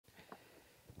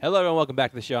Hello, everyone. Welcome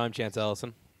back to the show. I'm Chance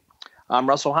Ellison. I'm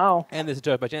Russell Howell. And this is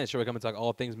Joe by Chance. Show we come and talk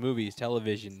all things movies,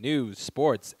 television, news,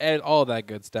 sports, and all that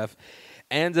good stuff.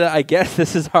 And I guess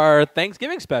this is our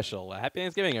Thanksgiving special. Happy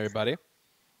Thanksgiving, everybody.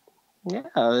 Yeah,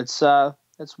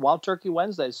 it's Wild Turkey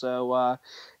Wednesday. So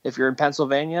if you're in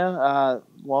Pennsylvania,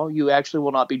 well, you actually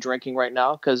will not be drinking right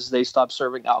now because they stopped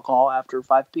serving alcohol after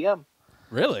 5 p.m.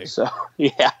 Really? So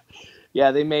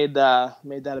yeah, they made that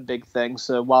a big thing.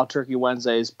 So Wild Turkey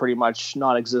Wednesday is pretty much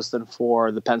non-existent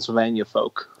for the Pennsylvania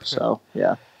folk. So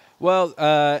yeah. Well,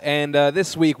 and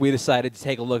this week we decided to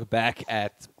take a look back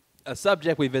at a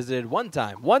subject we visited one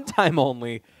time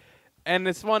only, and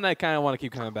it's one I kind of want to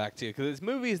keep coming back to because it's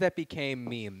movies that became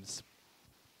memes.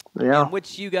 Yeah. In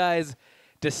which you guys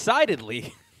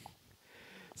decidedly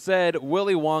said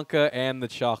Willy Wonka and the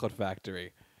Chocolate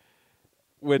Factory.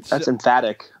 That's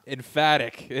emphatic. An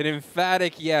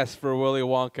emphatic yes for Willy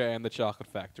Wonka and the Chocolate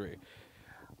Factory.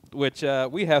 Which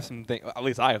we have some things, at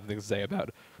least I have things to say about.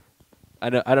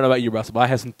 I don't know about you, Russell, but I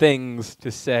have some things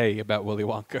to say about Willy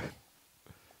Wonka.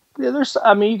 Yeah,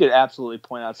 you could absolutely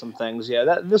point out some things.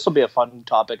 Yeah, this will be a fun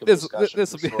topic of discussion.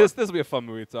 This will be a fun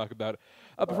movie to talk about.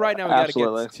 But right now we got to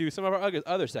get to some of our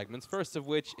other segments. First of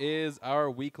which is our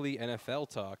weekly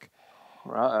NFL talk.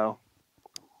 Uh-oh.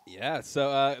 Yeah,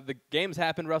 so the games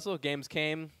happened, Russell. Games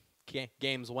came,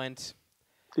 games went.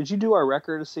 Did you do our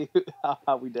record to see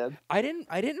how we did? I didn't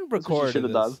record should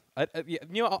have done.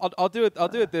 I'll do it. I'll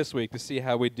do it this week to see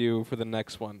how we do for the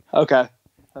next one. Okay.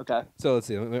 So let's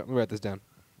see. Let me write this down.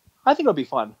 I think it'll be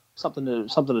fun. Something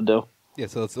to do. Yeah.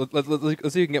 So let's see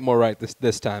if you can get more right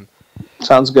this time.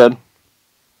 Sounds good.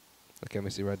 Okay. Let me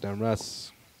see. Write down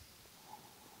Russ.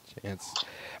 Chance.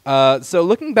 So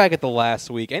looking back at the last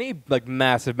week, any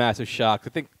massive shocks? I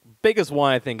think biggest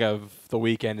one I think of the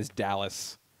weekend is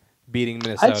Dallas beating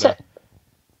Minnesota. I'd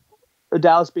say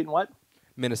Dallas beating what?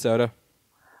 Minnesota.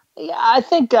 Yeah, I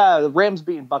think the Rams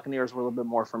beating Buccaneers were a little bit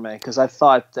more for me because I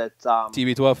thought that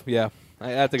TB12. Yeah,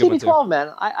 I think TB12,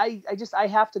 man. I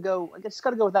have to go. I just got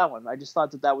to go with that one. I just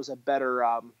thought that was a better.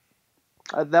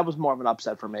 That was more of an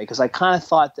upset for me because I kind of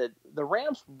thought that the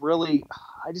Rams really,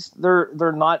 they're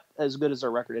not as good as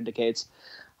their record indicates.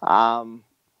 But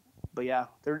yeah,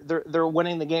 they're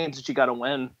winning the games that you got to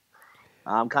win.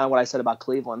 Kind of what I said about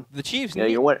Cleveland. The Chiefs,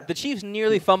 the Chiefs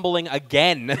nearly fumbling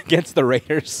again against the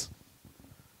Raiders.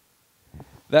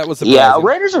 That was surprising. Yeah,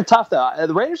 Raiders are tough though.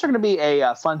 The Raiders are going to be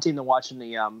a fun team to watch in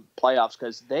the playoffs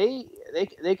because they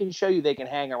can show you they can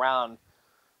hang around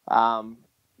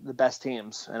the best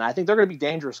teams, and I think they're going to be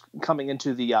dangerous coming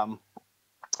into the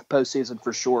postseason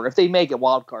for sure if they make a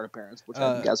wild card appearance, which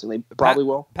I'm guessing they probably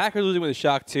will. Packers losing with a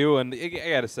shock too, and I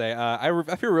got to say,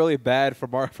 I feel really bad for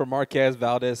Marquez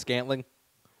Valdez-Scantling.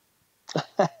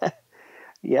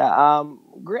 Yeah,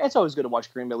 it's always good to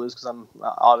watch Green Bay lose because I'm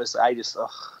obviously I just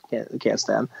can't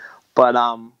stand. But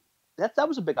that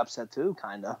was a big upset too,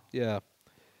 kind of. Yeah.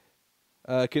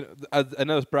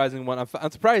 Another surprising one.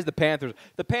 I'm surprised the Panthers.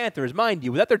 The Panthers, mind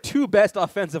you, without their two best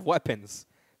offensive weapons,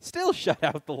 still shut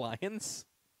out the Lions.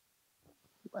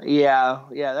 Yeah,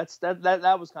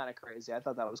 that was kind of crazy. I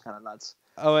thought that was kind of nuts.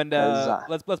 Oh, and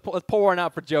let's pour one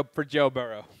out for Joe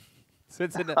Burrow.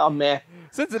 Cincinnati, oh man,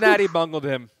 Cincinnati bungled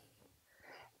him.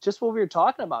 Just what we were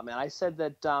talking about, man. I said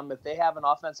that if they have an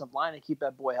offensive line and keep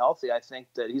that boy healthy, I think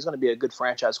that he's going to be a good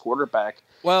franchise quarterback.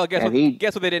 Well, guess what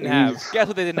they didn't have? Guess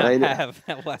what they did not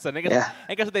have last Sunday?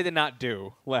 And guess what they did not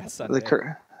do last Sunday?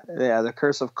 The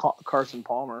curse of Carson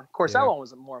Palmer. Of course, that one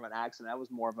was more of an accident. That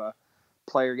was more of a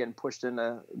player getting pushed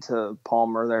into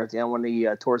Palmer there at the end when he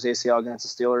tore his ACL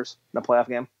against the Steelers in a playoff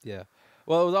game. Yeah.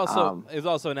 Well, it was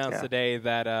also announced today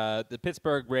that the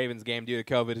Pittsburgh Ravens game due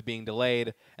to COVID is being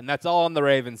delayed, and that's all on the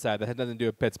Ravens side. That has nothing to do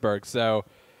with Pittsburgh. So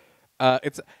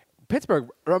it's Pittsburgh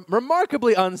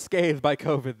remarkably unscathed by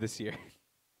COVID this year.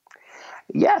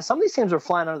 Yeah, some of these teams are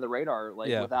flying under the radar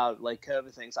without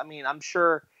COVID things. I mean, I'm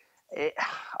sure.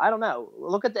 I don't know.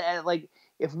 Look at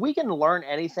if we can learn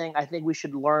anything, I think we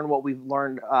should learn what we've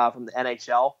learned from the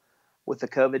NHL. With the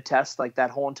COVID test, like that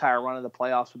whole entire run of the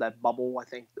playoffs with that bubble, I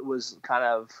think it was kind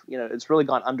of, it's really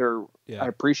gone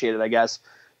underappreciated, I guess.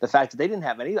 The fact that they didn't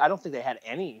have any, I don't think they had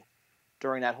any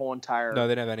during that whole entire. No,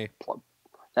 they didn't have any.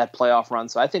 That playoff run.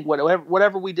 So I think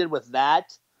whatever we did with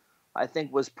that, I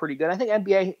think was pretty good. I think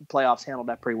NBA playoffs handled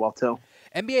that pretty well too.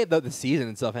 NBA, though, the season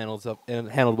itself handled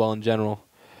well in general.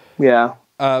 Yeah.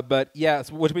 But yeah,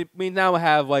 so which we now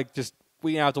have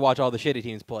we now have to watch all the shitty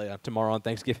teams play tomorrow on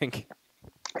Thanksgiving.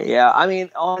 Yeah, I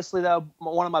mean, honestly though,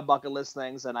 one of my bucket list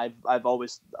things, and I've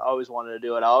always wanted to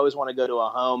do it. I always want to go to a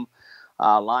home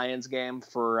Lions game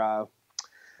for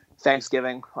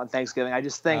Thanksgiving. On Thanksgiving, I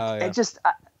just think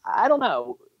I don't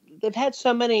know. They've had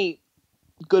so many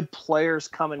good players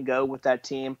come and go with that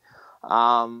team.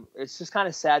 It's just kind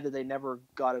of sad that they never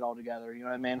got it all together. You know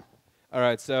what I mean? All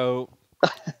right, so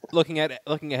looking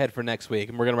ahead for next week,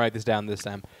 and we're gonna write this down this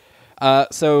time.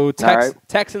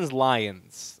 Texans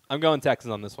Lions. I'm going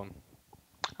Texans on this one.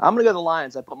 I'm gonna go the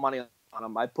Lions. I put money on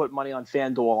them. I put money on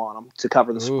FanDuel on them to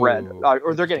cover the spread,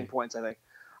 or they're getting points. I think.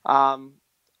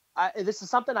 This is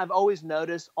something I've always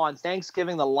noticed on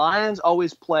Thanksgiving. The Lions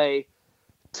always play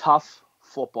tough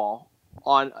football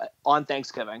on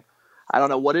Thanksgiving. I don't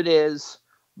know what it is,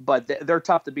 but they're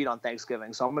tough to beat on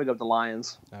Thanksgiving. So I'm going to go with the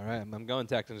Lions. All right, I'm going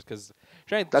Texans because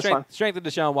strength of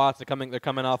Deshaun Watson. They're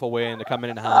coming off a win. They're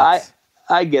coming in hot.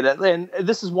 I get it, and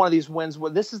this is one of these wins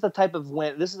where this is the type of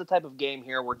win. This is the type of game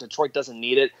here where Detroit doesn't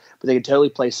need it, but they can totally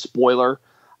play spoiler,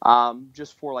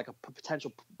 just for like a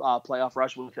potential playoff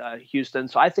rush with Houston.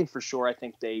 So I think for sure, I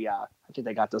think they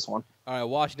got this one. All right,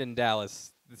 Washington,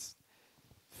 Dallas. It's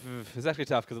actually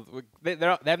tough because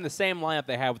they're having the same lineup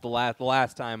they had with the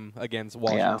last time against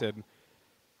Washington,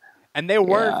 and they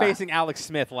weren't facing Alex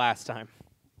Smith last time.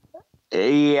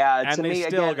 Yeah, and to they me,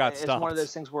 still again, got stopped. It's one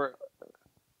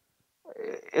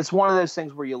of those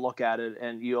things where you look at it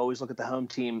and you always look at the home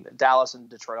team. Dallas and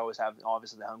Detroit always have,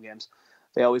 obviously, the home games.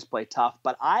 They always play tough.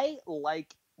 But I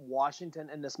like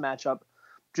Washington in this matchup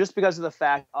just because of the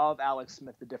fact of Alex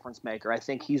Smith, the difference maker. I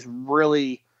think he's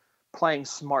really playing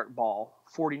smart ball,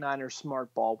 49ers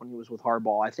smart ball when he was with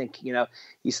Harbaugh. I think,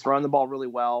 he's throwing the ball really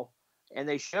well. And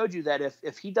they showed you that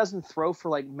if he doesn't throw for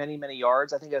like many, many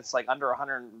yards, I think it's like under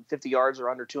 150 yards or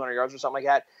under 200 yards or something like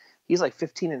that. He's like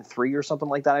 15-3 or something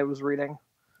like that. I was reading.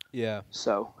 Yeah.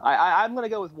 So I'm going to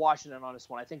go with Washington on this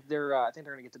one. I think they're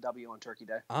going to get the W on Turkey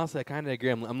Day. Honestly, I kind of agree.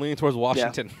 I'm leaning towards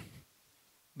Washington,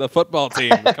 the football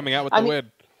team coming out with the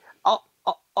win.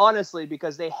 Honestly,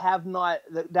 because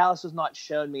Dallas has not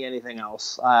shown me anything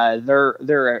else.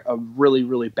 They're a really,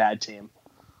 really bad team.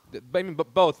 I mean,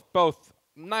 but both.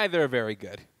 Neither are very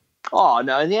good. Oh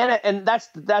no, and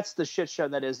that's the shit show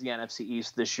that is the NFC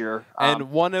East this year.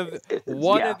 And one of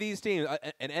these teams,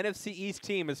 an NFC East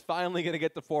team, is finally going to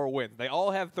get the 4 wins. They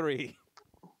all have 3,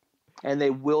 and they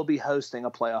will be hosting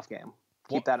a playoff game.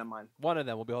 Keep that in mind. One of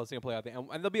them will be hosting a playoff game,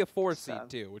 and there'll be a 4 seed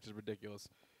too, which is ridiculous.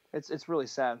 It's really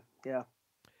sad. Yeah.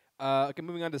 Okay,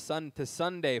 moving on to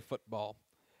Sunday football.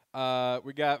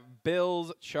 We got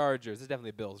Bills Chargers. This is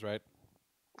definitely Bills, right?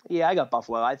 Yeah, I got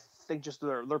Buffalo. I think just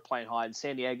they're playing hard.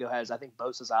 San Diego has, I think,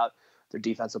 Bosa's out, their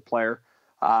defensive player.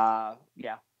 I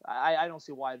don't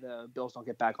see why the Bills don't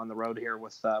get back on the road here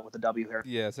with a W here.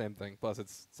 Yeah, same thing. Plus,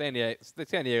 it's San Diego.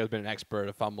 San Diego's been an expert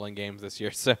at fumbling games this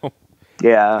year, so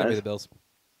yeah, it's gonna be the Bills.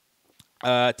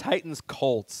 Titans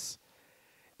Colts.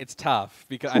 It's tough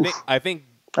because I think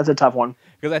that's a tough one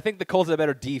because I think the Colts have a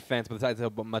better defense, but the Titans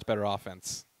have a much better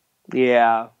offense.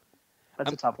 Yeah.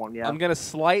 That's a tough one, yeah. I'm going to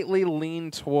slightly lean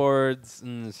towards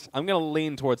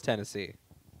Tennessee.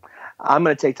 I'm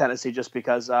going to take Tennessee just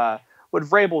because what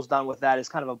Vrabel's done with that is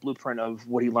kind of a blueprint of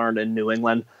what he learned in New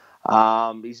England.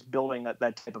 He's building that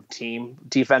type of team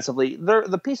defensively.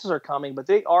 The pieces are coming, but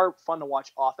they are fun to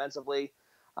watch offensively.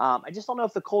 I just don't know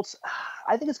if the Colts –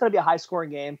 I think it's going to be a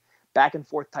high-scoring game,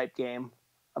 back-and-forth type game.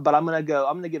 But I'm going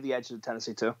to give the edge to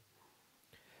Tennessee too.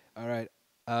 All right.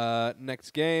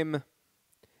 Next game –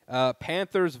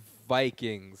 Panthers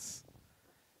Vikings.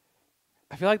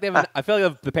 I feel like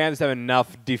the Panthers have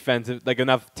enough defensive,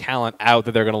 enough talent out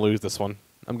that they're going to lose this one.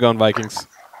 I'm going Vikings.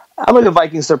 I'm going to go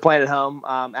Vikings. They're playing at home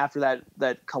after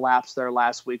that collapse there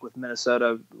last week with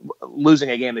Minnesota losing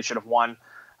a game they should have won.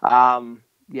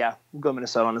 Yeah, we'll go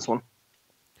Minnesota on this one.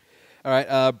 All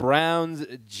right, Browns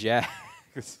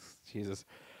Jags. Jesus,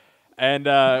 and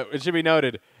it should be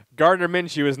noted, Gardner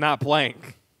Minshew is not playing.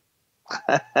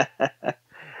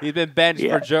 He's been benched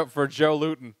for Joe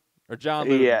Luton or John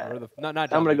Luton. Yeah, or not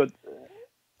John.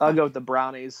 I'll go with the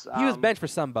Brownies. He was benched for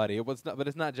somebody. But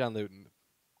it's not John Luton.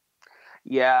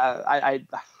 Yeah, I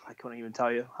couldn't even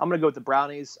tell you. I'm gonna go with the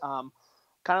Brownies.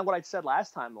 Kind of what I said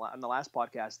last time on the last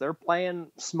podcast. They're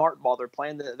playing smart ball.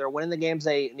 They're winning the games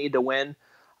they need to win.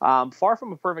 Far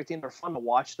from a perfect team. They're fun to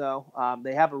watch though.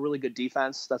 They have a really good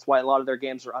defense. That's why a lot of their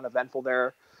games are uneventful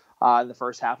there in the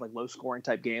first half, like low scoring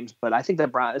type games. But I think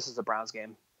this is the Browns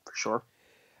game. For sure.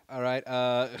 All right.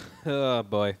 Oh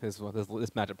boy, this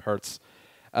matchup hurts.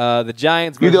 The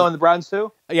Giants. You going the Browns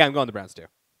too? Yeah, I'm going the Browns too.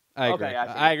 I agree. Okay,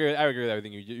 I agree with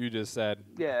everything you just said.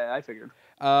 Yeah, I figured.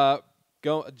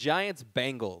 Go Giants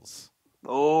Bengals.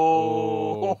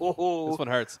 Oh, this one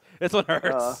hurts. That's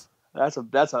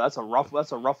a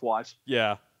rough watch.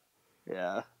 Yeah.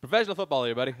 Yeah. Professional football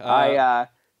here, buddy. Yeah,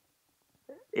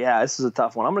 this is a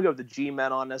tough one. I'm gonna go with the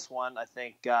G-men on this one. I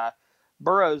think.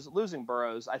 Losing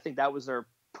Burrows, I think that was their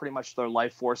pretty much their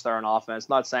life force there on offense.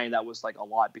 Not saying that was like a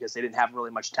lot because they didn't have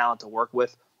really much talent to work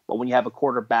with. But when you have a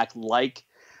quarterback like,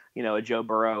 a Joe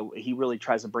Burrow, he really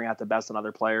tries to bring out the best in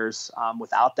other players.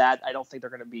 Without that, I don't think they're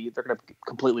going to be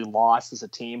completely lost as a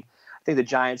team. I think the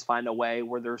Giants find a way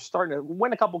where they're starting to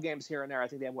win a couple games here and there. I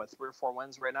think they have 3 or 4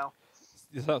 wins right now.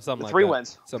 Something like 3 that.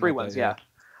 wins. Something 3 like wins. that,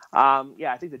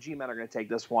 yeah. I think the G-men are going to take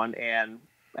this one, and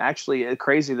actually, it's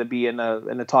crazy to be in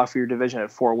the talk for your division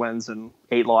at 4 wins and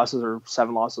 8 losses or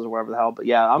 7 losses or whatever the hell. But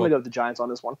yeah, I'm going to go with the Giants on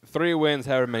this one. 3 wins,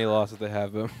 however many losses they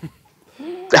have.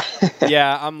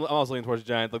 Yeah, I'm also leaning towards the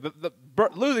Giants.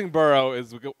 Like losing Burrow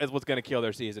is what's going to kill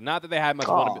their season. Not that they had much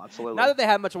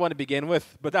one to begin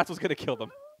with, but that's what's going to kill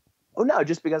them. Oh no,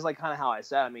 just because like kind of how I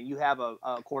said. I mean, you have a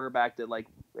quarterback that like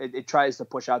it tries to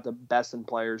push out the best in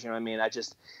players. You know what I mean? I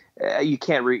just you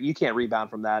can't rebound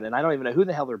from that, and I don't even know who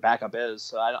the hell their backup is.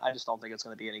 So I just don't think it's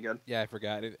going to be any good. Yeah, I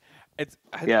forgot it.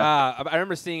 I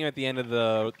remember seeing him at the end of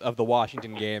the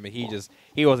Washington game, and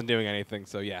he wasn't doing anything.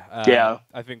 So yeah.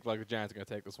 I think like the Giants are going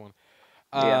to take this one.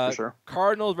 Yeah, for sure.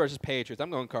 Cardinals versus Patriots. I'm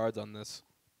going Cards on this.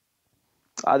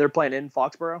 They're playing in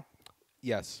Foxborough.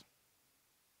 Yes.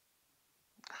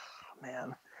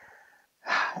 Man,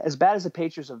 as bad as the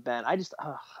Patriots have been, I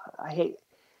hate.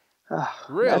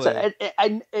 Really?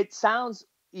 It sounds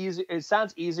easy. It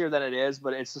sounds easier than it is,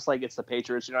 but it's just like it's the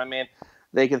Patriots. You know what I mean?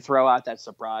 They can throw out that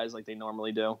surprise like they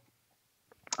normally do.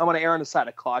 I'm going to err on the side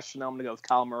of caution. I'm going to go with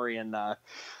Kyle Murray and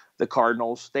the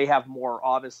Cardinals. They have more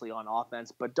obviously on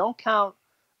offense, but don't count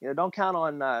out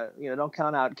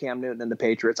Cam Newton and the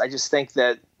Patriots. I just think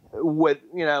that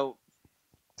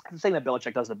the thing that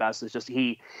Belichick does the best is just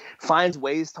he finds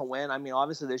ways to win. I mean,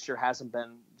 obviously this year hasn't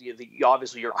been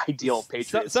obviously your ideal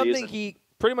Patriots something season.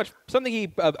 Something he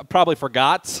probably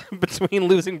forgot between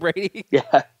losing Brady.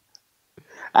 Yeah,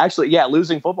 actually,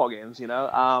 losing football games.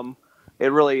 It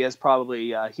really has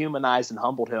probably humanized and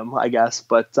humbled him, I guess.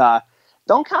 But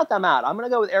don't count them out. I'm going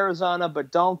to go with Arizona,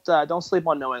 but don't sleep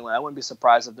on New England. I wouldn't be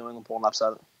surprised if New England pulled an upset.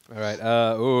 All right.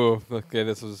 Okay.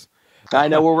 This was. I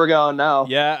know where we're going now.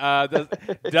 Yeah. Does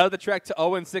the trek to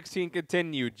 0-16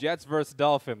 continue? Jets versus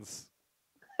Dolphins.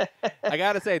 I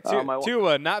gotta say,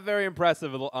 Tua not very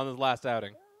impressive on his last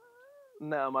outing.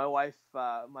 No, my wife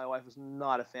was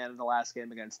not a fan of the last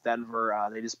game against Denver.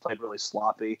 They just played really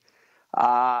sloppy.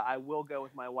 I will go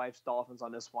with my wife's Dolphins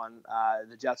on this one.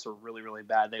 The Jets are really, really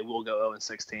bad. They will go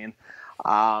 0-16.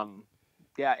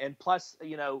 And plus,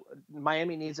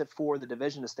 Miami needs it for the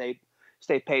division to stay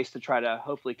paced to try to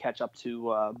hopefully catch up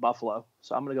to Buffalo.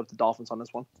 So I'm going to go with the Dolphins on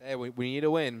this one. Hey, we need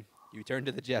a win. You turn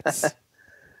to the Jets.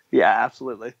 Yeah,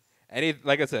 absolutely.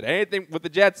 Like I said, anything with the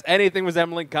Jets, anything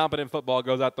resembling competent football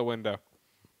goes out the window.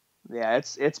 Yeah,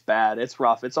 it's bad. It's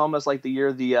rough. It's almost like the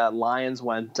year the Lions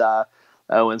went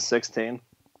 0-16.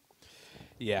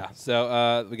 Yeah,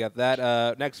 so we got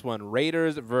that. Next one,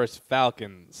 Raiders versus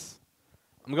Falcons.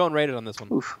 I'm going Raiders on this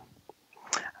one. Oof.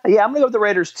 Yeah, I'm going to go with the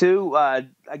Raiders too.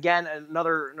 Again,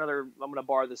 another. I'm going to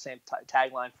borrow the same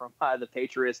tagline from the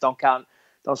Patriots. Don't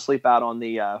sleep out on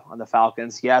the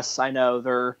Falcons. Yes, I know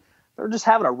they're just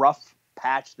having a rough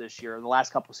patch this year. The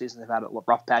last couple of seasons they've had a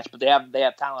rough patch, but they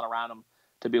have talent around them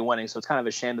to be winning. So it's kind of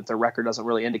a shame that their record doesn't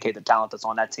really indicate the talent that's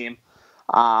on that team.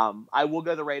 I will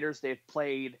go the Raiders. They've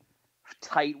played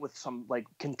tight with some like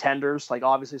contenders, like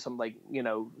obviously some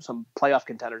some playoff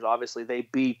contenders. Obviously they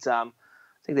beat.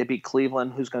 I think they beat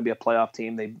Cleveland, who's going to be a playoff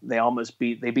team. They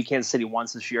beat Kansas City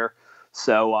once this year.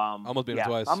 So almost beat them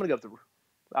twice. I'm going to go with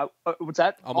the what's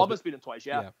that? Almost beat them twice.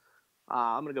 Yeah.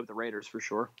 I'm going to go with the Raiders for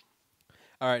sure.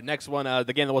 All right, next one.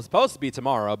 The game that was supposed to be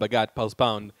tomorrow but got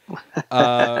postponed.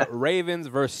 Ravens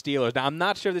versus Steelers. Now I'm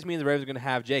not sure if this means the Ravens are going to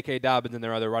have J.K. Dobbins and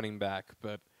their other running back,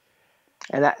 but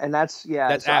that's so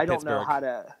at I don't Pittsburgh. know how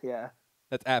to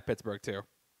That's at Pittsburgh too.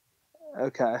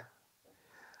 Okay.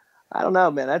 I don't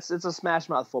know, man. It's a smash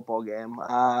mouth football game.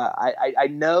 I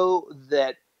know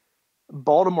that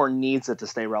Baltimore needs it to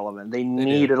stay relevant. They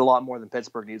need it a lot more than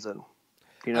Pittsburgh needs it.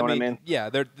 You know what I mean? Yeah,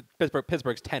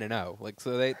 Pittsburgh's 10-0. Like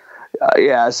so they.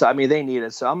 So I mean they need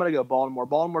it. So I'm going to go Baltimore.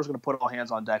 Baltimore's going to put all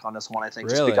hands on deck on this one. I think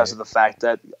really? Just because of the fact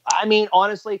that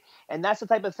honestly, and that's the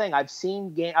type of thing I've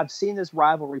seen this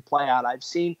rivalry play out. I've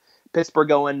seen Pittsburgh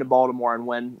go into Baltimore and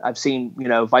win. I've seen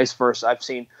vice versa. I've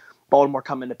seen Baltimore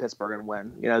come into Pittsburgh and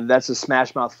win. That's a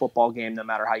smash mouth football game, no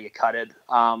matter how you cut it.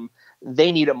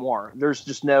 They need it more.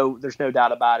 There's no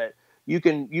doubt about it. You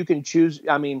can choose.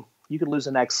 I mean, you can lose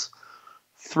the next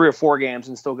 3 or 4 games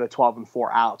and still go 12-4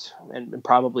 out and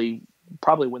probably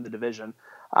win the division.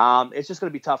 It's just going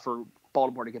to be tough for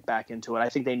Baltimore to get back into it. I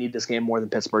think they need this game more than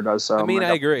Pittsburgh does. So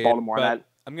I agree. Baltimore on that.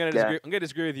 I'm going to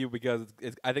disagree with you because I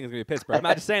think it's going to be Pittsburgh. I'm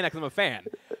not just saying that because I'm a fan,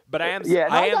 But I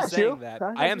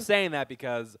am saying that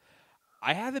because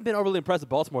I haven't been overly impressed with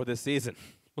Baltimore this season.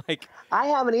 Like I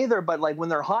haven't either, but like when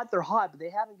they're hot, but they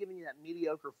haven't given you that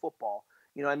mediocre football.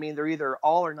 You know what I mean? They're either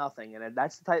all or nothing, and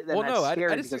that's the type. Well, no, I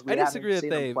disagree that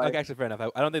they. Okay, actually, fair enough.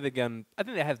 I don't think I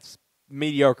think they have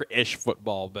mediocre-ish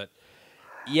football, but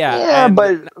yeah.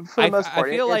 But for the most part,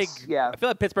 I feel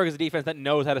like Pittsburgh is a defense that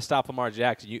knows how to stop Lamar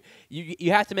Jackson.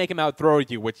 You have to make him outthrow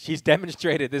you, which he's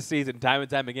demonstrated this season time and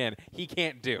time again. He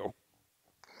can't do.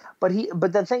 But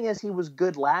the thing is, he was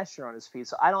good last year on his feet,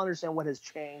 so I don't understand what has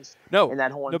changed in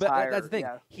that whole entire. But that's the thing.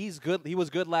 Yeah. He's good. He was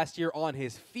good last year on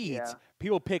his feet. Yeah.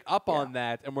 People pick up on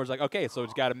that, and we're like, okay, so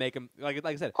it's got to make him like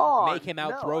I said, make him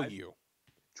outthrow you.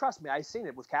 Trust me, I've seen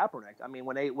it with Kaepernick. I mean,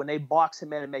 when they box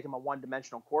him in and make him a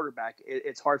one-dimensional quarterback,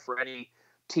 it's hard for any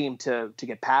team to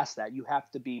get past that. You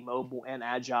have to be mobile and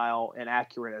agile and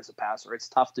accurate as a passer. It's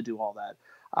tough to do all that.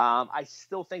 I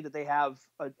still think that they have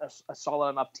a solid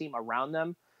enough team around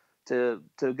them to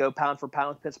go pound for pound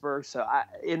with Pittsburgh. So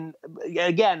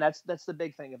again, that's the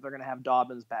big thing if they're going to have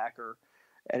Dobbins back or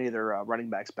any of their running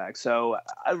backs back. So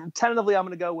tentatively, I'm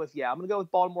going to go with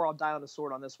Baltimore. I'll die on the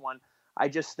sword on this one. I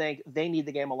just think they need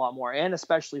the game a lot more, and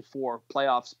especially for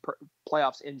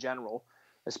playoffs in general,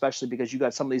 especially because you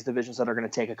got some of these divisions that are going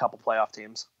to take a couple playoff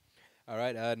teams. All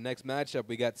right, next matchup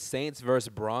we got Saints versus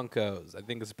Broncos. I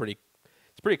think it's pretty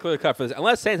clear cut for this.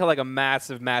 Unless Saints have like a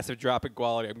massive drop in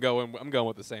quality, I'm going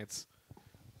with the Saints.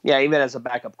 Yeah, even as a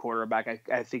backup quarterback,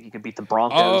 I think he could beat the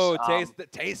Broncos. Oh,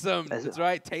 Taysom. That's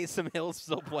right. Taysom Hill's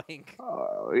still playing.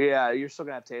 Oh, yeah, you're still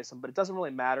going to have Taysom, but it doesn't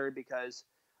really matter because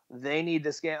they need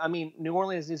this game. I mean, New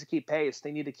Orleans needs to keep pace.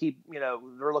 They need to keep,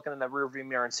 they're looking in the rearview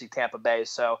mirror and see Tampa Bay.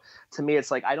 So to me, it's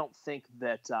like I don't think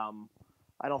the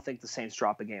Saints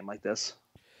drop a game like this.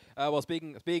 Well,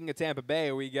 speaking of Tampa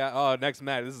Bay, we got next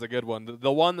match. This is a good one. The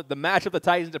matchup the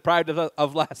Titans deprived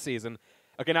of last season.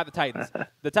 Okay, not the Titans.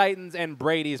 The Titans and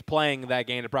Brady's playing that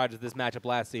game deprived of this matchup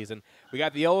last season. We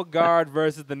got the old guard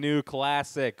versus the new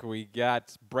classic. We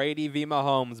got Brady v.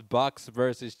 Mahomes, Bucks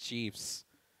versus Chiefs.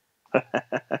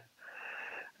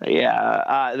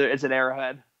 Yeah, it's an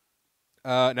Arrowhead.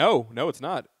 No, it's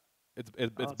not. It's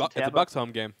a Bucks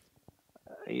home game.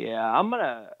 Yeah, I'm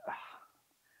gonna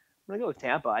go with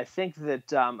Tampa. I think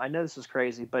that I know this is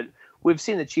crazy, but we've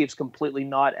seen the Chiefs completely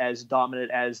not as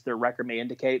dominant as their record may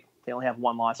indicate. They only have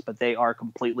one loss, but they are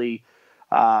completely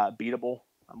beatable.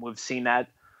 We've seen that.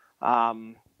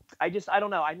 I don't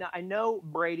know. I know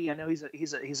Brady. I know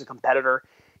he's a competitor.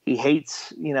 He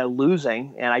hates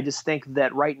losing, and I just think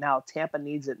that right now Tampa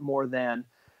needs it more than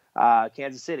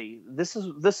Kansas City. This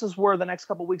is where the next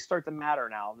couple of weeks start to matter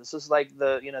now. This is like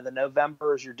the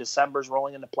Novembers, your Decembers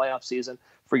rolling into playoff season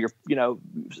for your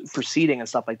for seeding and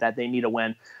stuff like that. They need a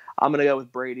win. I'm gonna go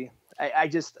with Brady.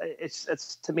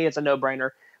 It's to me it's a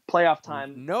no-brainer. Playoff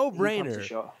time. No-brainer.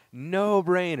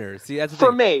 See, that's the for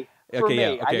thing. Me.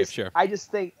 Okay, yeah. Okay, sure. I just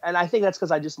think, and I think that's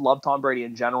because I just love Tom Brady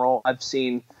in general. I've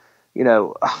seen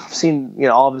all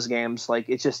of his games. Like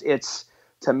it's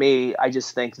to me, I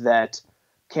just think that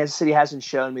Kansas City hasn't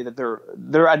shown me that they're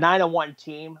a 9-1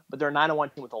 team, but they're a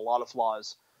 9-1 team with a lot of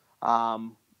flaws. I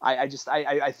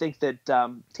think that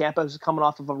Tampa is coming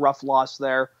off of a rough loss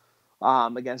there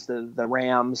against the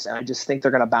Rams, and I just think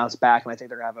they're going to bounce back, and I think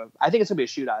they're going to I think it's going to be a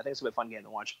shootout. I think it's going to be a fun game to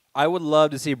watch. I would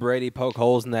love to see Brady poke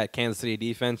holes in that Kansas City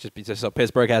defense just so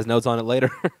Pittsburgh has notes on it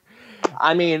later.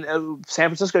 I mean, San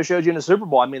Francisco showed you in the Super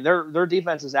Bowl. I mean, their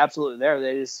defense is absolutely there.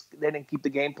 They didn't keep the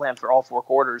game plan for all 4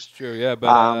 quarters. Sure, yeah,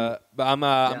 but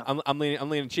I'm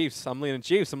leaning Chiefs. I'm leaning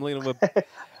with.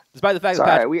 Despite the fact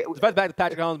that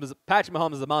Patrick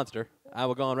Mahomes is a monster, I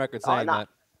will go on record saying that.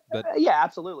 But yeah,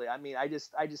 absolutely. I mean, I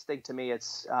just think to me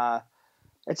it's a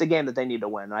game that they need to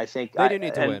win. I think they do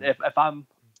need to win. If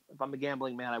I'm a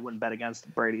gambling man, I wouldn't bet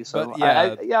against Brady. So but,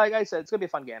 like I said, it's gonna be a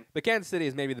fun game. But Kansas City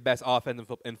is maybe the best offense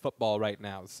in football right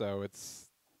now, so it's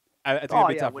gonna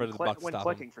be tough for the Bucs to stop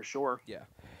clicking them. For sure.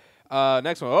 Yeah.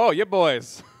 Next one. Oh, your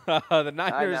boys, the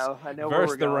Niners I know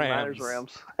versus the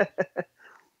Rams.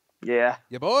 Yeah.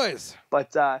 Your boys.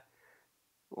 But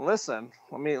listen,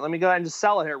 let me go ahead and just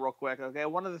sell it here real quick. Okay,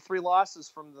 one of the 3 losses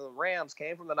from the Rams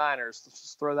came from the Niners. Let's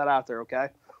just throw that out there. Okay.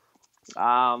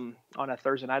 On a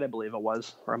Thursday night, I believe it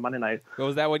was, or a Monday night.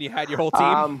 Was that when you had your whole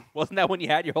team? Wasn't that when you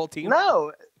had your whole team?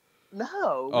 No.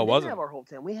 Oh, we didn't have our whole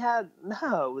team. We had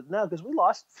no, because we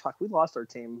lost our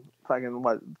team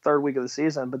fucking third week of the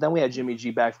season. But then we had Jimmy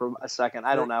G back for a second.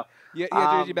 I don't know. Yeah,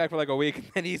 Jimmy G back for like a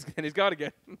week, and he's gone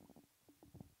again.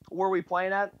 Where are we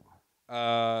playing at?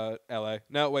 L.A.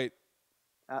 No, wait.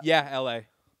 Yeah, L.A.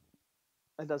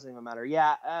 It doesn't even matter.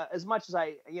 Yeah, as much as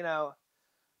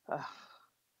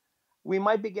We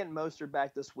might be getting Mostert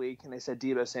back this week, and they said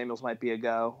Deebo Samuels might be a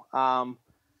go.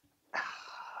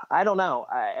 I don't know.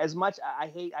 As much I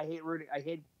hate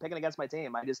picking against my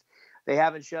team. They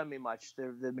haven't shown me much.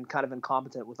 They've been kind of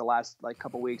incompetent with the last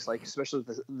couple weeks, especially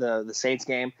with the Saints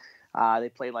game. They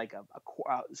played like a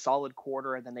solid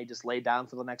quarter, and then they just laid down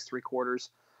for the next 3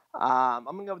 quarters. I'm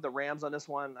gonna go with the Rams on this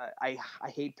one. I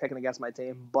hate picking against my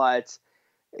team, but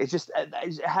it's just I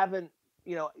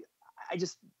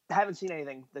just haven't seen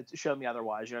anything that showed me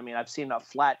otherwise. You know what I mean? I've seen a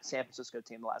flat San Francisco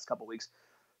team the last couple weeks,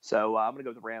 so I'm gonna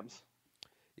go with the Rams.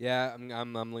 Yeah,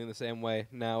 I'm leaning the same way.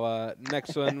 Now,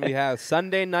 next one we have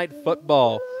Sunday Night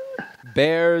Football,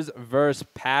 Bears versus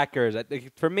Packers. I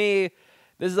think for me,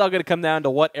 this is all going to come down to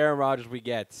what Aaron Rodgers we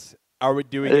get.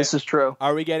 This is true.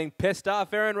 Are we getting pissed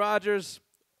off Aaron Rodgers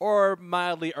or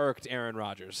mildly irked Aaron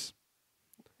Rodgers?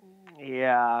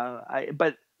 Yeah,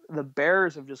 but the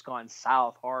Bears have just gone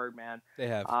south hard, man. They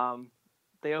have.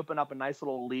 They opened up a nice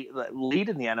little lead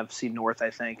in the NFC North,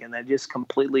 I think, and they just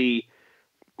completely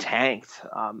tanked.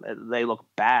 They look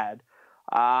bad.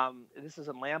 This is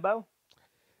in Lambeau?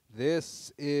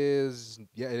 This is,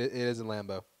 it is in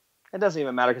Lambeau. It doesn't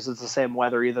even matter because it's the same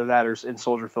weather. Either that or in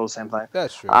Soldier Field, the same thing.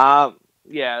 That's true.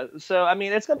 Yeah, so, I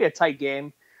mean, it's going to be a tight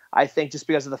game, I think, just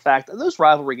because of the fact that those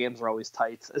rivalry games are always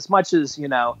tight. As much as,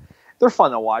 they're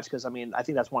fun to watch because, I mean, I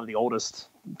think that's one of the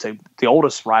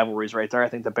oldest rivalries right there. I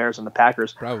think the Bears and the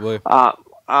Packers. Probably.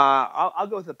 I'll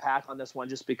go with the Pack on this one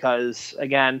just because,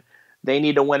 again, they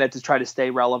need to win it to try to stay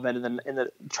relevant and then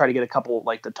try to get a couple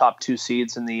the top 2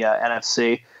 seeds in the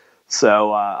NFC.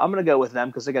 So I'm going to go with them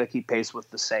because they got to keep pace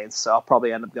with the Saints. So I'll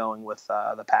probably end up going with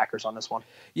the Packers on this one.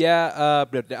 Yeah,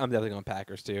 but I'm definitely going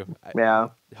Packers too. Yeah.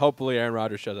 Hopefully Aaron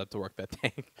Rodgers shows up to work that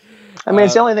thing. I mean,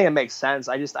 it's the only thing that makes sense.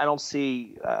 I don't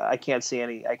see. I can't see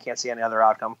any other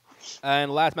outcome.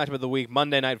 And last matchup of the week,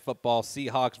 Monday Night Football,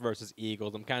 Seahawks versus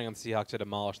Eagles. I'm counting on the Seahawks to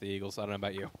demolish the Eagles. I don't know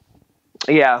about you.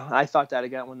 Yeah, I thought that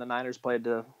again when the Niners played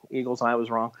the Eagles, and I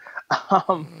was wrong.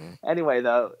 Anyway,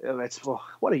 though,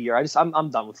 what a year!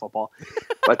 I'm done with football.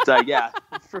 But yeah,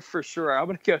 for sure, I'm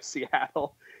gonna go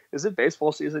Seattle. Is it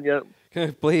baseball season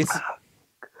yet? Please.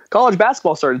 College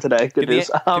basketball started today. Good news.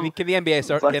 Can the NBA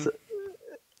start again?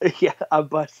 Yeah,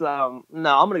 but no,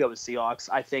 I'm gonna go with Seahawks.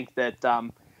 I think that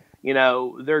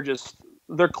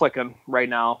they're clicking right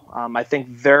now. I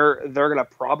think they're gonna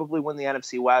probably win the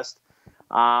NFC West.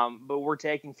 But we're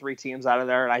taking 3 teams out of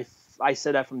there, and I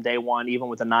said that from day one, even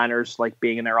with the Niners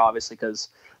being in there, obviously, because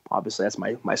obviously that's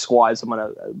my squad.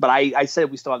 But I said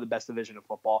we still have the best division of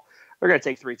football. We're gonna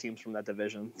take 3 teams from that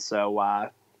division, so I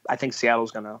think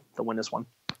Seattle's gonna win this one.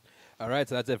 All right,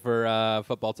 so that's it for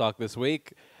football talk this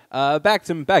week. Back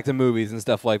to movies and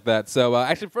stuff like that. So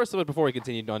actually, first of all, before we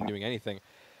continue on doing anything,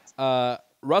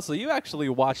 Russell, you actually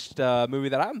watched a movie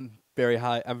that I'm very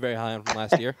high on from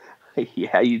last year.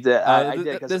 Yeah, you did. I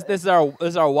did. This is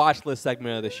our watch list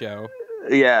segment of the show.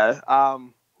 Yeah.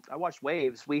 I watched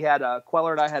Waves. We had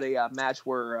Queller and I had a match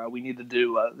where we needed to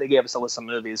do. They gave us a list of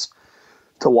movies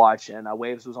to watch, and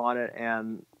Waves was on it,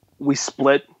 and we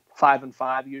split 5 and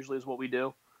 5. Usually is what we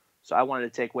do. So I wanted to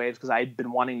take Waves because I had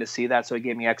been wanting to see that, so it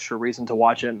gave me extra reason to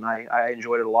watch it, and I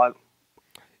enjoyed it a lot.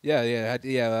 Yeah.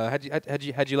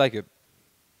 How'd you like it?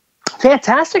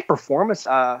 Fantastic performance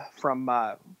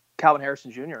from Calvin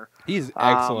Harrison Jr. He's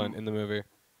excellent in the movie.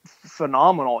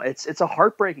 Phenomenal. It's a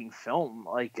heartbreaking film.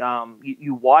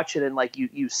 You watch it and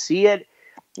you see it.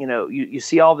 You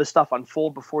see all this stuff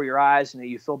unfold before your eyes.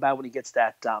 You feel bad when he gets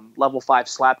that level 5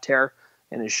 slap tear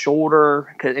in his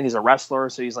shoulder, and he's a wrestler,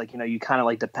 so he's you kind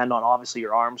of depend on obviously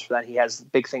your arms for that. He has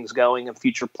big things going and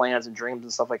future plans and dreams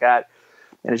and stuff like that,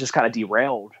 and it's just kind of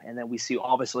derailed. And then we see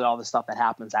obviously all the stuff that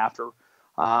happens after.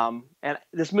 And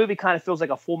this movie kind of feels like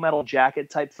a Full Metal Jacket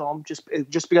type film, just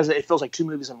because it feels like 2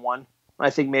 movies in one. I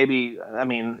think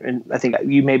I think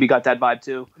you maybe got that vibe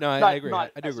too. No, I agree. I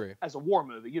do agree. As a war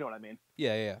movie, you know what I mean?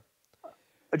 Yeah.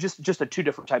 Just the 2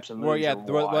 different types of movies. Well, yeah,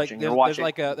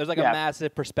 there's a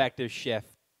massive perspective shift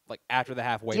after the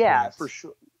halfway point. Yeah, for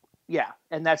sure. Yeah,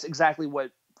 and that's exactly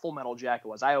what Full Metal Jacket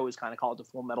was. I always kind of call it the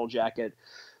Full Metal Jacket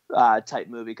type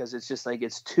movie because it's just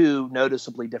it's 2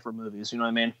 noticeably different movies. You know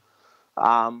what I mean?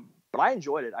 But I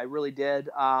enjoyed it. I really did.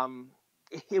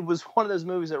 It was one of those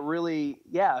movies that really,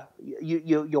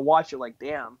 you watch it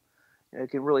damn, it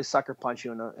can really sucker punch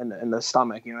you in the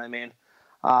stomach. You know what I mean?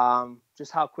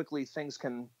 Just how quickly things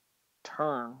can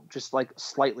turn, just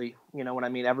slightly. You know what I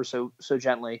mean? Ever so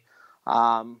gently,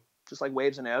 just like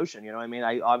waves in the ocean. You know what I mean?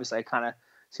 I kind of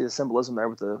see the symbolism there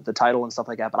with the title and stuff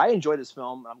like that. But I enjoyed this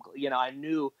film. I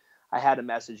knew I had to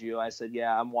message you. I said,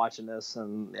 yeah, I'm watching this.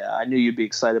 And I knew you'd be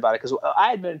excited about it because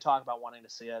I had been talking about wanting to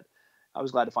see it. I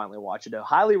was glad to finally watch it.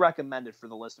 Highly recommended for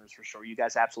the listeners for sure. You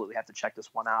guys absolutely have to check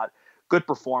this one out. Good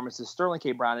performances. Sterling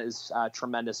K. Brown is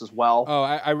tremendous as well. Oh,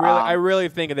 I really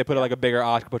think if they put like a bigger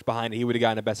Oscar push behind it, he would have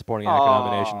gotten a Best Supporting Actor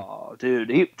nomination. Oh,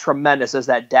 dude, tremendous as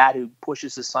that dad who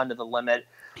pushes his son to the limit.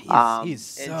 He's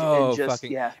so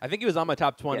fucking. Yeah. I think he was on my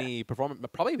top 20 performance,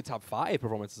 probably even top 5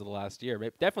 performances of the last year.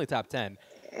 Definitely top 10.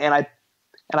 And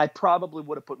I probably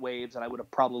would have put Waves, and I would have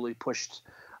probably pushed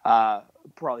that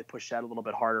a little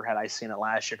bit harder had I seen it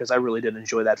last year, because I really did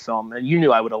enjoy that film, and you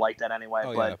knew I would have liked that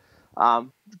anyway.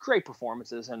 Great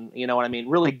performances, and you know what I mean.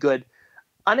 Really good,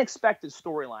 unexpected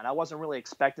storyline. I wasn't really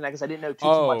expecting that because I didn't know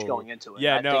too much going into it.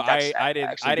 Yeah, I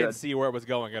didn't see where it was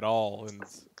going at all. And...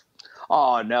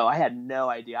 Oh no, I had no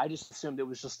idea. I just assumed it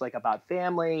was just like about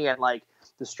family and like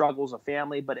the struggles of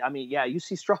family. But I mean, yeah, you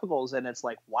see struggles, and it's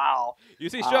like, wow. You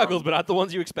see struggles, but not the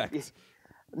ones you expect.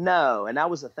 No, and that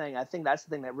was the thing. I think that's the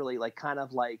thing that really, like, kind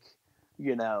of like,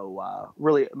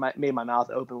 really made my mouth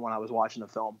open when I was watching the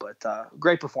film. But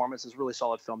great performances, really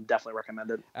solid film. Definitely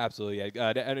recommended. Absolutely,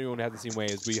 yeah. Anyone who hasn't seen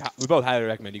Waves, we both highly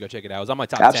recommend you go check it out. It was on my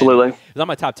top. Absolutely. 10. It was on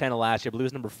my top 10 of last year. I believe it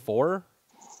was number 4,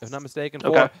 if I'm not mistaken.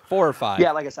 4 or 5.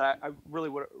 Yeah, like I said, I really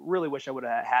wish I would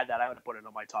have had that. I would have put it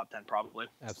on my top 10 probably.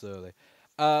 Absolutely.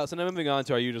 So now moving on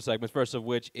to our usual segments. First of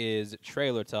which is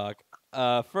trailer talk. We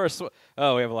have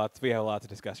a lot to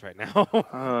discuss right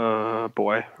now.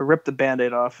 Boy, rip the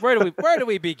Band-Aid off. Where do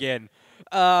we begin?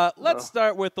 Let's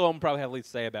start with the one we probably have least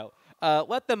to say about.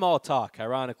 Let Them All Talk.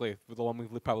 Ironically, the one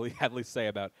we probably had least to say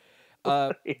about.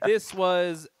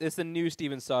 It's a new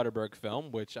Steven Soderbergh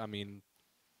film, which I mean,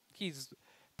 he's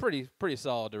pretty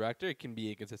solid director. It can be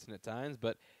inconsistent at times,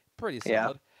 but pretty solid.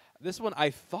 Yeah. This one I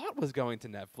thought was going to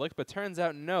Netflix, but turns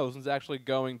out no. This one's actually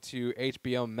going to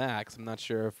HBO Max. I'm not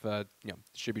sure if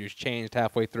distributors changed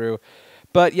halfway through,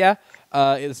 but yeah,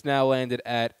 it's now landed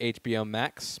at HBO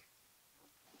Max.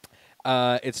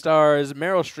 It stars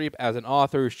Meryl Streep as an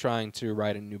author who's trying to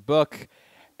write a new book,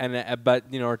 but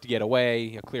in order to get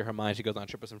away, clear her mind, she goes on a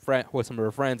trip with some of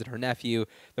her friends and her nephew.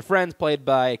 The friends played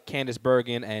by Candice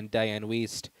Bergen and Diane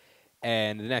Wiest,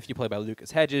 and the nephew played by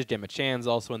Lucas Hedges. Gemma Chan's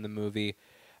also in the movie.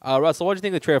 Russell, what do you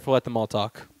think of the trailer for Let Them All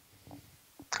Talk?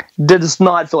 Does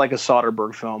not feel like a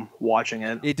Soderbergh film watching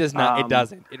it. It does not. It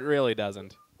doesn't. It really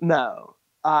doesn't. No.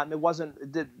 It wasn't.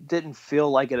 It didn't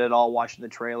feel like it at all watching the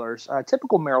trailers.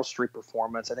 Typical Meryl Streep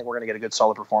performance. I think we're going to get a good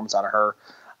solid performance out of her.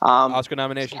 Oscar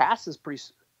nomination? Cast is pretty...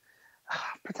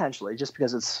 Potentially, just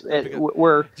because it's Meryl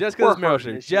Streep. Just because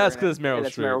it's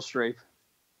Meryl Streep.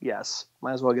 Yes.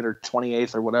 Might as well get her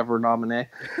 28th or whatever nominee.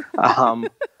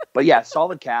 But yeah,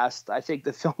 solid cast. I think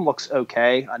the film looks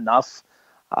okay enough.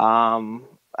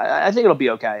 I think it'll be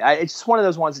okay. It's just one of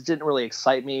those ones that didn't really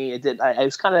excite me. It did. I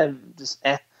was kind of just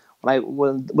when I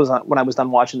was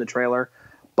done watching the trailer.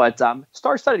 But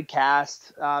star-studded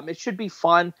cast. It should be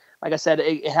fun. Like I said,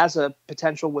 it has a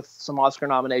potential with some Oscar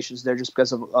nominations there, just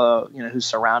because of who's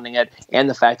surrounding it and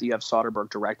the fact that you have Soderbergh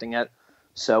directing it.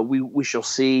 So we shall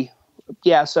see.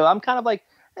 Yeah. So I'm kind of like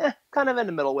kind of in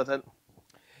the middle with it.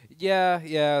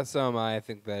 Yeah, so am I. I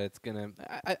think that it's gonna.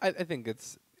 I think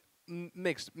it's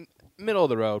mixed, middle of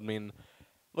the road. I mean,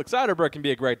 look, Soderbergh can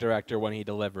be a great director when he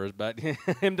delivers, but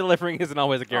him delivering isn't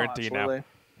always a guarantee now.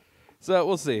 So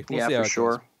we'll see. We'll see how it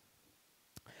goes.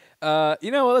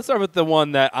 Let's start with the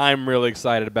one that I'm really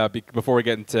excited about before we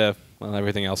get into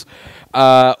everything else.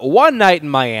 One Night in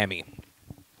Miami.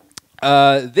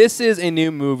 This is a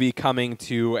new movie coming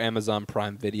to Amazon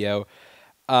Prime Video.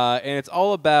 And it's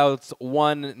all about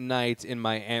one night in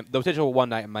Miami, the potential one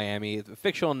night in Miami, the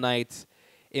fictional night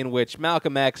in which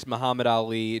Malcolm X, Muhammad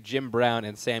Ali, Jim Brown,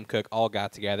 and Sam Cooke all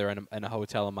got together in a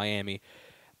hotel in Miami.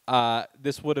 I believe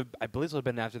this would have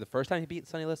been after the first time he beat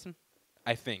Sonny Liston.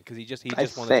 I think, because he just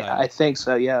won the title. I think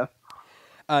so, yeah.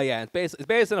 It's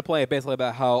based on a play basically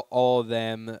about how all of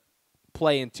them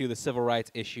play into the civil rights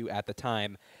issue at the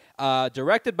time.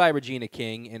 Directed by Regina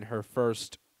King in her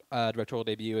first directorial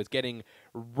debut. It's getting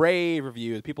rave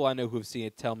reviews. People I know who have seen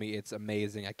it tell me it's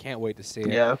amazing. I can't wait to see it.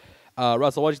 Yeah.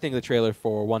 Russell, what did you think of the trailer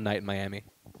for One Night in Miami?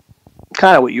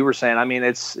 Kind of what you were saying. I mean,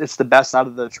 it's the best out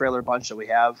of the trailer bunch that we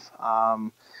have.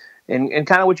 And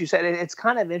kind of what you said, it's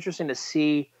kind of interesting to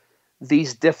see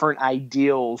these different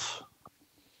ideals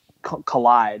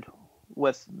collide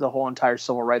with the whole entire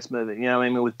civil rights movement. You know what I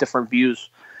mean? With different views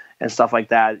and stuff like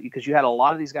that. Because you had a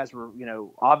lot of these guys who were,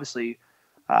 obviously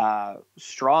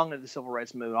strong in the civil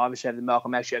rights movement. Obviously, you have the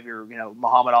Malcolm X, you have your,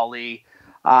 Muhammad Ali.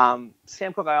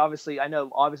 Sam Cooke, I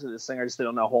know obviously the singer, just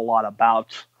don't know a whole lot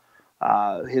about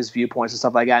his viewpoints and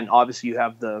stuff like that. And obviously you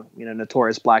have the,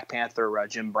 notorious Black Panther,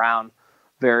 Jim Brown,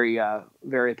 very,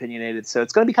 very opinionated. So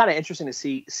it's going to be kind of interesting to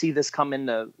see this come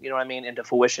into, into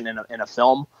fruition in a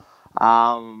film.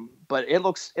 But it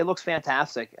looks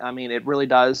fantastic. I mean, it really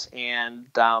does. And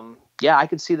yeah, I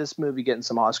could see this movie getting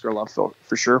some Oscar love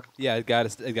for sure. Yeah, it got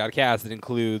a cast that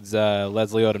includes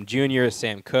Leslie Odom Jr.,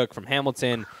 Sam Cooke from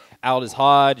Hamilton, Aldous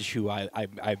Hodge, who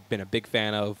I've been a big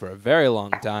fan of for a very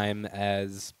long time,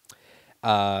 as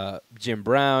Jim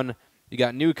Brown. You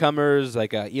got newcomers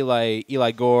like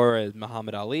Eli Gore as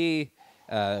Muhammad Ali,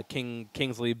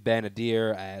 Kingsley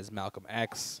Ben-Adir as Malcolm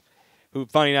X, who,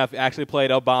 funny enough, actually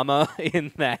played Obama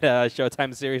in that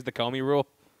Showtime series, The Comey Rule.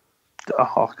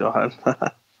 Oh God,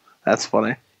 that's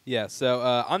funny. Yeah, so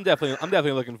I'm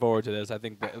definitely looking forward to this. I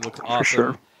think that it looks awesome. For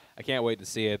sure. I can't wait to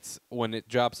see it when it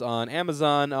drops on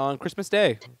Amazon on Christmas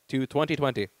Day,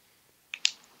 2020.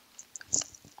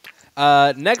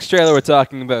 Next trailer we're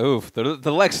talking about.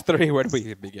 The Lex 3. Where do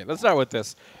we begin? Let's start with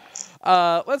this.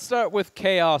 Let's start with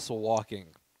Chaos Walking.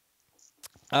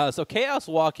 So Chaos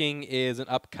Walking is an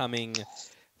upcoming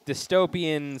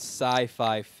dystopian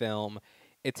sci-fi film.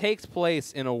 It takes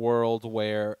place in a world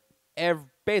where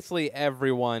basically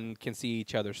everyone can see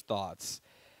each other's thoughts.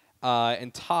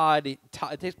 And Todd,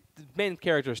 the main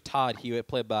character is Todd Hewitt,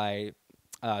 played by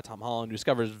Tom Holland, who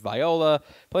discovers Viola,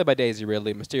 played by Daisy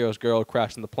Ridley, a mysterious girl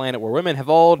crashed on the planet where women have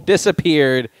all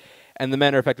disappeared, and the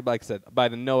men are affected, like I said, by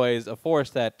the noise, a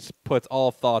force that puts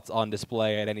all thoughts on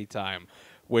display at any time,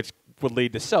 which would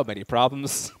lead to so many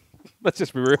problems. Let's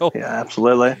just be real. Yeah,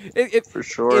 absolutely. For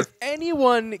sure. If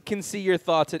anyone can see your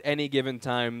thoughts at any given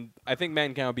time, I think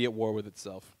mankind will be at war with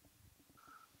itself.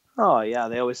 Oh, yeah.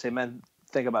 They always say men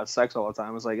think about sex all the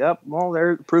time. It's like, well,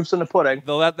 there proof's in the pudding.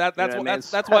 Though that's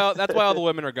why all the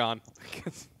women are gone.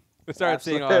 They started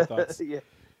seeing all our thoughts. Yeah.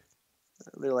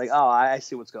 They're like, oh, I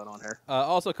see what's going on here.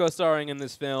 Also co-starring in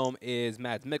this film is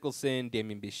Mads Mikkelsen,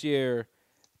 Damien Bichir,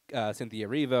 Cynthia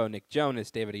Erivo, Nick Jonas,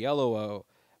 David Oyelowo,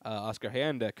 Oscar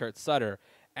Hayenda, Kurt Sutter,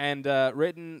 and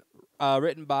written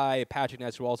by Patrick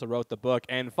Ness, who also wrote the book.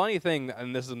 And funny thing,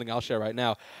 and this is something I'll share right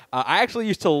now, I actually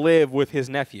used to live with his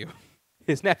nephew.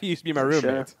 His nephew used to be my roommate.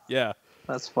 Sure. Yeah,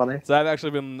 that's funny. So I've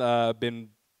actually been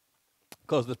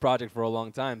close to this project for a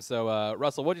long time. So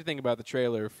Russell, what do you think about the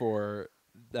trailer for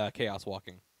Chaos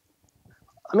Walking?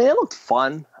 I mean, it looked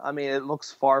fun. I mean, it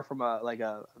looks far from a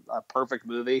perfect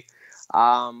movie.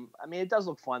 I mean, it does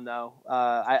look fun though.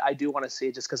 I do want to see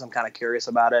it just because I'm kind of curious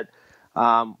about it.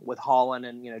 With Holland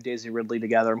and Daisy Ridley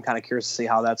together, I'm kind of curious to see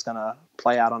how that's gonna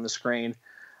play out on the screen.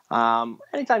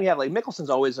 Anytime you have Mikkelsen's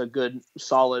always a good,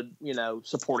 solid,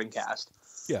 supporting cast.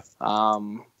 Yeah.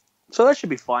 So that should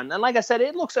be fun. And like I said,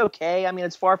 it looks okay. I mean,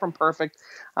 it's far from perfect.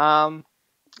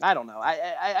 I don't know.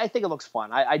 I think it looks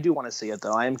fun. I do want to see it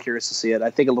though. I am curious to see it. I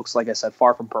think it looks, like I said,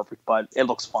 far from perfect, but it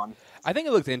looks fun. I think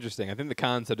it looks interesting. I think the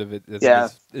concept of it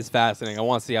is fascinating. I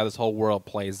want to see how this whole world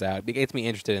plays out. It gets me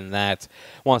interested in that.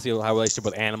 I want to see how relationship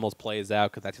with animals plays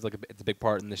out, because that seems like it's a big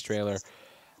part in this trailer.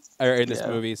 Or in this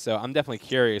movie, so I'm definitely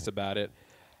curious about it,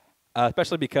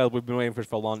 especially because we've been waiting for it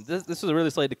for a long. This was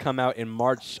really slated to come out in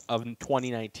March of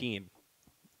 2019,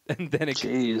 and then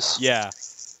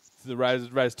the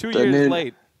rise 2 years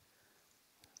late.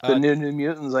 The New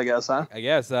Mutants, I guess, huh? I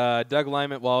guess Doug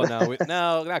Liman. Well,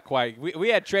 no, not quite. We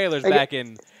had trailers back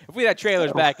in. If we had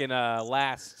trailers back in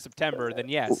last September, then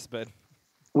yes, but.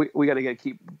 We got to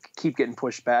keep getting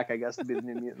pushed back, I guess, to be the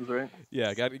New Mutants, right?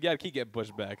 Yeah, got to keep getting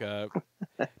pushed back.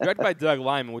 Directed by Doug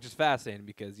Liman, which is fascinating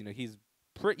because he's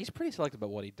pretty selective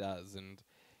about what he does, and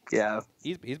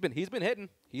he's been hitting.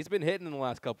 He's been hitting in the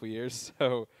last couple of years.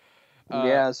 So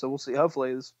so we'll see.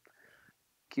 Hopefully this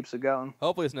keeps it going.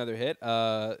 Hopefully it's another hit.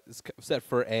 It's set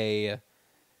for a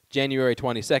January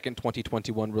 22nd,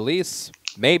 2021 release.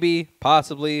 Maybe,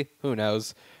 possibly, who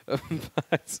knows?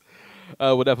 But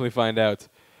we'll definitely find out.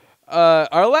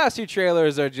 Our last two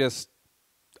trailers are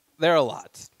they're a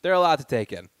lot. They're a lot to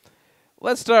take in.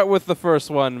 Let's start with the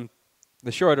first one,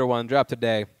 the shorter one, dropped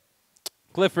today.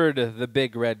 Clifford the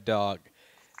Big Red Dog.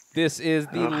 This is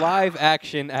the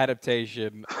live-action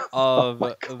adaptation of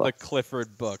the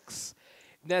Clifford books.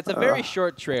 Now, it's a very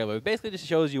short trailer. It basically just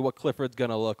shows you what Clifford's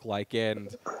going to look like.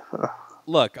 And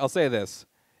look, I'll say this.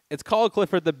 It's called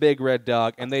Clifford the Big Red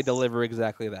Dog, and they deliver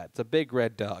exactly that. It's a big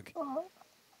red dog.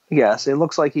 Yes, it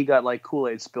looks like he got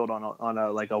Kool-Aid spilled on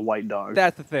a white dog.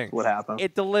 That's the thing. What happened?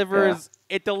 It delivers.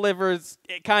 Yeah. It delivers.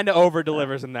 It kind of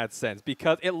over-delivers in that sense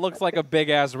because it looks like a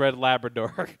big-ass red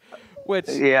Labrador. Which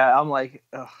I'm like,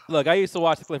 ugh. Look, I used to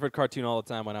watch the Clifford cartoon all the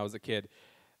time when I was a kid.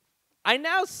 I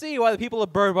now see why the people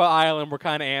of Birdwell Island were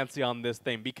kind of antsy on this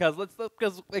thing because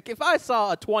if I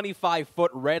saw a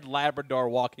 25-foot red Labrador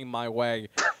walking my way,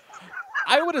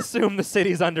 I would assume the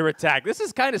city's under attack. This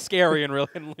is kind of scary in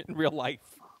real life.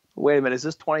 Wait a minute, is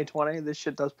this 2020? This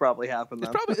shit does probably happen. Then.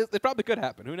 It probably could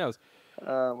happen. Who knows?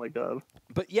 Oh my god.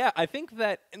 But yeah, I think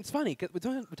that it's funny because we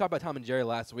talked about Tom and Jerry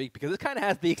last week because it kind of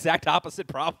has the exact opposite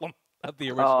problem of the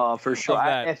original. Oh, for sure.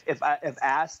 If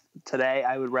asked today,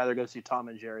 I would rather go see Tom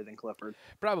and Jerry than Clifford.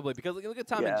 Probably because look at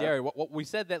Tom and Jerry. What we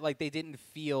said that like they didn't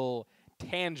feel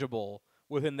tangible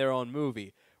within their own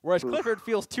movie, whereas Clifford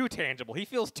feels too tangible. He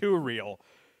feels too real.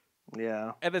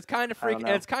 Yeah. And it's kind of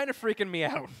freaking me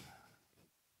out.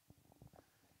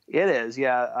 It is,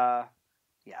 yeah.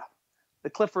 Yeah. The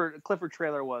Clifford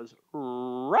trailer was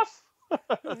rough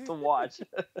to watch.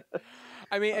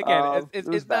 I mean, again,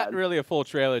 it's not really a full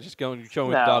trailer, just showing what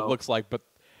the dog looks like. But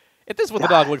if this is what the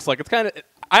dog looks like, it's kind of.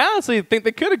 I honestly think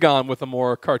they could have gone with a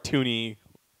more cartoony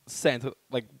sense,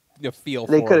 like feel.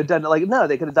 They could have done it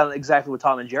they could have done exactly what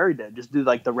Tom and Jerry did. Just do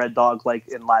like the Red Dog like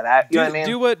in live action. You know what I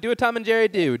mean? Do what Tom and Jerry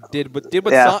do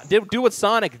what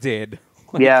Sonic did.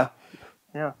 Like, yeah.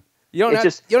 You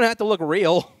don't have to look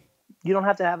real. You don't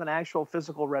have to have an actual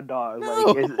physical red dog.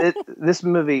 No. Like, this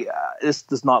movie, this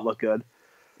does not look good.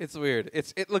 It's weird.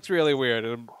 It looks really weird.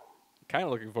 And I'm kind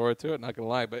of looking forward to it. Not gonna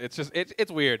lie, but it's just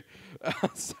it's weird.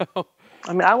 So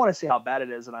I mean, I want to see how bad it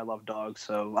is, and I love dogs,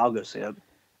 so I'll go see it.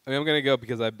 I mean, I'm gonna go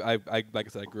because I like I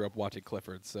said, I grew up watching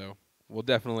Clifford, so I'm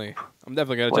definitely gonna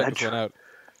check this one out.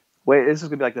 Wait, this is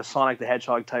gonna be like the Sonic the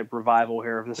Hedgehog type revival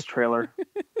here of this trailer.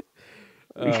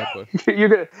 You're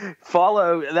gonna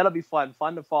follow. That'll be fun.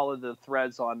 Fun to follow the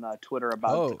threads on Twitter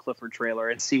about the Clifford trailer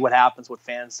and see what happens, what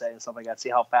fans say, and stuff like that. See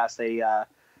how fast they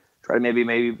try to maybe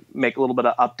make a little bit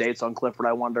of updates on Clifford.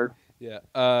 I wonder. Yeah.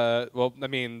 Well, I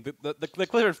mean,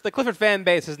 the Clifford fan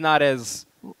base is not as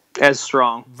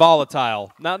strong,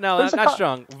 volatile. Not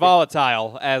strong,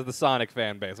 volatile as the Sonic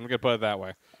fan base. I'm gonna put it that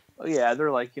way. Yeah,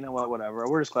 they're like, you know what, whatever.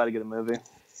 We're just glad to get a movie.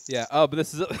 Yeah. Oh, but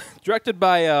this is directed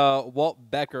by Walt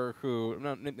Becker, who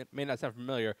may not sound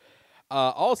familiar.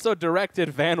 Also directed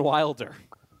Van Wilder.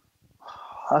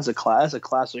 That's a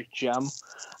classic gem.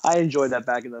 I enjoyed that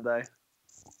back in the day.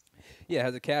 Yeah, it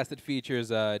has a cast that features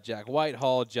Jack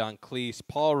Whitehall, John Cleese,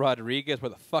 Paul Rodriguez. Where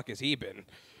the fuck has he been?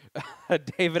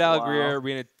 David Al Greer,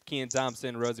 Rena Keane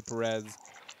Thompson, Rosie Perez,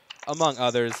 among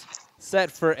others.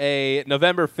 Set for a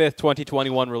November 5th,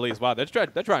 2021 release. Wow, they're trying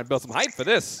to build some hype for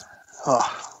this.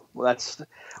 Oh, well,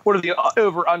 what are the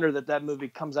over under that movie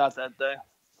comes out that day?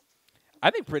 I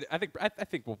think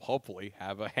we'll hopefully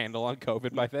have a handle on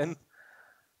COVID by then.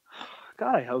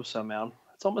 God, I hope so, man.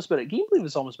 It's almost been. Can you believe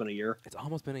it's almost been a year? It's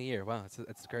almost been a year. Wow,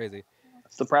 it's crazy.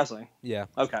 It's depressing. Yeah.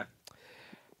 Okay.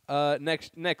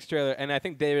 Next trailer, and I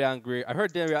think David Alan Grier. I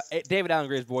heard David Alan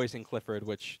Grier's voice in Clifford,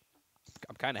 which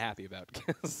I'm kind of happy about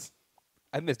because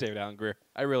I miss David Alan Grier.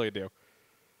 I really do.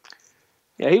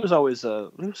 Yeah, he was always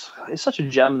he's such a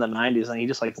gem in the '90s, and he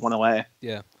just went away.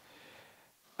 Yeah.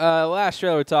 Last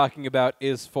trailer we're talking about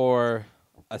is for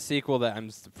a sequel that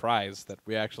I'm surprised that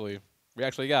we actually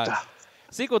got.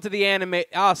 Sequel to the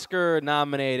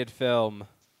Oscar-nominated film,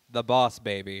 The Boss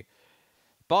Baby.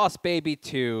 Boss Baby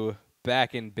 2,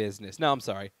 Back in Business. No, I'm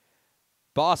sorry.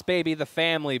 Boss Baby, the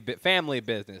family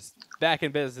business. Back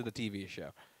in Business is the TV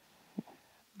show.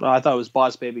 Oh, I thought it was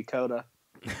Boss Baby Coda.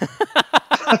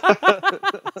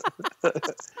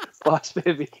 Boss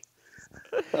Baby.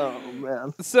 Oh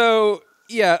man. So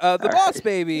yeah, the Boss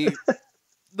Baby,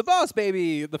 the Boss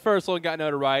Baby, the first one got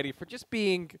notoriety for just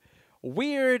being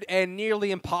weird and nearly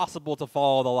impossible to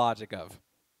follow the logic of.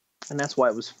 And that's why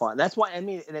it was fun. That's why and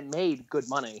it made good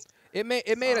money. It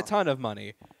made a ton of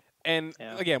money. And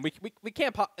again, we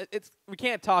can't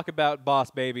talk about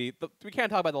Boss Baby. We can't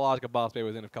talk about the logic of Boss Baby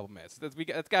within a couple minutes.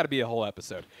 It's got to be a whole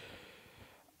episode.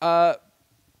 But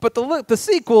the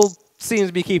sequel seems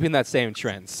to be keeping that same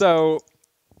trend. So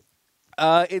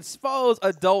it follows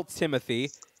adult Timothy,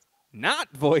 not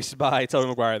voiced by Tobey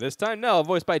Maguire this time. No,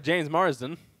 voiced by James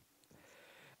Marsden.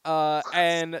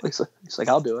 And he's like,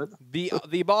 I'll do it.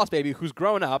 The Boss Baby, who's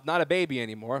grown up, not a baby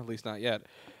anymore, at least not yet.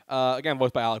 Again,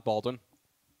 voiced by Alec Baldwin.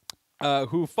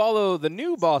 Who follow the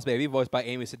new Boss Baby, voiced by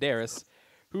Amy Sedaris,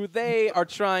 who they are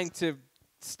trying to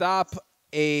stop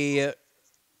a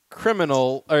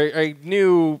criminal or a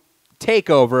new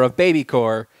takeover of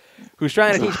BabyCorp, who's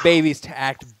trying to teach babies to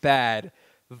act bad,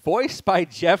 voiced by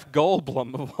Jeff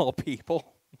Goldblum of all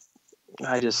people.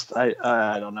 I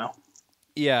don't know.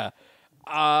 Yeah.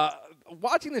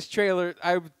 Watching this trailer,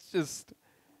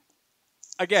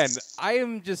 again, I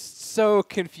am just so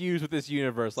confused with this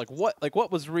universe.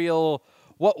 What was real?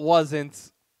 What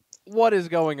wasn't? What is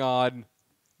going on?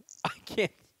 I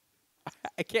can't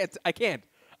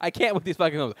with these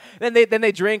fucking films. Then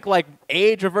they drink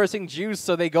age reversing juice,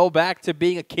 so they go back to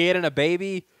being a kid and a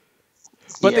baby.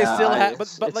 But they still have. But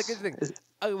here's the thing: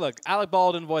 look, Alec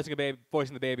Baldwin voicing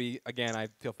the baby again, I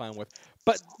feel fine with.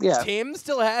 But Tim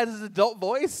still has his adult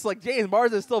voice. Like James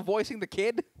Marsden is still voicing the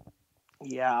kid.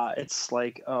 Yeah, it's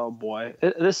like, oh boy,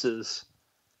 this is.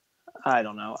 I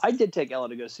don't know. I did take Ella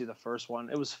to go see the first one.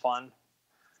 It was fun.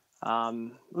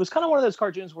 It was kind of one of those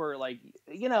cartoons where, like,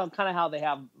 kind of how they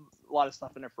have a lot of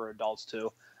stuff in it for adults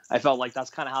too. I felt like that's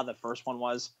kind of how the first one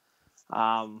was.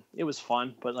 It was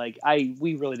fun, but like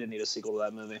we really didn't need a sequel to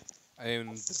that movie. I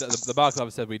mean, the box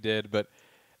office said we did, but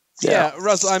yeah,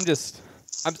 Russell,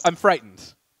 I'm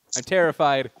frightened. I'm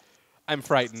terrified. I'm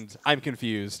frightened. I'm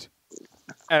confused,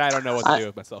 and I don't know what to do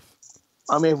with myself.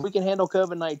 I mean, if we can handle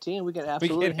COVID-19, we can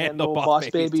absolutely handle Boss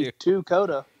Baby 2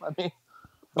 Coda. I mean,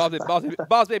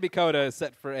 Boss Baby Coda is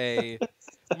set for a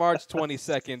March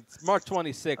 26th,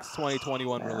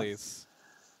 2021 release.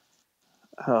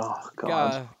 Oh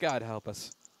God! God help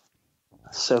us.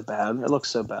 So bad. It looks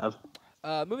so bad.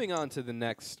 Moving on to the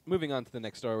next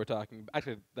story we're talking.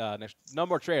 Actually, no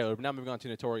more trailer. But now moving on to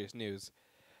Notorious News.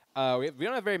 We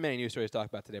don't have very many news stories to talk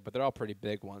about today, but they're all pretty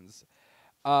big ones.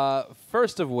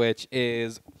 First of which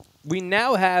is we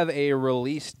now have a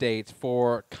release date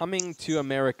for Coming to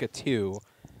America 2.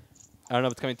 I don't know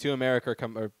if it's Coming to America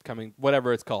or Coming,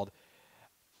 whatever it's called.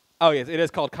 Oh, yes, it is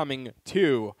called Coming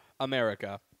to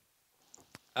America.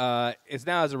 It's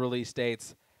now as a release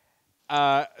date.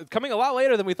 Coming a lot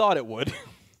later than we thought it would.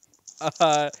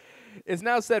 It's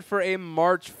now set for a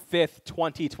March 5th,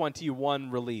 2021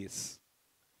 release.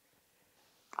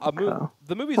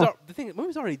 The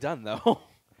movie's already done though.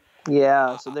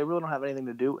 Yeah, so they really don't have anything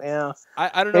to do. Yeah,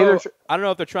 I don't know. I don't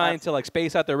know if they're trying to like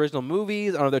space out the original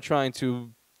movies, or if they're trying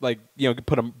to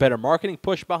put a better marketing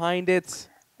push behind it.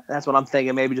 That's what I'm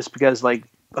thinking. Maybe just because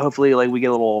hopefully we get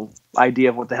a little idea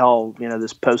of what the hell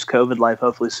this post-COVID life.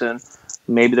 Hopefully soon.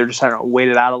 Maybe they're just trying to wait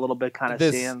it out a little bit, kind of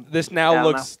seeing. This now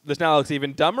looks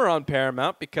even dumber on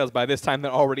Paramount because by this time they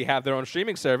already have their own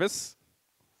streaming service.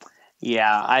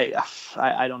 Yeah,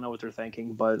 I don't know what they're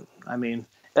thinking, but I mean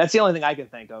that's the only thing I can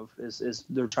think of is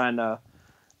they're trying to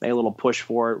make a little push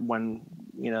for it when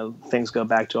things go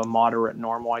back to a moderate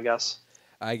normal, I guess.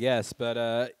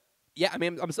 But yeah, I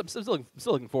mean I'm still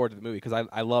looking forward to the movie because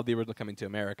I love the original Coming to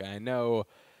America. I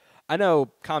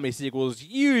know comedy sequels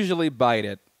usually bite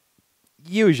it.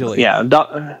 Usually. Yeah,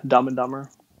 Dumb and Dumber.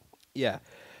 Yeah.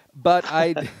 But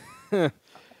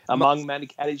Among Men,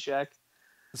 Caddyshack.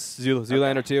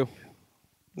 Zoolander 2.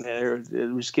 Yeah,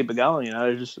 we just keep it going,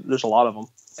 there's a lot of them.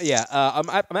 Yeah, I'm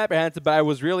apprehensive, but I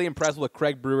was really impressed with what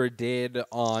Craig Brewer did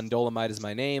on Dolomite Is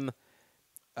My Name,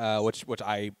 which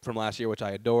from last year, which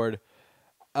I adored.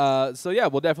 So yeah,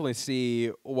 we'll definitely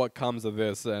see what comes of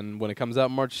this, and when it comes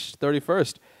out March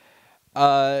 31st.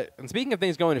 And speaking of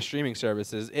things going to streaming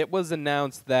services, it was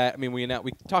announced that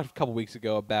we talked a couple weeks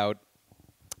ago about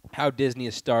how Disney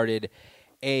has started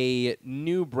a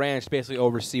new branch to basically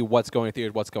oversee what's going to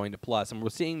theaters, what's going to Plus, and we're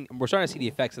starting to see the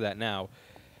effects of that now,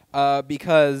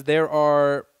 because there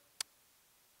are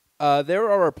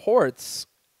reports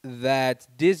that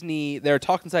they're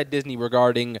talking inside Disney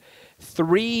regarding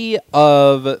 3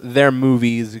 of their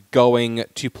movies going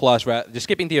to Plus, just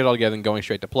skipping theaters altogether and going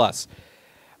straight to Plus.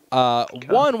 Okay.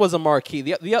 One was a marquee.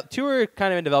 The 2 are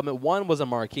kind of in development. One was a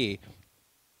marquee.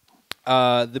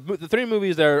 The 3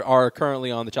 movies that are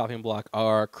currently on the chopping block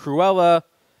are Cruella,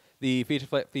 the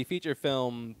feature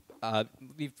film,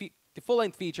 the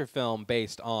full-length feature film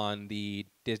based on the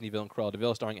Disney villain Cruella de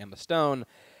Vil, starring Emma Stone,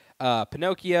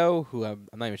 Pinocchio, who I'm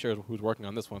not even sure who's working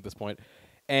on this one at this point,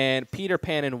 and Peter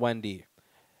Pan and Wendy.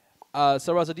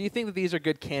 So, Russell, do you think that these are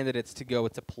good candidates to go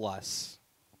to Plus?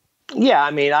 Yeah,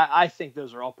 I mean, I think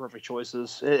those are all perfect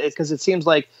choices because it seems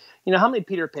like, how many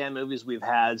Peter Pan movies we've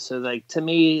had. So, to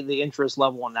me, the interest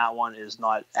level on that one is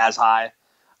not as high.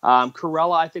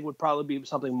 Cruella, I think, would probably be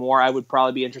something more I would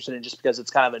probably be interested in just because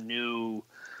it's kind of a new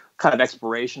kind of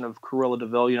exploration of Cruella de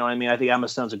Vil. You know what I mean? I think Emma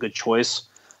Stone's a good choice.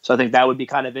 So I think that would be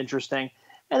kind of interesting.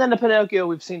 And then the Pinocchio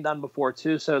we've seen done before,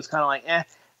 too. So it's kind of like,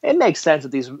 it makes sense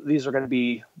that these are going to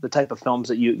be the type of films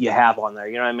that you have on there.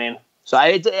 You know what I mean? So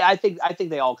I think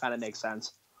they all kind of make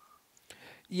sense.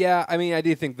 Yeah, I mean, I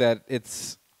do think that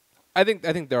I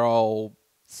think they're all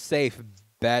safe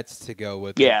bets to go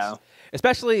with. Yeah,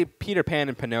 especially Peter Pan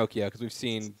and Pinocchio because we've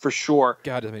seen for sure.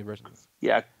 God, how many versions?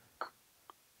 Yeah.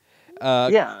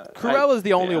 Cruella is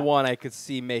the only one I could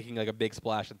see making like a big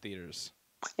splash in theaters.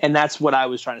 And that's what I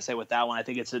was trying to say with that one. I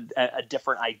think it's a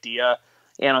different idea.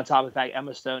 And on top of the fact,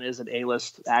 Emma Stone is an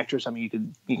A-list actress. I mean, you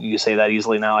could say that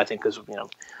easily now. I think because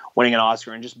winning an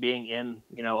Oscar and just being in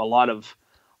a lot of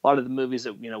the movies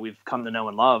that we've come to know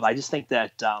and love. I just think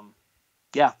that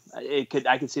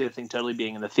I could see the thing totally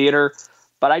being in the theater.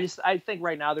 But I think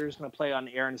right now they're just going to play on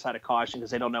the errant side of caution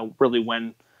because they don't know really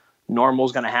when normal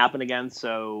is going to happen again.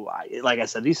 So, like I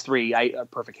said, these three are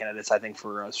perfect candidates, I think,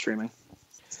 for streaming.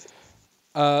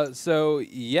 Next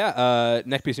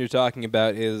piece you're talking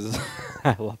about is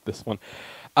I love this one.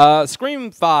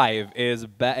 Scream 5 is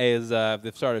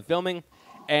they've started filming,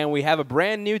 and we have a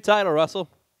brand new title. Russell,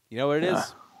 you know what it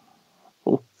is?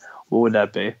 What would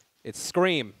that be? It's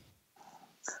Scream.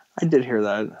 I did hear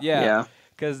that. Yeah.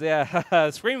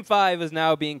 Because Scream 5 is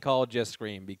now being called just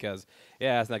Scream because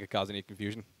it's not gonna cause any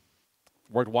confusion.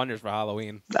 Worked wonders for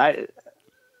Halloween. I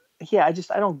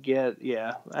don't get.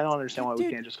 I don't understand why we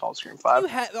can't just call it Scream 5.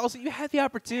 You had the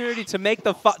opportunity to make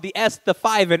the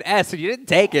 5 an S, and you didn't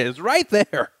take it. It's right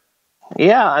there.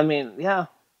 Yeah, I mean,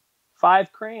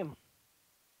 5 cream.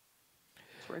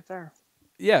 It's right there.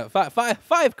 Yeah,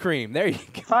 five cream. There you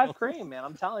go. 5 cream, man.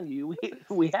 I'm telling you,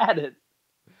 we had it.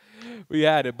 We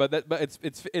had it, but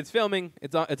it's filming.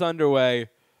 It's underway.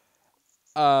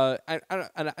 And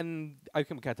I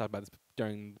can kind of talk about this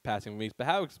during the passing weeks,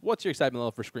 but what's your excitement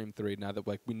level for Scream 3 now that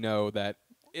we know that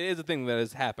it is a thing that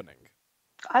is happening?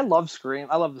 I love Scream.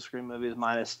 I love the Scream movies,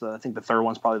 minus I think the third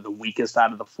one's probably the weakest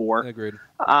out of the 4. Agreed.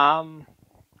 I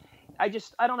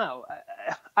don't know.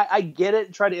 I get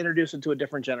it. Try to introduce it to a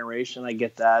different generation. I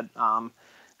get that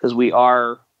because we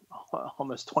are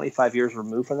almost 25 years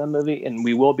removed from that movie, and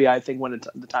we will be, I think, when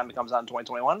the time it comes out in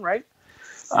 2021, right?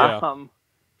 Yeah.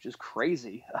 Which is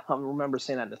crazy. I remember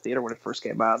seeing that in the theater when it first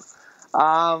came out.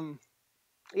 I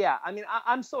mean,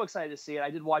 I'm so excited to see it.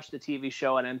 I did watch the TV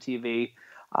show on MTV.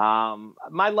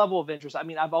 My level of interest, I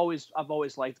mean, I've always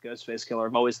liked Ghostface Killer.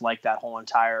 I've always liked that whole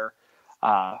entire,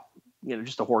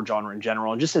 just the horror genre in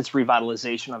general, and just its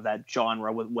revitalization of that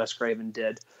genre what Wes Craven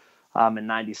did in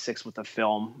 '96 with the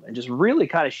film, and just really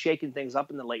kind of shaking things up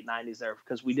in the late '90s there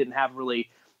because we didn't have really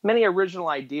many original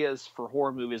ideas for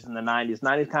horror movies in the '90s.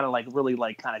 '90s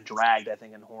kind of dragged, I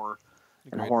think, in horror.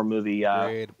 In a horror movie,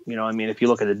 I mean, if you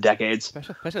look at the decades,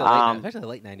 especially the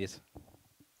late '90s.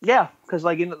 Yeah, because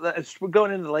we're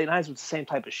going into the late '90s with the same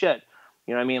type of shit.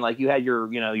 You know what I mean? Like you had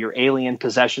your alien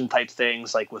possession type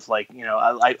things, I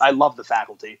love The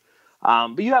Faculty,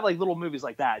 but you have little movies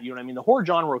like that. You know what I mean? The horror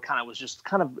genre was just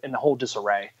kind of in a whole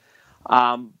disarray.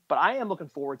 But I am looking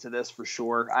forward to this for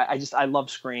sure. I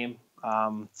love Scream,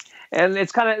 and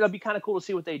it'll be kind of cool to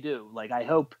see what they do. I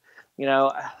hope.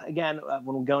 Again,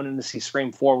 when we're going in to see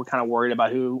Scream 4, we're kind of worried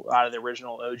about who out of the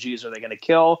original OGs are they going to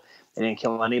kill. They didn't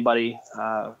kill anybody.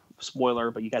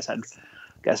 Spoiler, but you guys have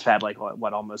had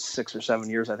almost 6 or 7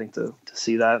 years, I think, to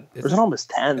see that. Or is it almost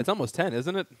 10? It's almost 10,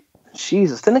 isn't it?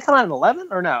 Jesus. Didn't it come out in 11?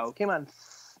 Or no? It came out in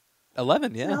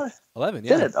 11, yeah. 11,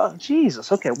 yeah. Did it? Oh,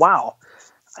 Jesus. Okay, wow.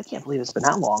 I can't believe it's been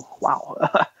that long. Wow.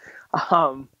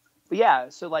 But yeah,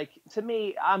 so to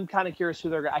me, I'm kind of curious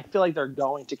who I feel like they're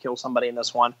going to kill somebody in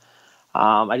this one.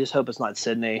 I just hope it's not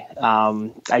Sydney.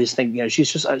 I just think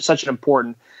she's just such an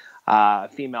important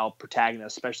female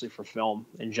protagonist, especially for film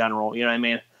in general. You know what I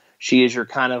mean? She is your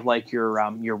kind of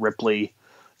your Ripley,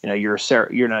 your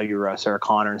Sarah, your Sarah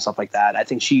Connor and stuff like that. I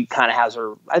think she kind of has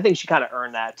her. I think she kind of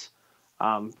earned that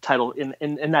title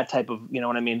in that type of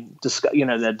what I mean.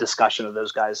 The discussion of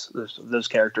those guys, those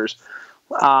characters.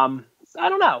 I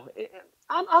don't know.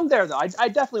 I'm there though. I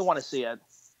definitely want to see it.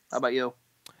 How about you?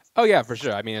 Oh yeah, for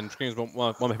sure. I mean, Scream's one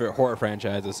of my favorite horror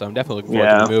franchises, so I'm definitely looking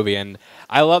forward to the movie. And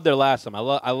I loved their last one.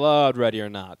 I loved Ready or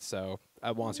Not, so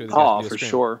I want to see what they guys do. For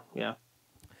sure, yeah.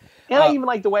 And I even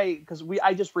like the way because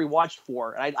I just rewatched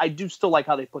 4, and I do still like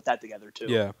how they put that together too.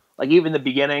 Yeah, even the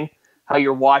beginning, how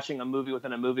you're watching a movie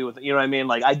within a movie with you know what I mean.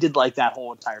 I did like that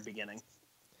whole entire beginning.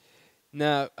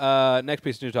 Now, next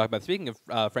piece to talk about. Speaking of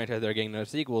franchises that are getting no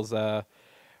sequels,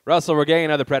 Russell, we're getting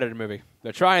another Predator movie.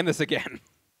 They're trying this again.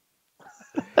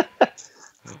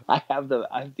 I have the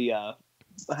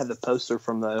poster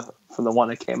from the one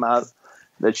that came out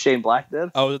that Shane Black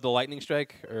did. Oh, is it the lightning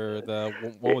strike or the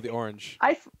one with the orange?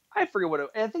 I forget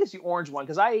what I think it's the orange one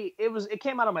because it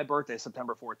came out on my birthday,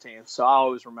 September 14th. So I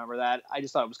always remember that. I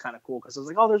just thought it was kind of cool because I was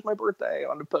like, oh, there's my birthday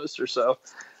on the poster. So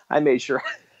I made sure.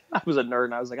 I was a nerd,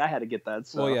 and I was like, I had to get that.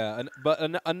 So. Well, yeah, but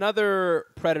another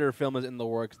Predator film is in the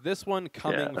works. This one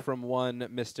coming from one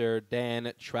Mr.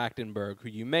 Dan Trachtenberg, who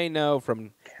you may know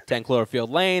from 10 Cloverfield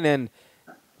Lane and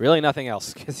really nothing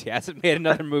else because he hasn't made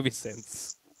another movie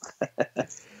since.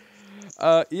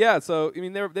 So I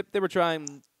mean, they were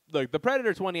trying. Look, the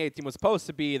Predator 2018 was supposed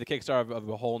to be the Kickstarter of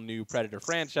a whole new Predator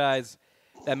franchise.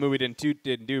 That movie didn't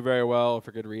do very well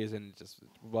for good reason. It just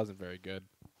wasn't very good.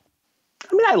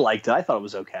 I mean, I liked it. I thought it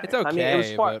was okay. It's okay. I mean, it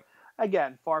was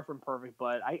far from perfect,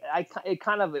 but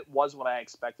it was what I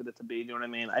expected it to be. You know what I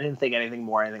mean? I didn't think anything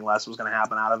more, anything less was going to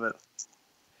happen out of it.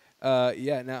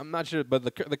 Yeah. Now I'm not sure, but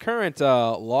the current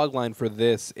log line for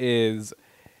this is.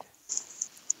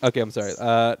 Okay, I'm sorry.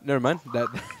 Never mind.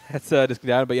 That's just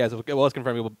down. But yeah, so let's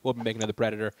confirm we'll be making another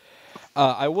Predator.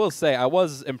 I will say I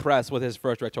was impressed with his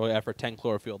first directorial effort, 10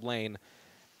 Cloverfield Lane.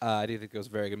 I do think it was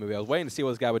a very good movie. I was waiting to see what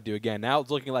this guy would do again. Now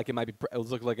it's looking like it might be. It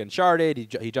was looking like Uncharted.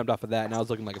 He jumped off of that. Now it's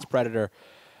looking like it's Predator.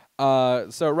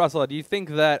 So Russell, do you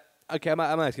think that? Okay, I'm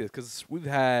gonna ask you this because we've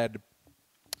had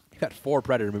 4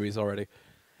 Predator movies already.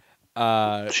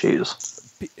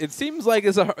 Jeez. It seems like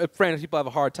it's a franchise people have a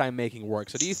hard time making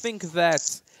work. So do you think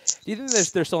that? Do you think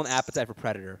there's still an appetite for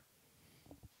Predator?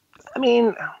 I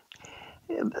mean,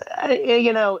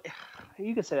 you know,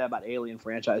 you could say that about Alien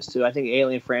franchise too. I think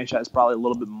Alien franchise probably a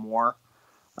little bit more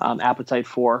appetite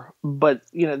for, but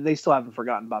they still haven't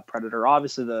forgotten about Predator.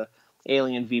 Obviously, the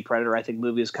Alien v Predator, I think,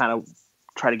 movie is kind of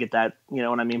try to get that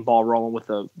ball rolling with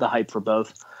the hype for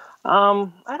both. I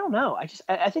don't know. I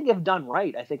think if done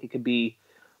right, I think it could be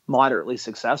moderately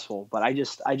successful, but I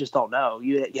just don't know.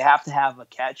 You have to have a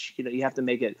catch. You have to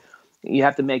make it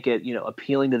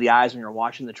appealing to the eyes when you're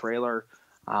watching the trailer.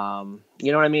 You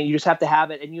know what I mean? You just have to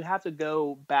have it, and you have to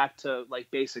go back to like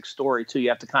basic story too. You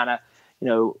have to kind of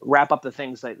wrap up the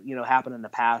things that happened in the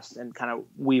past and kind of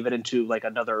weave it into like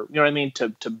another,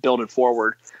 to build it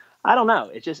forward. I don't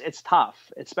know. It's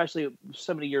tough, especially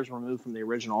so many years removed from the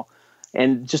original.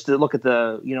 And just to look at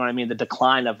the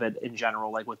decline of it in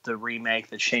general, like with the remake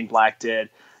that Shane Black did,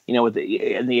 with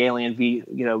the Alien v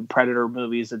Predator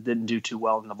movies that didn't do too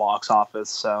well in the box office.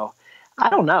 So I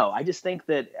don't know. I think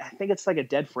it's like a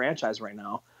dead franchise right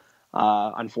now,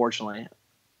 unfortunately.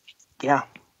 Yeah.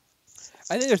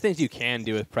 I think there's things you can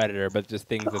do with Predator, but just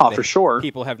things that for sure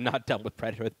people have not done with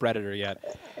Predator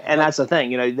yet. And that's the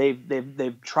thing,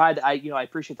 they've tried. I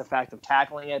appreciate the fact of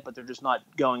tackling it, but they're just not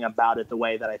going about it the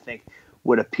way that I think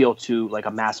would appeal to like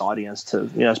a mass audience, to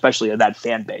especially that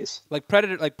fan base. Like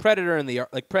Predator in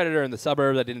the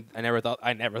suburbs. I never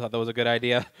thought that was a good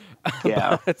idea.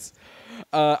 Yeah. But,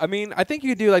 I mean, I think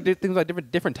you could do things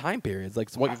like different time periods.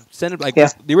 Like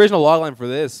the original logline for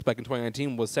this back in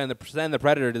 2019 was send the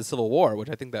Predator to the Civil War, which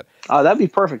I think that that'd be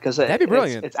perfect because that'd be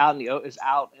brilliant. It's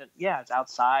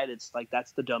outside. It's like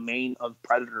that's the domain of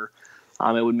Predator.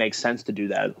 It would make sense to do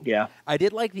that. Yeah, I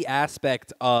did like the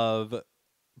aspect of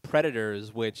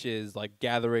Predators, which is like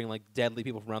gathering like deadly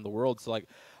people from around the world. So like,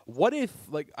 what if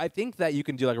I think that you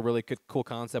can do like a really cool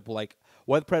concept like.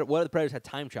 What if the Predators had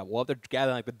time travel? What if they're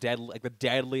gathering the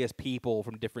deadliest people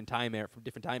from different time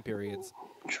periods?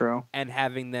 True. And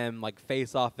having them like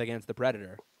face off against the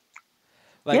Predator.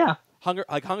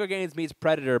 Hunger Games meets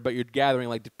Predator, but you're gathering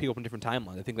like people from different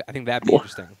timelines. I think that'd be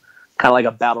interesting. Kind of like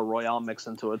a battle royale mix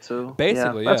into it too.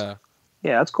 Basically, yeah.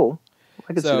 Yeah, that's cool.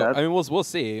 I can see that. I mean, we'll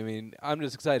see. I mean, I'm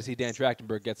just excited to see Dan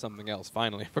Trachtenberg get something else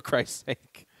finally, for Christ's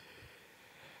sake.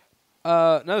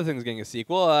 Another thing is getting a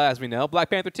sequel, as we know,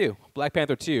 Black Panther 2. Black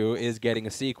Panther 2 is getting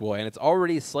a sequel, and it's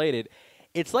already slated.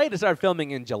 It's slated to start filming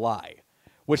in July,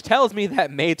 which tells me that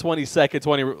May 22nd,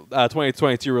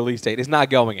 2022 release date is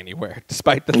not going anywhere,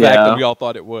 despite the fact that we all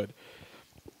thought it would.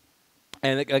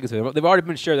 And like I said, they've already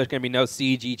been sure there's going to be no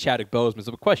CG Chadwick Boseman. So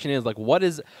the question is, like, what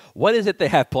is it they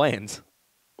have planned?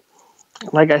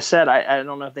 Like I said, I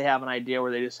don't know if they have an idea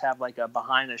where they just have like a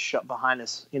behind the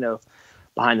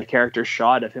character's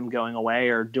shot of him going away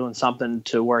or doing something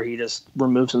to where he just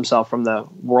removes himself from the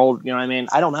world. You know what I mean?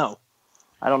 I don't know.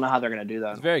 I don't know how they're going to do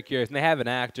that. It's very curious. And they have an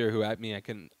actor who, I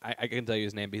can tell you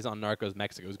his name, but he's on Narcos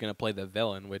Mexico, who's going to play the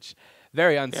villain, which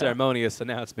very unceremonious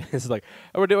announcement. It's like,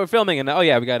 oh, we're filming, and we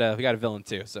got a villain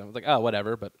too. So it's like, oh,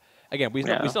 whatever. But again, we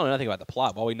still know nothing about the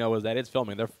plot. All we know is that it's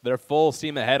filming. They're full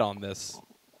steam ahead on this.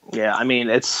 Yeah, I mean,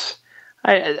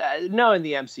 I know in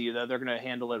the MCU, though, they're going to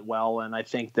handle it well, and I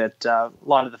think that a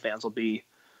lot of the fans will be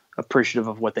appreciative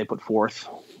of what they put forth.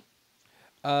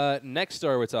 Next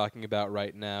story we're talking about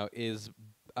right now is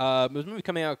there's a movie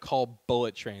coming out called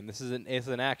Bullet Train. It's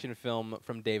an action film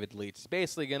from David Leitch. It's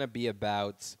basically going to be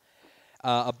about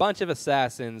a bunch of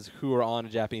assassins who are on a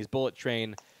Japanese bullet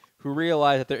train who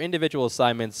realize that their individual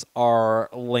assignments are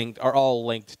all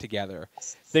linked together.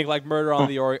 Think like Murder on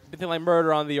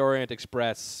the Orient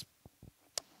Express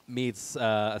meets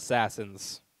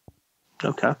Assassins.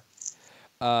 Okay.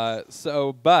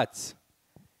 But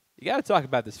you got to talk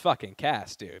about this fucking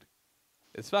cast, dude.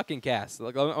 This fucking cast.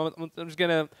 Like, I'm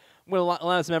gonna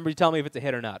let some members tell me if it's a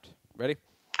hit or not. Ready?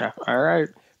 Yeah. All right.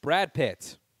 Brad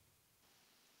Pitt.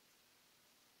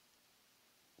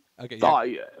 Okay.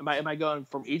 Yeah. Am I going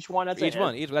from each one? That's each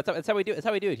one. That's how we do. That's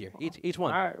how we do it here. Each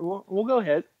one. All right. We'll go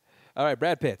ahead. All right.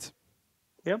 Brad Pitt.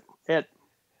 Yep. Hit.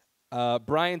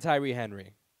 Brian Tyree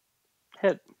Henry.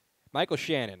 Hit. Michael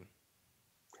Shannon.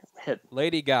 Hit.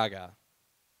 Lady Gaga.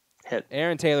 Hit.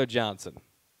 Aaron Taylor Johnson.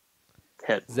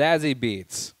 Hit. Zazie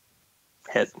Beetz.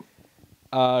 Hit.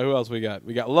 Who else we got?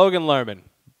 We got Logan Lerman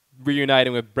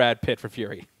reuniting with Brad Pitt for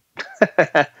Fury.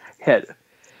 Hit.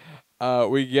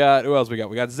 We got who else we got?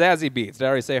 We got Zazie Beetz. Did I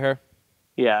already say her?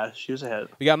 Yeah, she was a hit.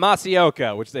 We got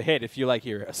Masioka, which is a hit if you like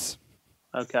heroes.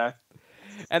 Okay.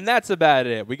 And that's about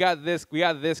it. We got this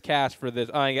cast for this.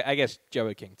 I guess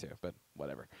Joey King too, but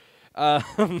whatever.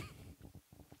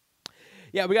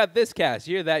 Yeah, we got this cast.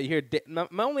 You hear that? You hear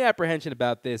my only apprehension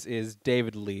about this is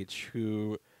David Leitch,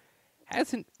 who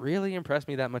hasn't really impressed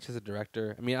me that much as a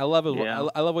director. I mean, I love it. Yeah.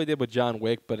 I love what he did with John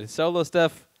Wick, but his solo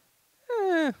stuff,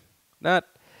 not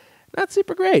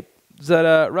super great.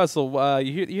 But Russell,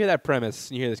 you hear that premise?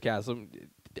 You hear this cast?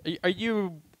 Are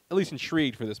you at least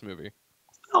intrigued for this movie?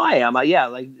 Oh, I am. Yeah,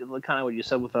 like kind of what you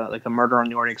said with a Murder on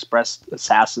the Orient Express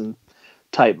assassin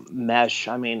type mesh.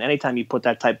 I mean, anytime you put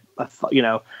that type of,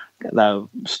 the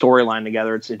storyline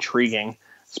together, it's intriguing,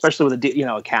 especially with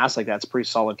a cast like that. It's a pretty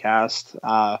solid cast.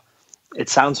 It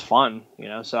sounds fun,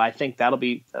 so I think that'll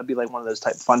be like one of those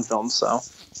type of fun films. So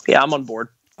yeah, I'm on board.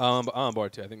 I'm on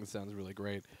board too. I think this sounds really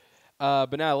great.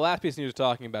 But now the last piece of news we're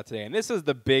talking about today, and this is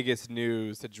the biggest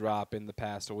news to drop in the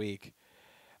past week.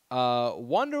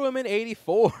 Wonder Woman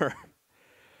 84.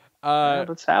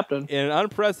 What's happening? In an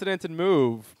unprecedented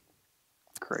move.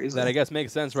 Crazy. That I guess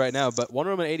makes sense right now. But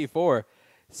Wonder Woman 84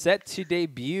 set to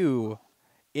debut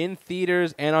in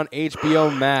theaters and on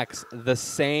HBO Max the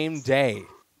same day.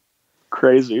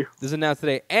 Crazy. This is announced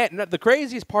today. And the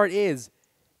craziest part is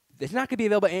it's not going to be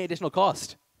available at any additional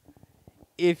cost.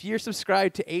 If you're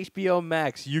subscribed to HBO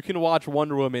Max, you can watch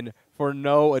Wonder Woman for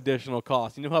no additional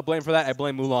cost. You know who I blame for that? I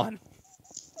blame Mulan.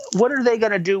 What are they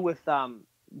going to do with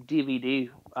DVD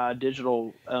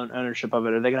digital ownership of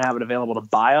it? Are they going to have it available to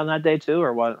buy on that day too,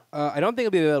 or what? I don't think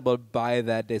it'll be available to buy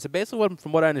that day. So basically,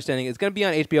 from what I'm understanding, it's going to be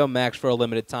on HBO Max for a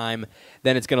limited time.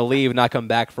 Then it's going to leave, not come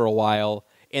back for a while.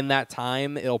 In that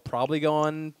time, it'll probably go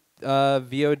on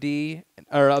VOD,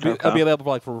 or it'll be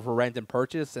available for rent and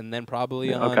purchase, and then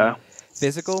probably on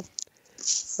physical.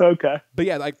 Okay. But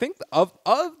yeah, I think of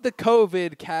the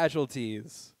COVID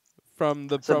casualties from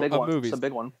movies, it's a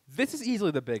big one. This is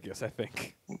easily the biggest, I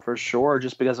think. For sure,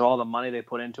 just because of all the money they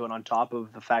put into it, on top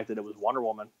of the fact that it was Wonder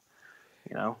Woman.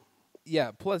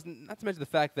 Yeah. Plus, not to mention the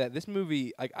fact that this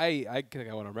movie, like I think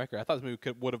I went on record. I thought this movie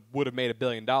would have made $1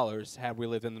 billion had we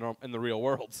lived in the real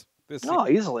world.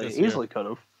 Easily could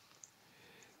have.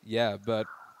 Yeah, but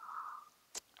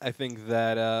I think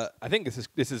that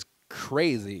this is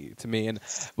crazy to me, and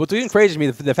what's even crazy to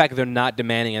me the fact that they're not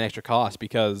demanding an extra cost,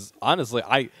 because honestly,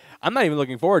 I'm not even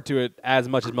looking forward to it as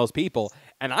much as most people,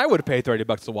 and I would have paid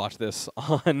 $30 to watch this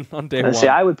on day one. See,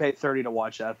 I would pay $30 to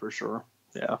watch that for sure.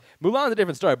 Yeah, Mulan's a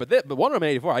different story, but Wonder Woman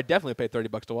 84, I definitely paid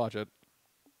 $30 to watch it.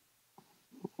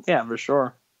 Yeah, for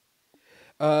sure.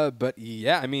 But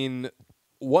yeah, I mean,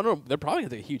 they're probably gonna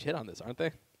take a huge hit on this, aren't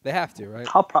they? They have to, right?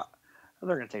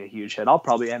 They're gonna take a huge hit. I'll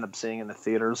probably end up seeing it in the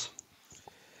theaters.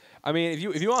 I mean, if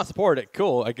you want to support it,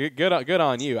 cool. Like, good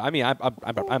on you. I mean,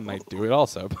 I might do it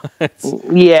also. But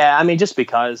yeah, I mean, just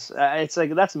because it's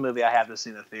like that's a movie I have to see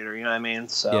in the theater. You know what I mean?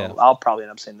 So yeah. I'll probably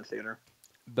end up seeing the theater.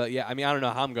 But yeah, I mean, I don't know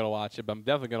how I'm gonna watch it, but I'm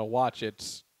definitely gonna watch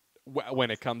it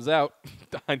when it comes out.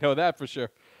 I know that for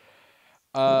sure.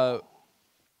 But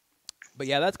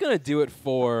yeah, that's gonna do it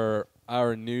for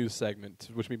our news segment,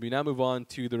 which we now move on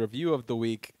to the review of the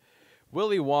week.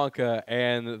 Willy Wonka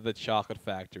and the Chocolate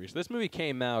Factory. So this movie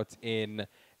came out in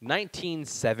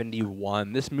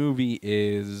 1971. This movie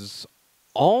is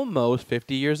almost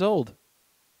 50 years old.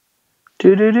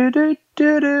 Do do do do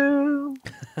do do.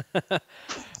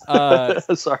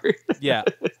 Sorry. Yeah.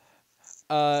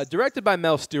 Directed by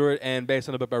Mel Stewart and based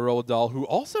on a book by Roald Dahl, who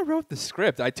also wrote the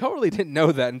script. I totally didn't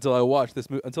know that until I watched the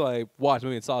movie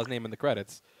and saw his name in the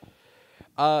credits.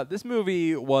 This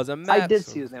movie was a mess. I did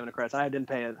see his name in the credits. I didn't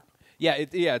pay it. Yeah,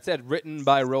 it said written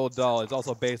by Roald Dahl. It's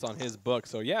also based on his book.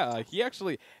 So yeah, he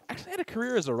actually had a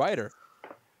career as a writer.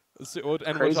 So,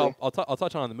 and which I'll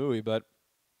touch on in the movie, but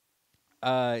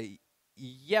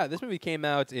yeah, this movie came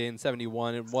out in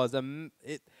 71. It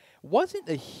wasn't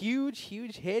a huge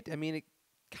hit. I mean, it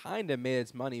kind of made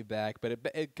its money back, but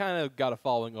it kind of got a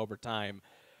following over time.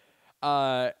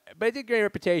 But it did gain a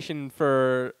reputation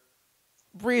for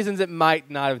reasons it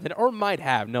might not have, or might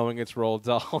have, knowing it's Roald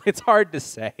Dahl. It's hard to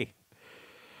say.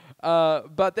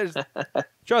 But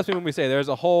trust me when we say there's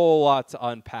a whole lot to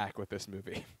unpack with this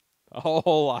movie. A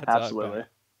whole lot to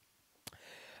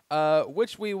unpack.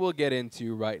 Which we will get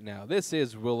into right now. This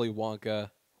is Willy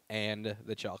Wonka and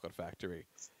the Chocolate Factory.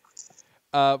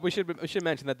 We should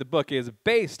mention that the book is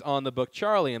based on the book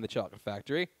Charlie and the Chocolate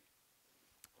Factory.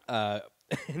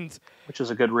 and which is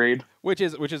a good read. Which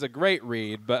is a great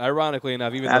read, but ironically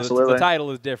enough, even though the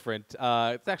title is different,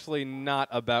 it's actually not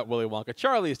about Willy Wonka.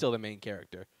 Charlie is still the main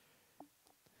character,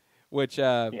 which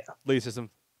leads to some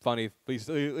funny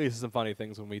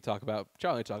things when we talk about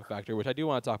Charlie Chocolate Factory, which I do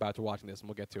want to talk about after watching this, and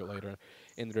we'll get to it later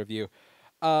in the review.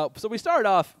 So we started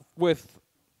off with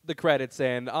the credits,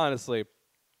 and honestly,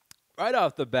 right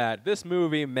off the bat, this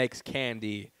movie makes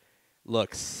Candy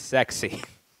look sexy.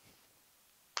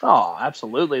 Oh,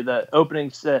 absolutely. The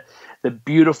opening's the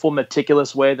beautiful,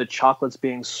 meticulous way the chocolate's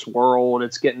being swirled.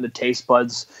 It's getting the taste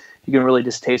buds. You can really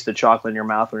just taste the chocolate in your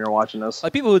mouth when you're watching this.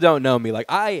 Like, people who don't know me, like,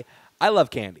 I love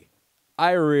candy.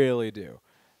 I really do.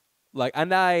 Like,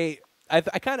 and I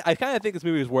kind of think this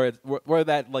movie is where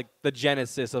that, like, the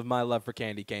genesis of my love for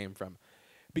candy came from.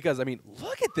 Because, I mean,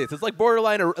 look at this. It's like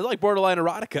borderline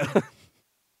erotica.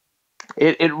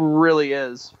 It really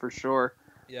is, for sure.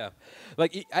 Yeah.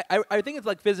 Like, I think it's,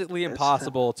 like, physically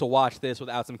impossible to watch this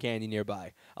without some candy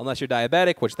nearby. Unless you're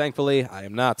diabetic, which thankfully I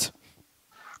am not.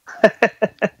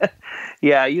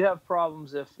 Yeah, you have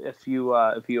problems if you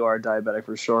are diabetic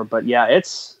for sure. But yeah,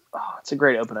 it's a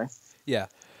great opening. Yeah.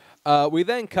 We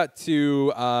then cut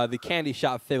to the candy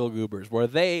shop Figglegoobers,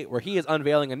 where he is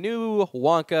unveiling a new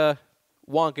Wonka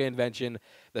invention,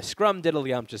 the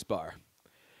Scrum-Diddly-Umptious bar.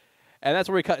 And that's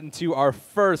where we cut into our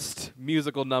first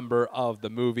musical number of the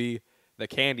movie, The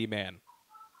Candyman,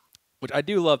 which I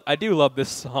do love. I do love this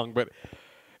song, but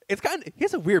he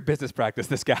has a weird business practice,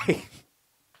 this guy.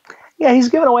 Yeah, he's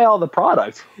giving away all the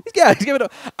product. He's giving.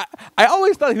 I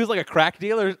always thought he was like a crack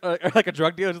dealer or like a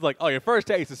drug dealer. Who's like, oh, your first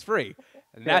taste is free,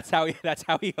 and that's how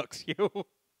he hooks you.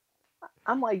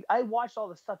 I'm like, I watched all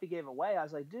the stuff he gave away. I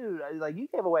was like, dude, you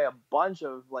gave away a bunch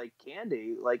of like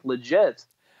candy, like legit.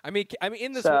 I mean,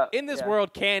 in this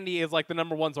world, candy is like the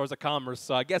number one source of commerce.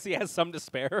 So I guess he has some to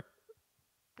spare.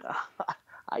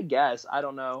 I guess, I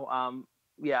don't know.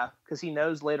 Yeah, because he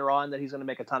knows later on that he's going to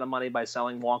make a ton of money by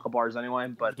selling Wonka bars anyway.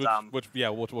 But which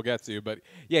we'll get to. But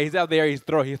yeah, he's out there. He's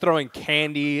throwing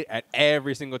candy at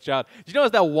every single child. Did you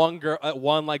notice that one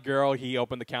girl? He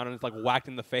opened the counter and it's like whacked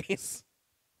in the face.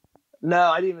 No,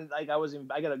 I didn't even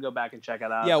I gotta go back and check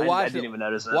it out. Yeah, I didn't even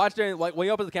notice it. Watch during when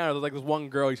he opens the counter. There's like this one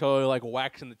girl. He totally like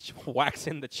whacks in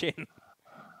the chin.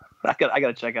 I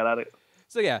gotta check it out.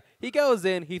 So yeah, he goes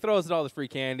in. He throws in all this free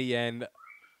candy, and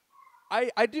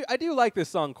I do like this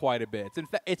song quite a bit.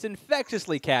 It's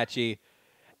infectiously catchy,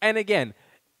 and again,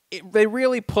 they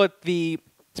really put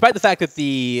despite the fact that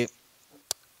the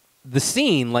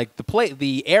scene, like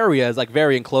the area is like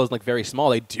very enclosed, like very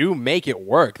small. They do make it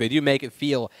work. They do make it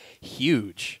feel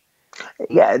huge.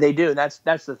 Yeah, they do. That's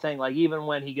the thing. Like even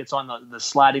when he gets on the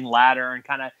sliding ladder and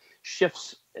kind of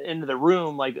shifts into the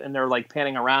room, like and they're like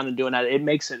panning around and doing that, it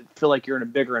makes it feel like you're in a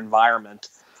bigger environment.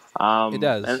 It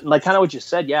does. And like kind of what you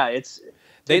said. Yeah, it's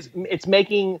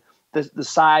making the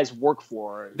size work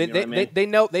for it. They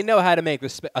know how to make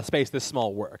a space this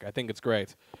small work. I think it's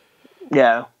great.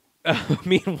 Yeah.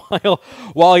 Meanwhile,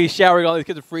 while he's showering all these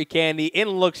kids with free candy, in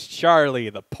looks Charlie,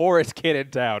 the poorest kid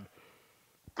in town.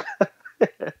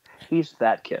 He's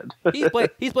that kid. He's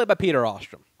played by Peter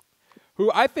Ostrum,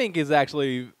 who I think is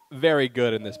actually very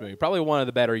good in this movie. Probably one of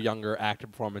the better younger actor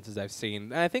performances I've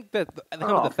seen. And I think that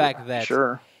the fact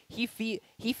that he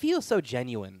feels so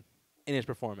genuine in his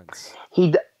performance.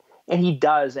 He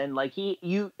does, and like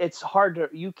it's hard to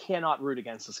you cannot root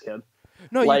against this kid.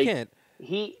 No, you can't.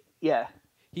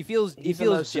 He feels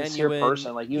genuine.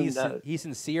 Person. Like he's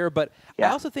sincere, but I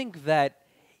also think that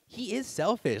he is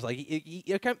selfish. Like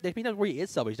there's times where he is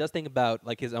selfish. He does think about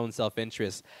like his own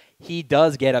self-interest. He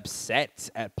does get upset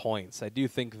at points. I do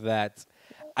think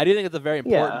it's a very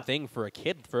important thing for a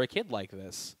kid like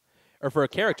this, or for a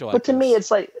character like this. But to me,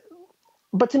 it's like.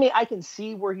 But to me, I can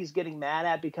see where he's getting mad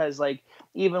at because, like,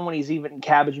 even when he's eating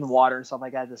cabbage and water and stuff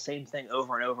like that, the same thing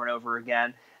over and over and over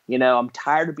again. You know, I'm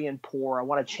tired of being poor. I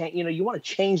want to change. You know, you want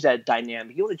to change that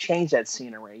dynamic. You want to change that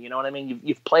scenery. You know what I mean?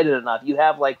 You've played it enough. You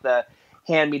have like the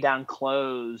hand-me-down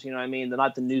clothes. You know what I mean? They're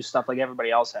not the new stuff like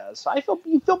everybody else has. So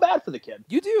you feel bad for the kid.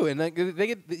 You do, and like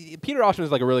Peter Ostrum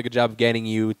does like a really good job of getting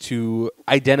you to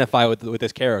identify with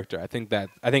this character. I think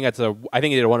he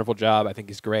did a wonderful job. I think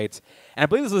he's great, and I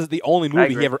believe this was the only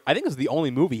movie he ever. I think this was the only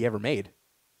movie he ever made.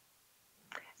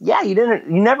 Yeah, you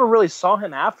never really saw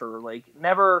him after. Like,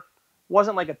 never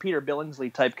wasn't like a Peter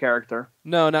Billingsley type character.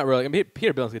 No, not really. I mean,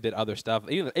 Peter Billingsley did other stuff,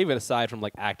 even aside from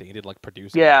like acting. He did like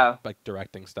producing, like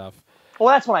directing stuff. Well,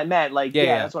 that's what I meant. Like,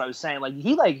 that's what I was saying. Like,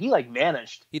 he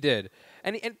vanished. He did,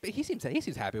 and he seems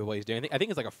happy with what he's doing. I think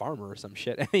he's like a farmer or some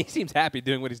shit, and he seems happy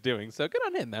doing what he's doing. So good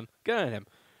on him, man. Good on him.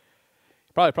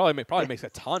 Probably makes a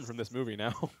ton from this movie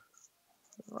now.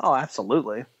 Oh,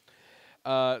 absolutely.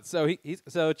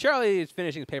 So Charlie is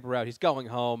finishing his paper route. He's going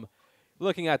home,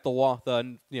 looking at the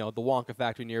Wonka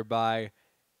factory nearby.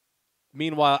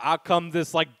 Meanwhile, out comes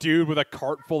this like dude with a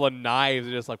cart full of knives,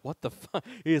 and just like, what the fuck?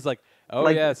 He's like, oh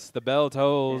yes, the bell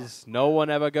tolls. Yeah. No one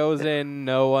ever goes in.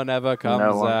 No one ever comes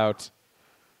out.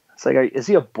 It's like, is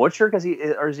he a butcher?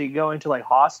 Or is he going to like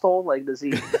hostel? Like, does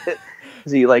he?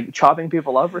 Is he like chopping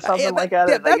people up or something like that?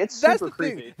 It's super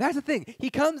creepy. That's the thing. He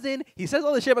comes in, he says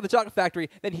all this shit about the chocolate factory,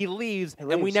 then he leaves,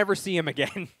 and we never see him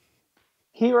again.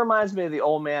 He reminds me of the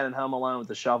old man in Home Alone with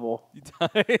the shovel. He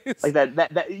does. Like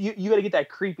that you got to get that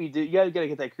creepy dude. You got to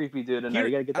get that creepy dude in there.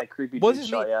 You got to get that creepy dude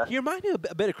shot. Yeah. He reminded me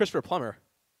a bit of Christopher Plummer.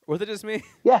 Was it just me?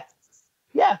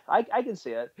 Yeah, I can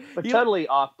see it, but totally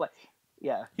off. But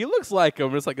yeah, he looks like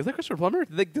him. It's like, is that Christopher Plummer?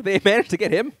 Did they manage to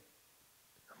get him?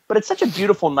 But it's such a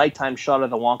beautiful nighttime shot of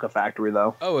the Wonka factory,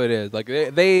 though. Oh, it is. Like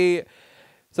they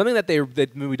something that the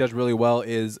movie does really well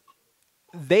is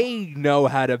they know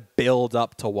how to build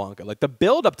up to Wonka. Like the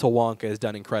build up to Wonka is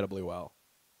done incredibly well.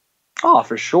 Oh,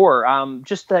 for sure.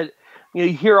 Just that you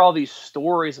hear all these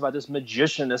stories about this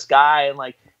magician, this guy, and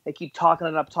like they keep talking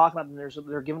it up, and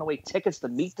they're giving away tickets to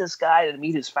meet this guy and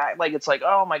meet his factory. Like it's like,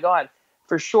 oh my god,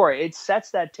 for sure. It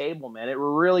sets that table, man. It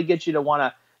really gets you to want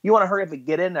to hurry up and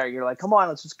get in there. You're like, come on,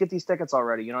 let's just get these tickets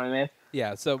already. You know what I mean?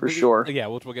 Yeah. So for sure. Yeah,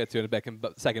 we'll get to it in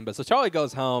a second. But so Charlie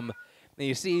goes home. And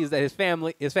he sees that his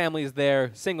family is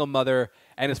there, single mother,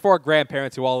 and his 4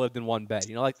 grandparents who all lived in one bed.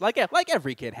 Like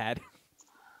every kid had.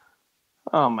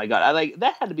 Oh my god!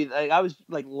 That had to be. I was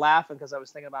like laughing because I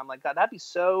was thinking about. I'm like, God, that'd be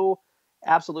so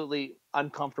absolutely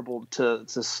uncomfortable to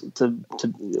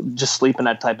just sleep in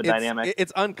that type of dynamic.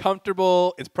 It's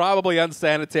uncomfortable. It's probably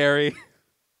unsanitary.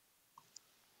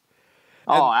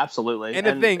 Oh, absolutely. And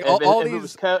the thing,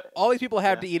 all these people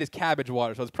have to eat is cabbage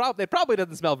water, so it probably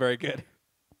doesn't smell very good.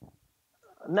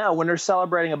 No, when they're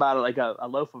celebrating about it, like a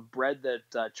loaf of bread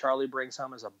that Charlie brings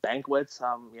home as a banquet,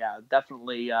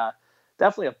 definitely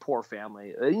a poor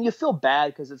family. And you feel bad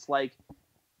because it's like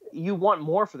you want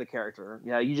more for the character.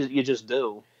 Yeah, you just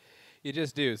do. You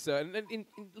just do. So and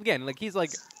again, like he's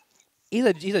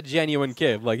a genuine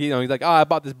kid. Like he's like, oh, I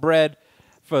bought this bread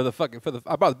I bought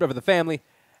this bread for the family.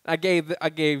 I gave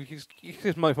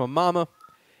here's money from my mama,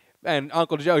 and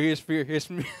Uncle Joe here's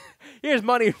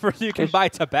money for you can buy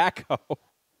tobacco.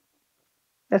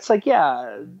 It's like,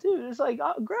 yeah, dude. It's like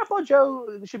Grandpa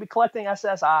Joe should be collecting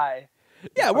SSI.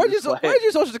 Yeah, where's your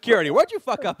Social Security? Where'd you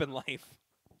fuck up in life?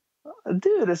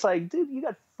 Dude, it's like, dude, you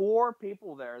got 4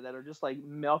 people there that are just like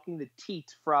milking the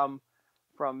teat from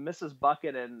Mrs.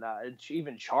 Bucket and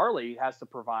even Charlie has to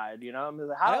provide. You know, I mean,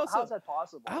 how's that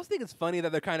possible? I also think it's funny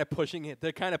that they're kind of pushing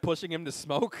him to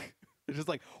smoke. It's just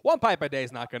like 1 pipe a day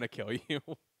is not going to kill you.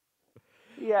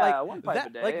 Yeah, like 1 pipe a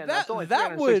day. And that's only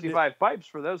 365 pipes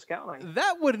for those counting.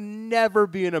 That would never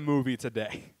be in a movie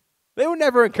today. They would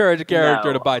never encourage a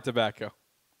character to buy tobacco.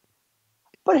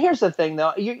 But here's the thing,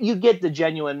 though. You get the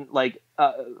genuine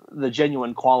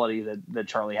quality that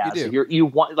Charlie has. You do. You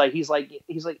want he's like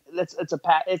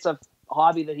it's a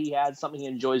hobby that he has, something he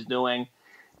enjoys doing.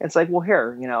 It's like, well,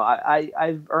 here,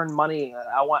 I've earned money.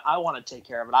 I want to take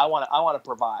care of it. I want to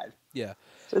provide. Yeah.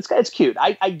 So it's cute.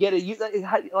 I get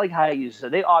it. Like how you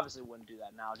said, they obviously wouldn't do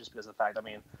that now just because of the fact. I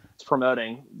mean, it's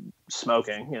promoting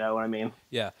smoking. You know what I mean?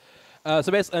 Yeah.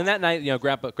 So basically, on that night,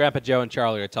 Grandpa Joe and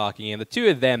Charlie are talking, and the two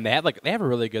of them, they have a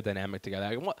really good dynamic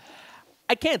together.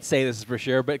 I can't say this is for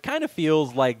sure, but it kind of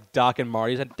feels like Doc and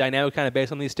Marty's dynamic kind of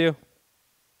based on these two.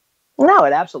 No,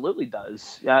 it absolutely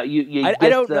does. I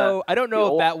don't know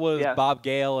if that was Bob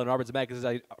Gale and Robert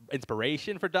Zemeckis'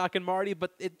 inspiration for Doc and Marty,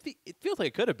 but it feels like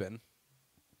it could have been.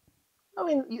 I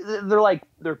mean,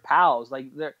 they're pals.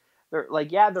 Like they're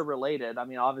related. I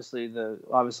mean, obviously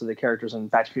the characters in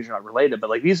Back to the Future are not related, but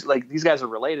these guys are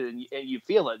related, and you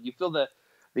feel it. You feel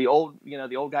the old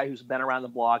guy who's been around the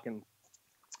block and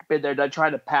been there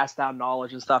trying to pass down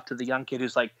knowledge and stuff to the young kid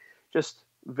who's like just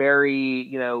very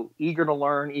eager to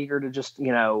learn, eager to just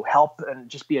help and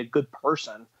just be a good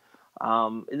person.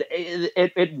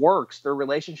 It works. Their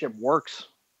relationship works.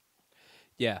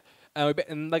 Yeah.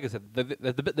 And like I said,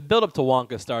 the build up to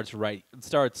Wonka starts right. It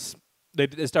starts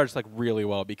like really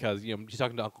well because she's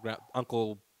talking to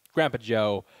Grandpa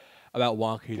Joe about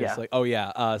Wonka. He's just like, oh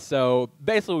yeah. So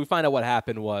basically, we find out what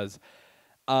happened was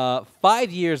 5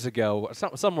 years ago,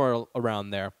 somewhere around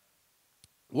there,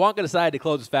 Wonka decided to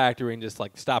close his factory and just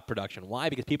like stop production. Why?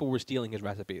 Because people were stealing his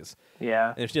recipes. Yeah,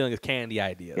 and they're stealing his candy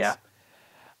ideas.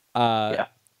 Yeah.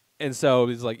 And so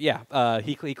he's like, he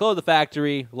closed the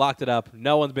factory, locked it up.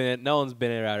 No one's been in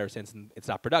or out ever since, and it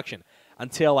stopped production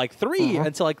until like 3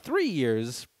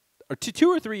 years or 2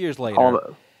 or 3 years later.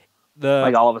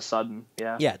 All of a sudden,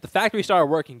 the factory started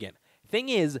working again. thing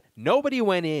is, nobody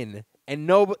went in, and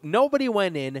nobody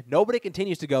went in, nobody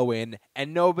continues to go in,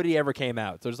 and nobody ever came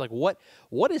out. So it's like, what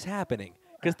is happening?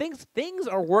 Because things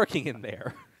are working in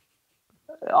there.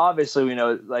 Obviously, we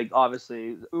know, like,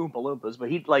 obviously Oompa Loompas, but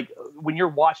he, like, when you're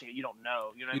watching it, you don't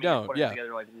know. You know what I mean? Don't. You're putting Yeah. it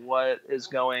together, like, what is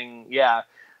going? Yeah.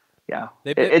 Yeah.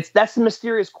 That's the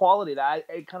mysterious quality that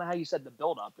kind of how you said the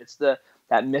build up. It's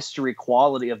that mystery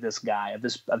quality of this guy,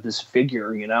 of this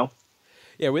figure, you know?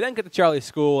 Yeah, we then get to Charlie's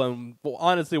school, and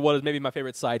honestly, what is maybe my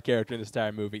favorite side character in this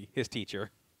entire movie, his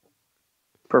teacher.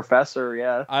 Professor,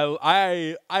 yeah.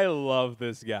 I love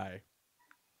this guy.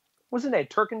 What's his name?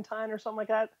 Turkentine or something like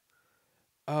that?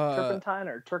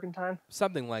 Turkentine?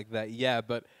 Something like that, yeah,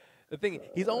 but the thing,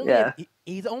 he's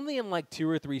only in like 2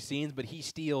 or 3 scenes, but he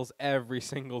steals every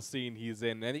single scene he's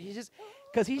in, and he's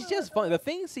just funny. The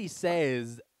things he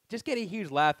says just get a huge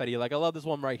laugh at you. Like, I love this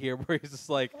one right here where he's just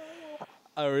like,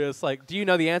 do you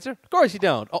know the answer? Of course you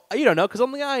don't. Oh, you don't know because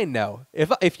only I know.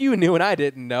 If you knew and I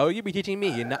didn't know, you'd be teaching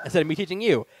me instead of me teaching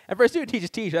you. And for a student teaches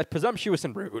teacher, that's presumptuous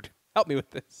and rude. Help me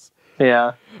with this.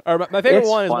 Yeah. Or my favorite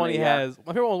one is when he has.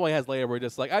 My favorite one is when he has later, where he's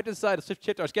just like, I decided to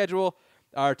shift our schedule.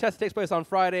 Our test takes place on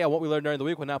Friday, and what we learned during the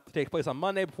week will now take place on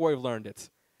Monday before we've learned it.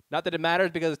 Not that it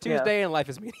matters because it's Tuesday and life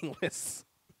is meaningless.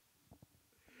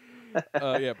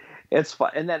 Yeah. It's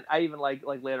fun. And then I even like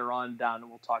later on down, and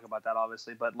we'll talk about that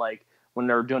obviously, but like when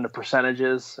they're doing the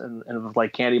percentages and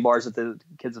like candy bars that the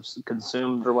kids have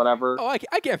consumed or whatever. Oh, I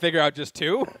can't figure out just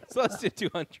 2, so let's do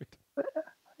 200.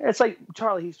 It's like,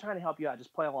 Charlie, he's trying to help you out.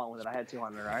 Just play along with it. I had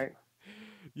 200, right?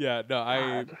 Yeah,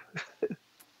 no,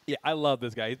 yeah, I love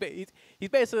this guy. He's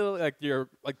basically like your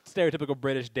stereotypical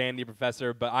British dandy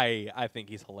professor, but I think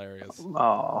he's hilarious.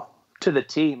 Oh, to the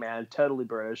T, man. Totally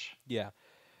British. Yeah.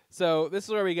 So this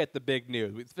is where we get the big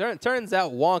news. It turns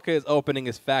out Wonka is opening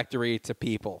his factory to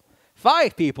people.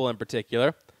 5 people in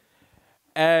particular.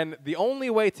 And the only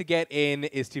way to get in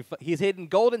is he's hidden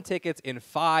golden tickets in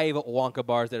 5 Wonka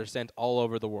bars that are sent all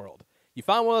over the world. You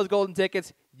find one of those golden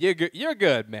tickets, you're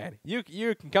good, man. You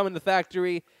can come in the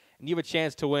factory and you have a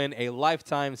chance to win a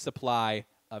lifetime supply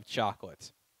of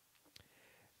chocolate.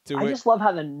 I just love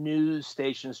how the news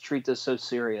stations treat this so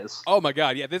serious. Oh my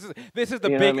God, yeah, this is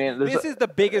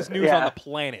the biggest news on the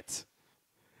planet.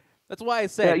 That's why I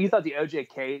said. Yeah, you thought the OJ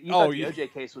case.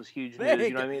 OJ case was huge news. You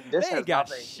know what I mean? This they got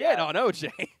nothing. shit on OJ.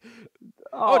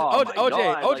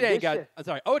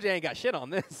 OJ ain't got shit on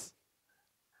this.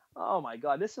 Oh my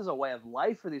God, this is a way of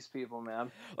life for these people,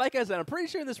 man. Like I said, I'm pretty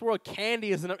sure in this world,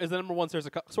 candy is the number one source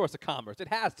of commerce. It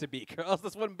has to be, or else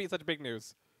this wouldn't be such big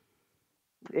news.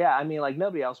 Yeah, I mean, like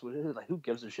nobody else would. Like, who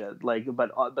gives a shit? Like,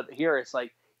 but here it's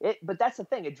like it. But that's the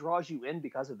thing; it draws you in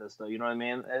because of this, though. You know what I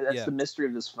mean? That's the mystery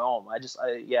of this film.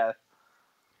 Yeah.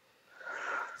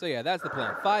 So yeah, that's the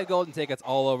plan. 5 golden tickets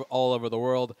all over the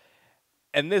world,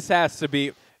 and this has to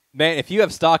be, man. If you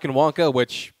have stock in Wonka,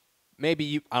 which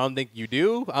maybe I don't think you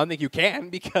do. I don't think you can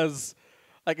because,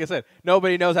 like I said,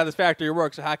 nobody knows how this factory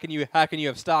works. So how can you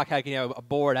have stock? How can you have a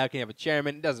board? How can you have a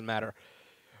chairman? It doesn't matter.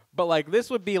 But like this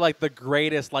would be like the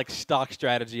greatest like stock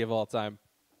strategy of all time.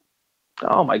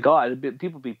 Oh my God,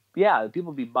 people be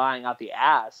buying out the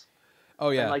ass.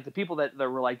 Oh yeah, and like the people that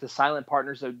were like the silent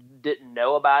partners that didn't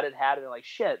know about it had it. They're like,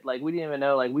 shit, like we didn't even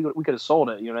know, like we could have sold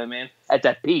it. You know what I mean? At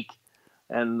that peak,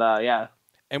 and yeah.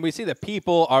 And we see that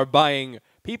people are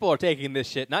taking this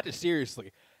shit not just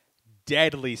seriously,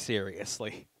 deadly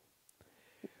seriously.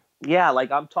 Yeah,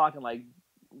 like I'm talking like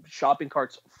shopping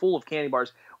carts full of candy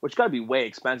bars, which got to be way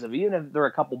expensive. Even if they're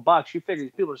a couple bucks, you figure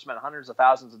these people are spending hundreds of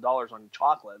thousands of dollars on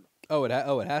chocolate. Oh, it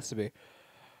has to be.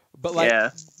 But like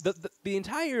the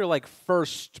entire like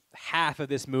first half of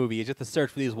this movie is just the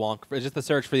search for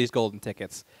these golden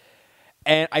tickets.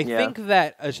 And I think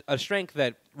that a strength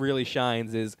that really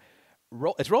shines is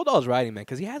it's Roald Dahl's writing, man,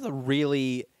 because he has a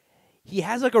really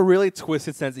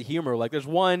twisted sense of humor. Like there's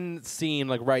one scene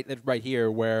like right here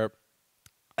where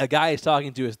a guy is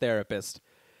talking to his therapist.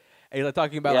 And he's like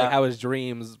talking about like how his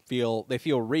dreams feel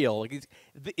real. Like he's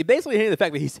basically hitting the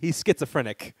fact that he's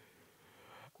schizophrenic.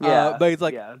 Yeah, but he's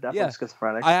like, definitely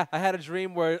schizophrenic. I had a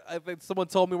dream where someone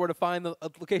told me where to find the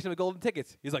location of the golden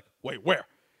tickets. He's like, wait, where?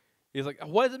 He's like,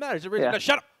 what does it matter? No,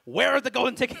 shut up. Where are the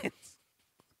golden tickets?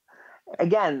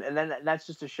 Again, and then that's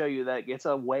just to show you that it's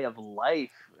a way of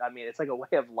life. I mean, it's like a way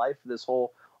of life. This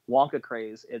whole Wonka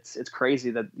craze. It's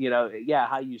crazy that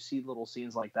how you see little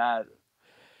scenes like that,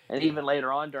 and even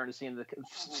later on during the scene, the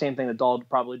same thing that Dahl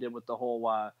probably did with the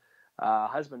whole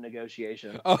husband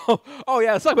negotiation. Oh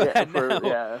yeah, let's talk about that now.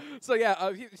 Yeah. So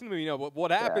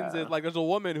what happens is like there's a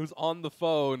woman who's on the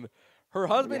phone. Her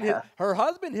husband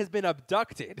has been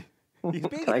abducted. He's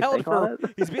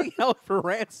being held for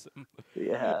ransom.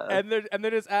 Yeah. And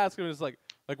they're just asking him, just like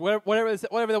whatever they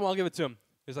want, I'll give it to him.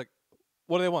 He's like,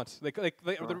 what do they want?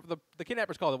 The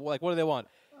kidnappers call them, like, what do they want?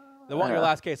 They want your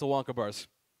last case of Wonka bars.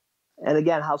 And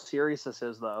again, how serious this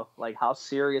is, though. Like, how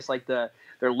serious, like, they're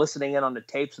listening in on the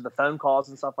tapes of the phone calls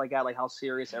and stuff like that. Like, how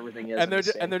serious everything is. And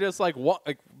they're just like, what?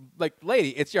 Like, lady,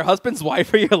 it's your husband's wife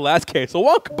for your last case of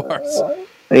Wonka bars.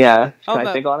 Yeah. Can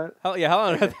I think on it?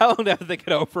 How long have they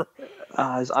get over?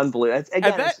 It's unbelievable.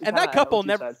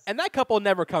 That couple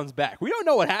never comes back. We don't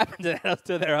know what happened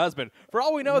to their husband. For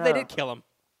all we know, they did kill him.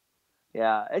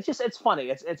 Yeah, it's funny.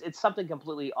 It's something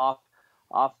completely off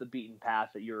the beaten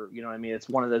path that you know what I mean? It's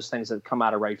one of those things that come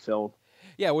out of right field.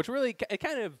 Yeah, which really, it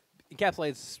kind of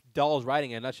encapsulates Dahl's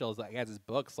writing in a nutshell. Like, as his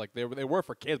books, like they were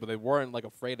for kids, but they weren't like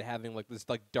afraid of having like this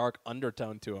like dark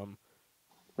undertone to them.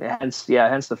 Yeah, hence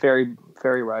the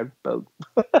ferry ride boat.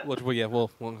 Which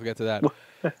we'll get to that.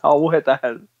 We'll hit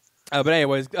that. But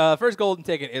anyways, first golden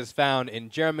ticket is found in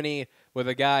Germany with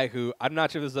a guy who, I'm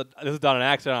not sure if this is done an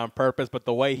accident on purpose, but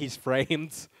the way he's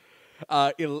framed,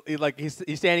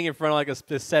 he's standing in front of like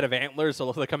this set of antlers, so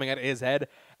they're coming out of his head.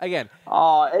 Again.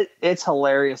 Oh, it's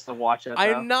hilarious to watch it.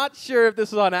 I'm not sure if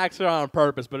this is on accident or on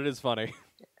purpose, but it is funny.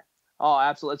 Oh,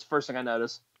 absolutely. It's the first thing I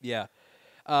noticed. Yeah.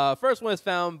 First one is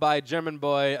found by German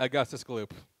boy Augustus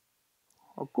Gloop.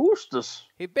 Augustus?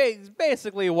 He's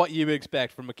basically what you would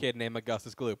expect from a kid named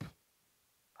Augustus Gloop.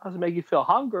 How does it make you feel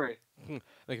hungry?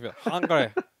 Make you feel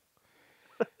hungry.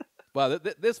 Well,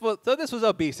 this was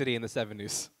obesity in the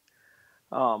 70s.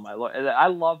 Oh my Lord! I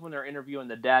love when they're interviewing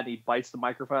the dad and he bites the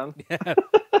microphone. Yeah.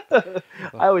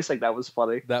 I always think that was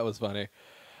funny. That was funny.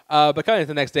 But coming to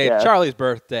the next day, it's Charlie's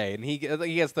birthday, and he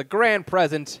gets the grand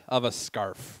present of a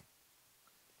scarf.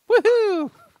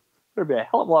 Woohoo! There'd be a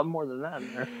hell of a lot more than that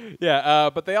in there. Yeah,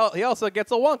 but he also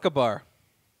gets a Wonka bar.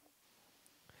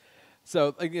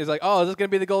 So he's like, oh, is this going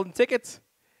to be the golden ticket?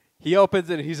 He opens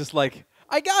it, and he's just like,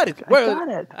 I got it. I got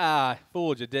it. Ah,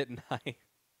 fooled you, didn't I?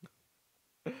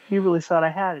 You really thought I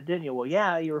had it, didn't you? Well,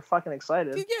 yeah, you were fucking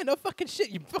excited. Yeah, no fucking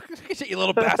shit, you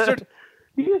little bastard.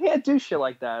 You can't do shit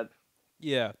like that.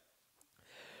 Yeah.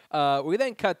 We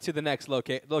then cut to the next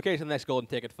location, the next golden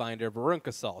ticket finder,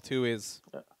 Veruca Salt, who is,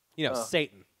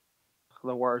 Satan.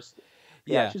 The worst.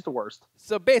 Yeah, she's the worst.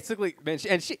 So basically, man,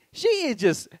 she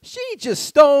just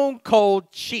stone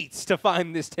cold cheats to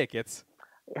find this ticket.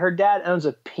 Her dad owns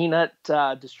a peanut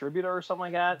distributor or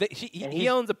something like that. He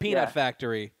owns a peanut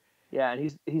factory. Yeah,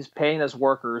 and he's paying his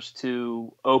workers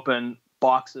to open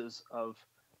boxes of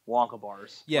Wonka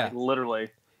bars. Yeah, like, literally.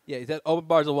 Yeah, he said open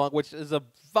bars of Wonka, which is a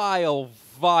vile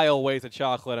waste of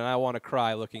chocolate, and I want to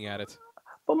cry looking at it.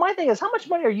 But my thing is, how much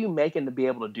money are you making to be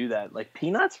able to do that? Like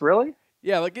peanuts, really?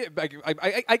 Yeah, like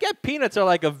I get peanuts are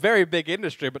like a very big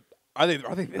industry, but are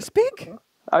they this big?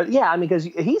 Yeah, I mean, because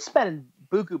he's spending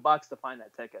buku bucks to find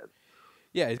that ticket.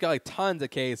 Yeah, he's got like tons of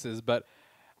cases, but.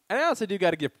 And I also do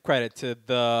got to give credit to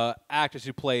the actress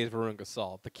who plays Veruca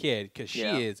Salt, the kid, because she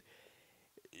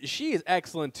is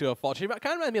excellent to a fault. She kind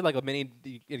of reminds me of like a mini.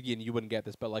 Again, you wouldn't get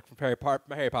this, but like from Harry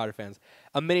Potter fans,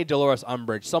 a mini Dolores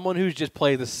Umbridge, someone who's just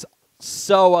plays this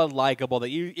so unlikable that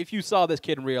if you saw this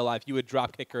kid in real life, you would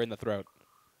drop kick her in the throat.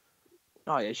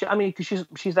 Oh yeah, because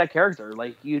she's that character.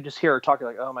 Like you just hear her talking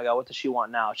like, oh my god, what does she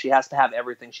want now? She has to have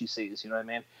everything she sees. You know what I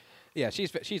mean? Yeah,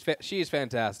 she's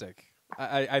fantastic.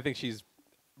 I think she's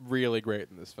really great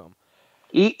in this film.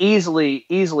 Easily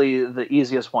the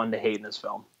easiest one to hate in this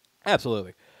film.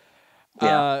 Absolutely.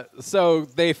 Yeah. So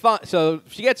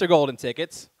she gets her golden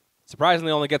tickets.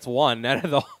 Surprisingly, only gets one out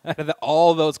of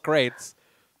all those crates.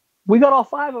 We got all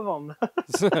 5 of them.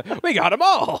 We got them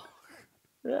all.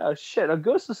 Yeah, shit.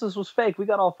 Augustus's was fake. We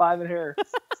got all 5 in here.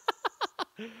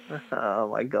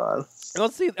 Oh my god. We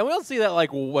don't see that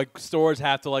like stores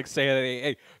have to like say that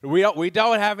hey, we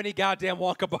don't have any goddamn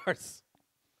Wonka bars.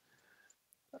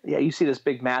 Yeah, you see this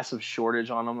big, massive shortage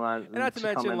on them. And not to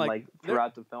mention, like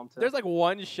throughout the film, too. There's like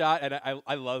one shot, and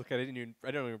I love because I didn't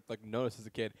even like notice as a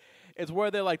kid. It's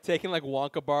where they're like taking like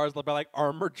Wonka bars by like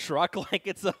armored truck, like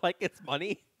it's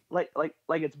money. Like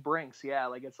it's Brinks, yeah.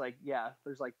 Like it's like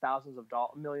there's like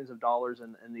millions of dollars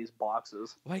in these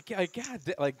boxes. God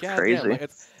crazy. Damn,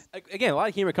 it's again, a lot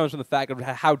of humor comes from the fact of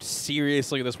how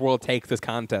seriously this world takes this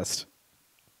contest.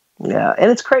 Yeah,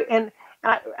 and it's great, and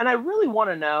I really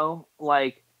want to know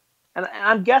like. And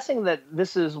I'm guessing that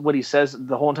this is what he says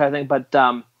the whole entire thing, but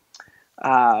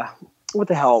what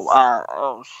the hell?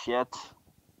 Oh shit!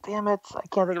 Damn it! I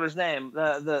can't think of his name.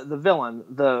 The villain,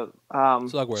 the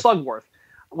Slugworth.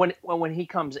 When he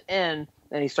comes in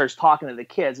and he starts talking to the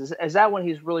kids, is that when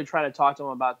he's really trying to talk to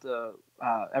them about the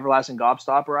Everlasting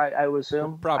Gobstopper. I would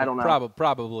assume. I don't know.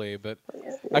 Probably, but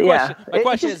my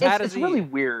question is, how does he? It's really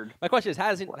weird. My question is, how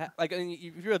does he? Like, if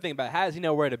you really think about it, how does he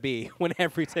know where to be when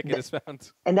every ticket is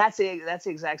found? And that's the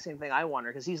exact same thing I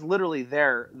wonder, because he's literally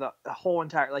there the whole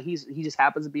entire. Like he just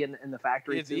happens to be in the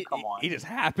factory too. Come on. He just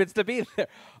happens to be there.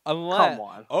 Unless, come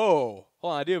on. Oh,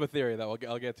 hold on. I do have a theory that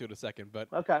I'll get to in a second, but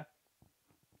okay.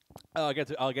 I'll get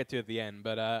to it at the end,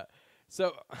 but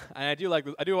so, and I do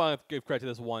want to give credit to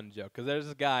this one joke, because there's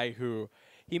this guy who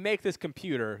he makes this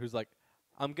computer who's like,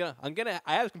 I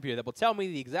have a computer that will tell me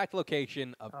the exact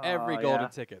location of every golden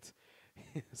ticket.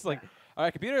 It's like, all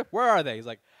right, computer, where are they? He's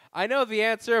like, I know the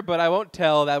answer, but I won't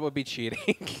tell. That would be cheating.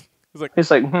 He's like,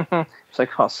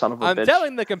 oh, son of a bitch. I'm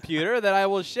telling the computer that I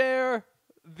will share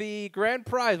the grand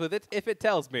prize with it if it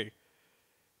tells me.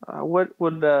 What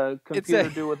would a computer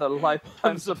do with a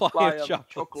lifetime supply of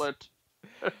chocolate?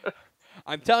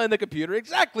 I'm telling the computer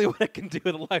exactly what it can do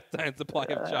with a lifetime supply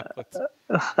of chocolate.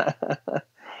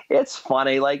 It's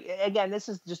funny. Like, again, this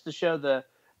is just to show the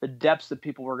depths that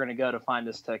people were going to go to find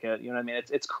this ticket. You know what I mean?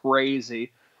 It's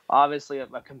crazy. Obviously, a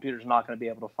computer's not going to be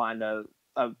able to find the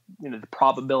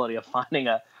probability of finding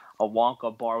a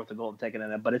Wonka bar with a golden ticket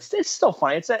in it, but it's still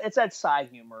funny. It's that side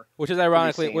humor, which is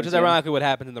ironically what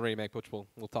happens in the remake, which we'll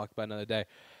talk about another day.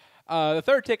 The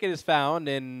third ticket is found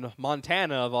in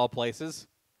Montana, of all places.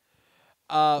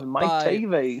 Mike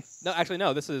TV. No, actually,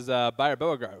 no. This is Bayer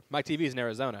Beauregard. Mike TV is in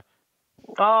Arizona.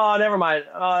 Oh, never mind.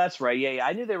 Oh, that's right. Yeah.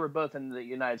 I knew they were both in the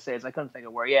United States. I couldn't think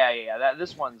of where. Yeah.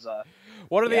 This one's.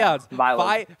 What are the odds?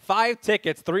 Five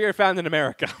tickets. 3 are found in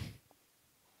America.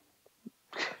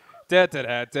 Da, da,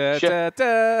 da, da, da,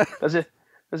 da.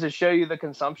 Does it show you the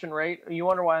consumption rate? You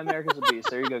wonder why America's a beast.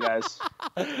 There you go, guys.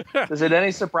 Is it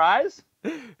any surprise?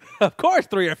 Of course,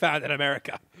 3 are found in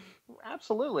America.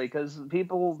 Absolutely, because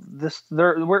people,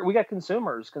 we got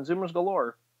consumers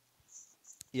galore.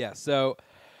 Yeah. So,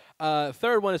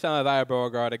 third one is found by Bayer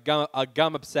Beauregard, a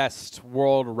gum-obsessed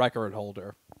world record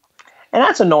holder. And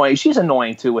that's annoying. She's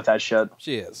annoying too with that shit.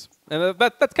 She is, and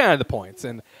that's kind of the point.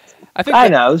 And I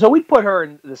know. So we put her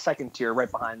in the second tier,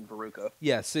 right behind Veruca.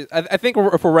 Yes, I think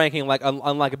if we're ranking like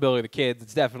unlikability of the kids,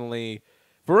 it's definitely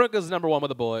Veruca's number 1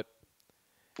 with a bullet.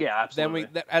 Yeah, absolutely.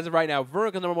 Then as of right now,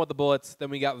 Veruca's number 1 with the bullets. Then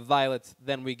we got Violet.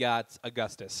 Then we got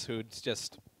Augustus, who's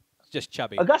just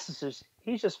chubby. Augustus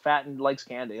he's just fat and likes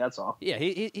candy. That's all. Yeah,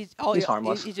 he's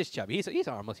harmless. He's just chubby. He's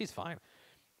harmless. He's fine.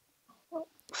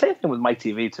 Same thing with Mike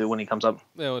TV too when he comes up.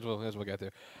 Yeah, we'll get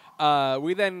to.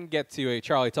 We then get to a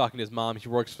Charlie talking to his mom. She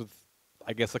works with,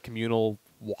 I guess, a communal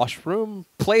washroom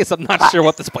place. I'm not sure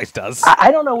what this place does.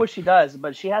 I don't know what she does,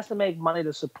 but she has to make money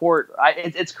to support.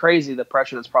 It's crazy the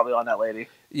pressure that's probably on that lady.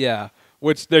 Yeah,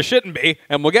 which there shouldn't be,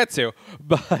 and we'll get to.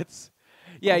 But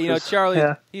yeah, Charlie,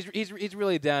 he's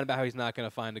really down about how he's not going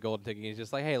to find a golden ticket. He's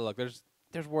just like, hey, look,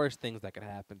 there's worse things that could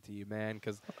happen to you, man.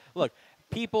 Because look,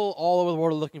 people all over the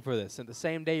world are looking for this, and the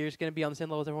same day you're just going to be on the same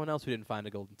level as everyone else who didn't find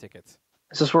a golden ticket.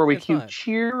 Is this where we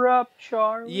cheer up,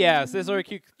 Charlie? Yes, this is where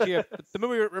we cheer up. The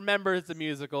movie remembers the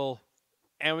musical,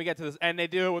 and we get to this, and they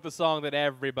do it with a song that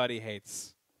everybody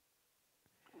hates.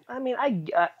 I mean, I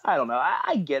don't know.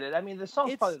 I get it. I mean, the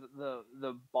song's probably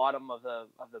the bottom of the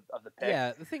pick.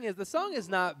 Yeah, the thing is, the song is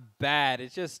not bad.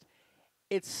 It's just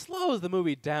it slows the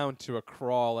movie down to a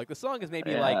crawl. Like the song is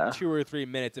maybe like 2 or 3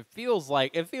 minutes. It feels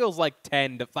like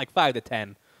 5 to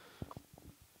 10.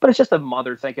 But it's just a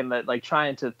mother thinking that, like,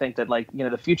 trying to think that, like,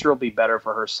 the future will be better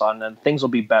for her son and things will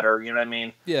be better. You know what I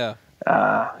mean? Yeah.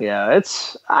 Yeah.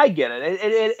 I get it.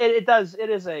 It does. It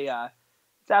is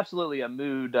it's absolutely a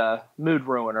mood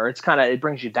ruiner. It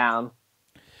brings you down.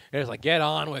 It's like, get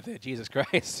on with it, Jesus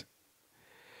Christ.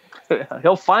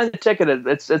 He'll find the ticket.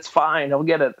 It's fine. He'll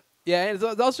get it. Yeah, and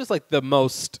that's just like the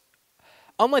most,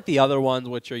 unlike the other ones,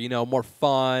 which are more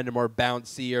fun or more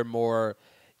bouncy or more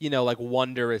like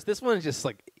wondrous. This one is just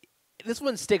like. This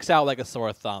one sticks out like a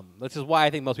sore thumb, which is why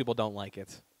I think most people don't like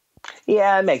it.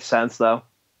 Yeah, it makes sense, though.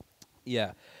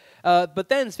 Yeah. But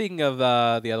then, speaking of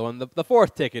the other one, the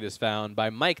fourth ticket is found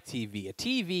by Mike TV, a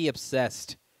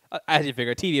TV-obsessed, as you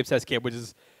figure, a TV-obsessed kid, which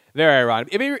is very ironic.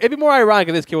 It'd be more ironic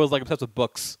if this kid was like obsessed with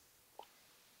books.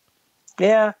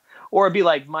 Yeah. Or it'd be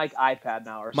like Mike iPad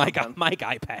now or something. Mike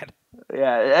iPad.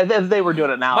 Yeah, if they were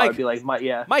doing it now, it'd be like, Mike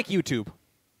YouTube.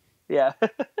 Yeah.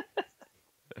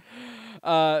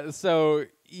 So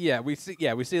we see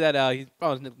that he's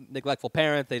probably a neglectful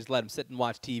parent. They just let him sit and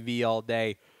watch TV all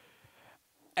day.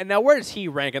 And now, where does he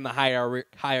rank in the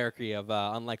hierarchy of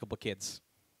unlikable kids?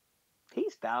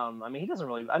 He's down. I mean, he doesn't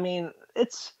really. I mean,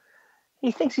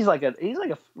 he thinks he's like a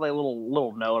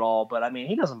little know-it-all, but I mean,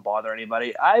 he doesn't bother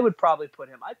anybody. I would probably put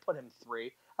him. I'd put him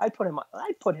 3. I'd put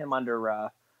him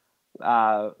under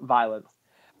Violet.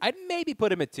 I'd maybe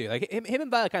put him at 2. Like him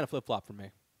and Violet kind of flip flop for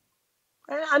me.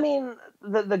 I mean,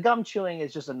 the gum chewing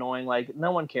is just annoying. Like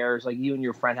no one cares. Like you and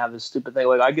your friend have this stupid thing.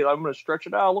 Like I'm gonna stretch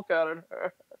it out. Look at it.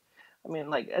 I mean,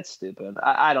 like that's stupid.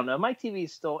 I don't know. Mike TV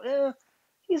is still.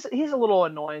 He's a little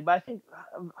annoying, but I think.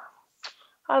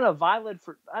 I don't know. Violet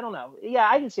I don't know. Yeah,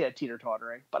 I can see a teeter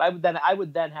tottering, but I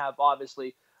would then have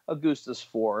obviously Augustus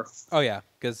 4. Oh yeah,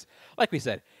 because like we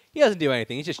said, he doesn't do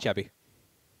anything. He's just chubby.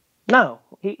 No,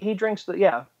 he drinks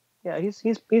yeah.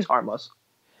 He's harmless.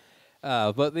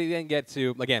 But they then get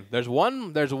to again. There's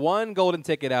one golden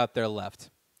ticket out there left,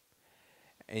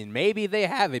 and maybe they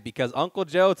have it because Uncle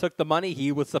Joe took the money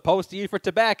he was supposed to use for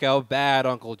tobacco. Bad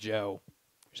Uncle Joe.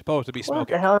 You're supposed to be smoking. What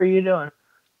the hell are you doing?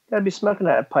 You gotta be smoking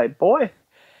that pipe, boy.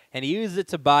 And he used it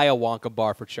to buy a Wonka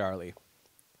bar for Charlie.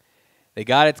 They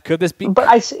got it. Could this be? But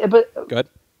I see. But good.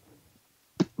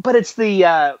 But it's the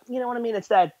you know what I mean. It's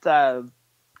that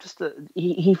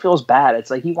he feels bad. It's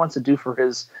like he wants to do for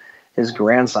his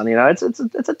grandson. You know, it's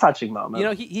a touching moment. You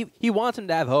know, he wants him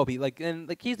to have hope. He's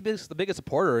the biggest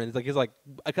supporter, and he's like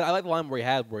I like the line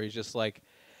where he's just like,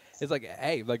 it's like,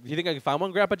 hey, like, do you think I can find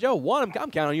one, Grandpa Joe? One, I'm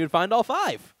counting on you to find all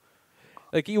 5.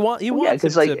 Like he wants him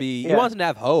to be. He wants him to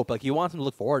have hope. Like he wants him to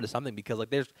look forward to something because like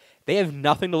they have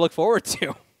nothing to look forward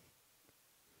to.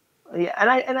 Yeah,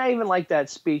 and I even like that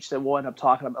speech that we'll end up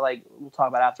talking about. Like we'll talk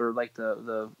about after like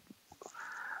the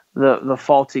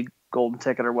faulty golden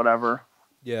ticket or whatever.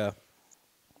 Yeah.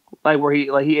 Like where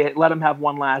he let him have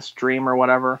one last dream or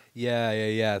whatever.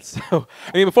 Yeah. So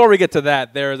I mean, before we get to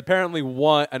that, there is apparently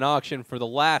an auction for the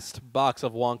last box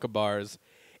of Wonka bars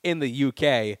in the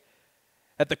UK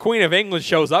that the Queen of England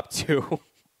shows up to.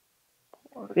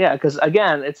 Yeah, because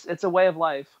again, it's a way of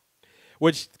life.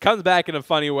 Which comes back in a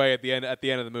funny way at the end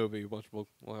of the movie, which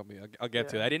I'll get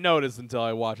to. I didn't notice until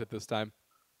I watched it this time.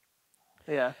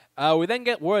 Yeah. We then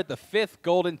get word the 5th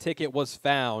golden ticket was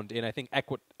found in, I think,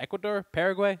 Ecuador,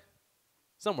 Paraguay,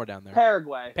 somewhere down there.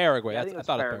 Paraguay. Yeah, I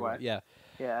thought Paraguay.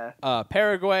 Yeah.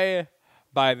 Paraguay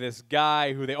by this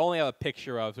guy who they only have a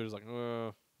picture of. So he's like,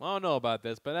 I don't know about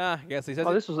this, but I guess he says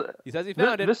he says he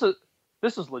found it. This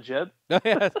is legit.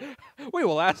 We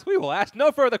will ask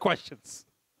no further questions.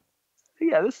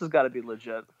 Yeah, this has got to be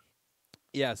legit.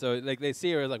 Yeah, so like they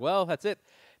see her, like, well, that's it.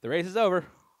 The race is over.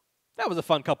 That was a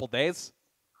fun couple days.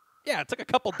 Yeah, it took a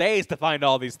couple days to find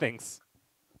all these things.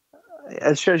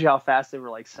 It shows you how fast they were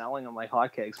like selling them like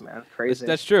hotcakes, man. Crazy.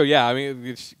 That's true. Yeah, I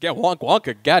mean, get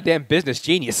Wonka, goddamn business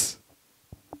genius.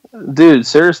 Dude,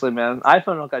 seriously, man.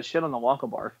 iPhone don't got shit on the Wonka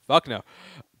bar. Fuck no.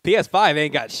 PS5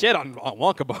 ain't got shit on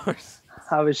Wonka bars.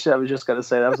 I was just gonna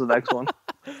say that was the next one.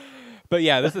 But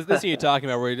yeah, this is you're talking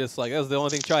about where you're just like, that was the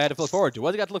only thing Charlie had to look forward to.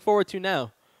 What's he got to look forward to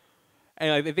now?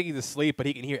 And I think he's asleep, but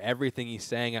he can hear everything he's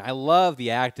saying. And I love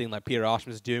the acting like Peter Ostrum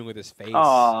is doing with his face.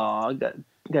 Oh,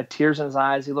 got tears in his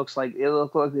eyes. It looks like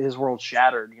his world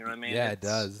shattered. You know what I mean? Yeah, it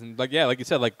does. And like you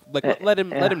said, let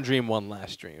him dream one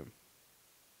last dream.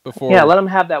 Let him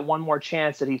have that one more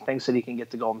chance that he thinks that he can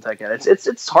get the golden ticket.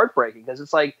 It's heartbreaking because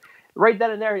it's like right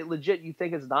then and there, legit, you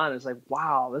think it's done. It's like,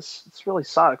 wow, this really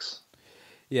sucks.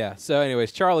 Yeah. So,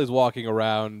 anyways, Charlie's walking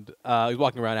around. He's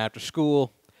walking around after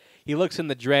school. He looks in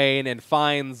the drain and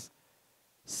finds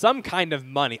some kind of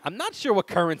money. I'm not sure what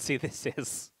currency this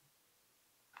is.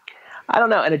 I don't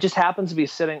know, and it just happens to be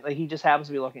sitting. Like he just happens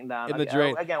to be looking down in the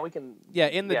drain. Again, we can. Yeah,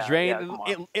 in the drain.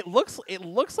 It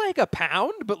looks like a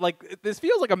pound, but like this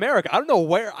feels like America. I don't know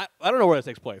where. I don't know where this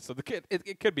takes place. So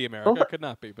it could be America. It could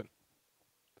not be, but.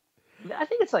 I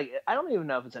think it's like I don't even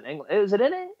know if it's in England. Is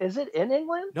it in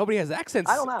England? Nobody has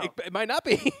accents. I don't know. It might not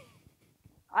be.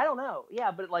 I don't know.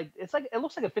 Yeah, but it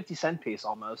looks like a 50-cent piece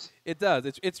almost. It does.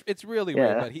 It's really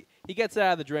weird. But he gets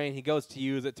out of the drain. He goes to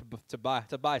use it to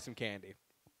buy some candy.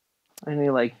 And he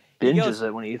binges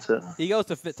it when he eats it. He goes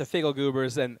to Figgle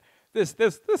Goobers, and this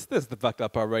is the fucked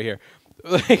up part right here.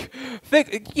 Like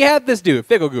you have this dude,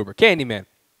 Figgle Goober, Candyman,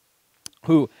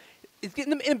 who is in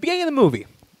the beginning of the movie,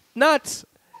 not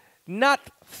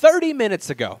 30 minutes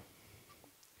ago,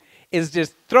 is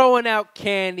just throwing out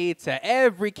candy to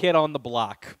every kid on the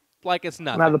block like it's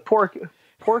nothing. Now the poor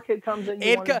kid comes in.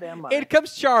 In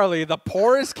comes Charlie, the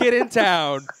poorest kid in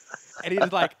town, and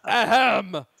he's like,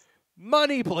 "Ahem,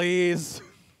 money, please."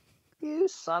 You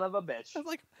son of a bitch! I was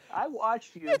like, I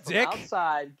watched you from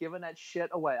outside giving that shit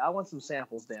away. I want some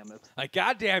samples, damn it! Like,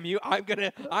 goddamn you! I'm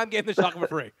getting the chocolate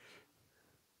for free.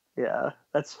 Yeah,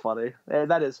 that's funny.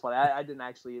 That is funny. I didn't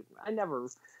actually. I never.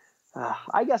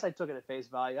 I guess I took it at face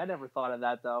value. I never thought of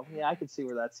that though. Yeah, I could see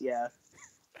where that's. Yeah,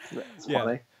 it's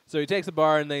funny. So he takes a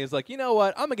bar and then he's like, you know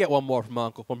what? I'm gonna get one more from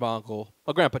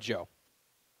Grandpa Joe.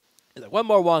 He's like, one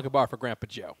more Wonka bar for Grandpa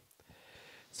Joe.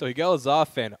 So he goes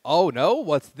off and, oh no,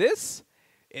 what's this?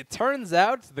 It turns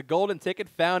out the golden ticket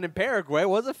found in Paraguay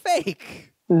was a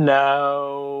fake.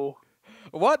 No.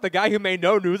 What? The guy who made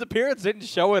no news appearance didn't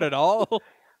show it at all?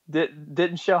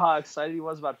 Didn't show how excited he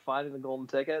was about finding the golden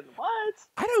ticket? What?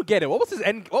 I don't get it. What was his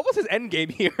end game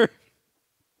here?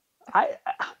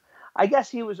 I guess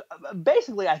he was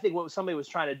basically. I think what somebody was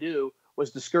trying to do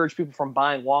was discourage people from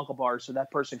buying Wonka bars, so that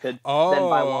person could then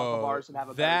buy Wonka bars and have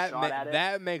a better shot at it.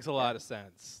 That makes a lot of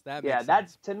sense.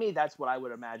 To me, that's what I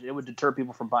would imagine. It would deter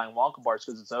people from buying Wonka bars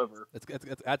because it's over.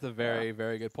 That's a very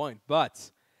very good point.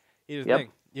 But here's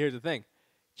the thing.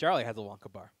 Charlie has a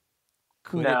Wonka bar.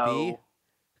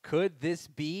 Could this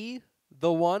be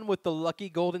the one with the lucky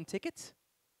golden ticket?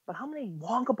 But how many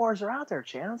Wonka bars are out there,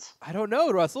 Chance? I don't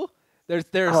know, Russell. There's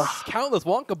countless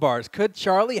Wonka bars. Could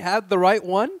Charlie have the right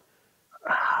one?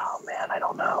 Oh man, I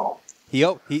don't know.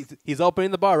 He's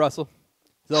opening the bar, Russell.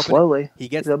 Slowly. He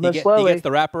gets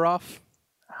the wrapper off.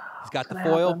 He's got the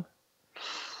foil. Happen.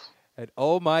 And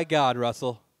oh my God,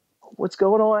 Russell. What's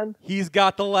going on? He's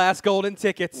got the last golden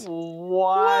ticket.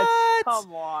 What?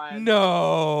 Come on.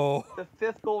 No. The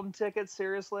fifth golden ticket?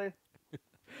 Seriously?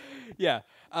 Yeah.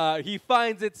 He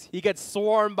finds it. He gets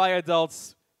swarmed by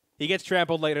adults. He gets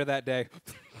trampled later that day.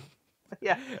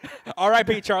 Yeah.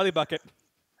 R.I.P. Charlie Bucket.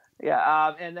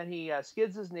 Yeah. And then he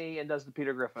skids his knee and does the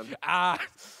Peter Griffin.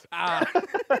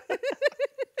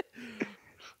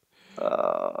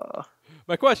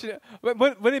 My question,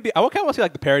 wouldn't it be? I kind of want to see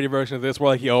like the parody version of this,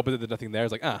 where like he opens it, there's nothing there.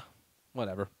 It's like,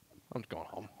 whatever. I'm just going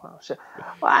home. Oh, shit.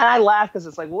 Well, I laugh because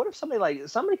it's like, what if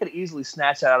somebody could easily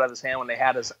snatch that out of his hand when they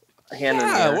had his hand in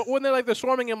the air? When they're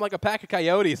swarming him like a pack of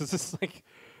coyotes. It's just like,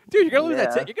 dude, you're gonna lose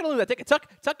that ticket. You're gonna lose that ticket.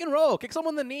 Tuck and roll. Kick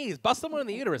someone in the knees. Bust someone in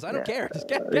the uterus. I don't care. Just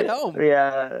get home.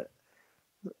 Yeah.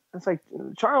 It's like,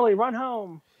 Charlie, run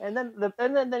home. And then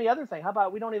the other thing. How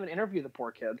about we don't even interview the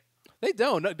poor kid? They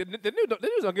don't. The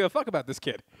news don't give a fuck about this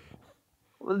kid.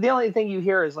 Well, the only thing you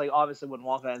hear is like obviously when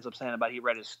Wonka ends up saying about he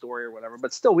read his story or whatever,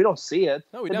 but still we don't see it.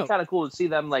 No, we It'd don't. be kind of cool to see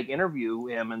them like interview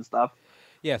him and stuff.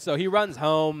 Yeah, so he runs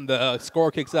home. The score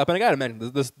kicks up, and I gotta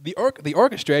mention the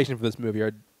orchestration for this movie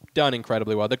are done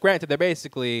incredibly well. Granted, they're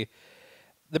basically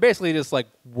just like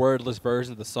wordless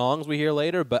versions of the songs we hear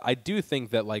later, but I do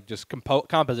think that like just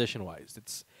composition wise,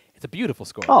 it's a beautiful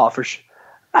score. Oh, for sure.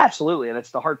 Absolutely, and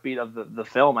it's the heartbeat of the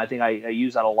film. I think I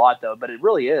use that a lot though, but it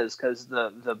really is because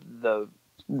the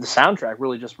soundtrack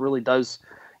really does,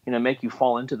 make you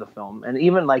fall into the film, and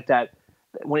even like that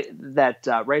right at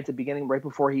the beginning, right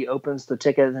before he opens the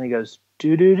ticket, and then he goes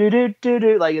do do do do do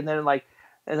do and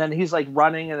then he's like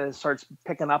running and then starts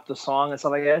picking up the song and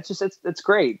stuff like that. It's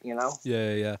great,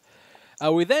 Yeah.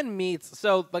 We then meet,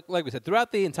 so like we said,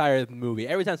 throughout the entire movie,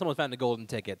 every time someone's found a golden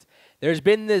ticket, there's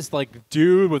been this like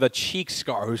dude with a cheek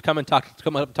scar who's come up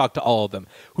and talk to all of them,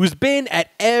 who's been at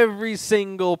every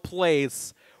single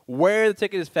place where the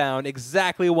ticket is found,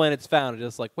 exactly when it's found. It's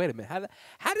just like, wait a minute,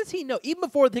 how does he know? Even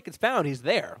before the ticket's found, he's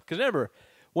there. Because remember,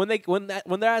 when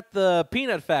they're at the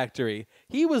peanut factory,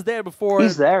 he was there before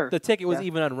the ticket was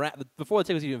even unwrapped, before the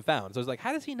ticket was even found. So it's like,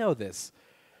 how does he know this?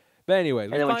 But anyway,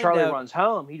 and then when Charlie runs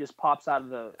home, he just pops out of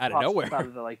nowhere, out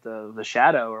of the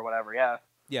shadow or whatever. Yeah.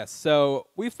 Yes. So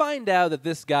we find out that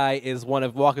this guy is one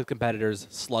of Wonka's competitors,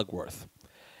 Slugworth.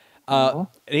 And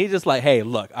he's just like, hey,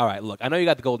 look, I know you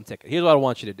got the golden ticket. Here's what I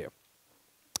want you to do.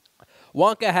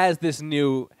 Wonka has this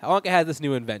new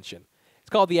invention. It's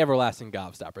called the Everlasting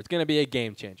Gobstopper. It's going to be a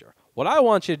game changer. What I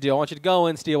want you to do, I want you to go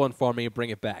in, steal one for me, and bring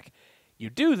it back.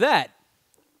 You do that,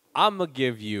 I'm going to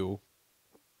give you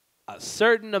a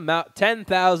certain amount,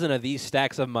 10,000 of these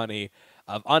stacks of money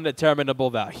of undeterminable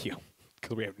value,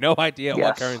 because we have no idea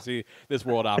what currency this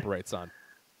world operates on.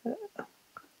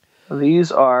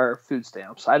 These are food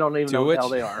stamps. I don't even know what the hell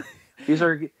they are. These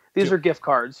are gift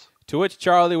cards. To which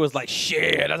Charlie was like,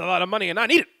 shit, that's a lot of money and I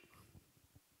need it.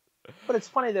 But it's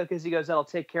funny though, because he goes, that'll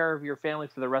take care of your family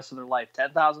for the rest of their life.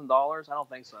 $10,000? I don't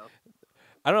think so.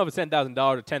 I don't know if it's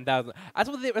 $10,000 or $10,000.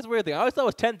 That's a weird thing. I always thought it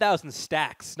was 10,000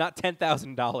 stacks, not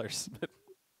 $10,000.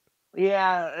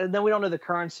 Yeah, and then we don't know the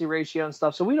currency ratio and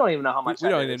stuff, so we don't even know how much. We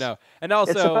don't even know. And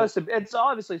also, it's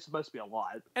obviously supposed to be a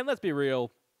lot. And let's be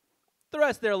real, the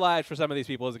rest of their lives for some of these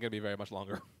people isn't going to be very much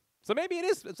longer. So maybe it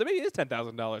is. So maybe it is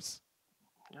 $10,000.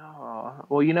 Oh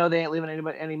well, they ain't leaving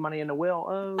any money in the will.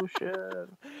 Oh shit!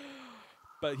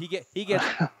 But he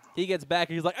gets back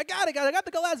and he's like, I got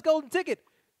the last golden ticket.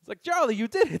 It's like, Charlie, you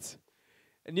did it.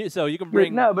 And so you can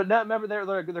bring... remember,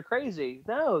 they're crazy.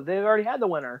 No, they already had the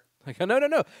winner. Like,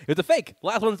 no. It's a fake.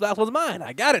 Last one's mine.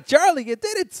 I got it. Charlie, you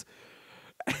did it.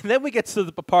 And then we get to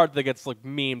the part that gets like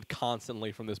memed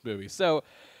constantly from this movie. So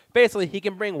basically, he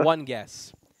can bring one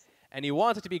guess. And he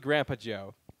wants it to be Grandpa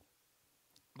Joe.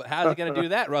 But how's he going to do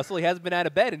that, Russell? He hasn't been out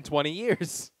of bed in 20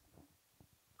 years.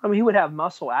 I mean, he would have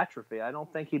muscle atrophy. I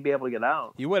don't think he'd be able to get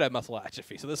out. He would have muscle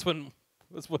atrophy, so this wouldn't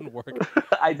work.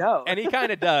 I know. And he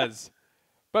kind of does.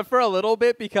 But for a little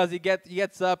bit, because he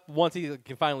gets up once he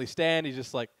can finally stand, he's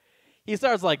just like, he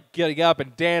starts like getting up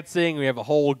and dancing. We have a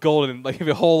whole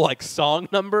song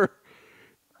number.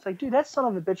 It's like, dude, that son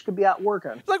of a bitch could be out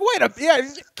working. It's like,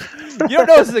 you don't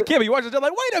know this is a kid, but you watch it,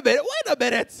 like, wait a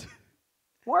minute.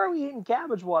 Why are we eating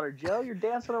cabbage water, Joe? You're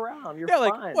dancing around. You're fine.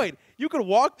 Like, wait, you could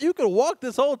walk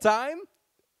this whole time,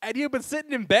 and you've been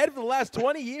sitting in bed for the last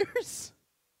 20 years?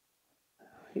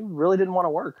 He really didn't want to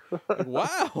work.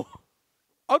 Wow.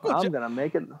 Gonna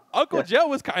make it. Uncle Joe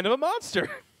was kind of a monster.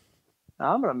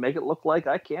 I'm gonna make it look like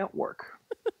I can't work.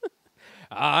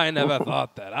 I never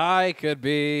thought that I could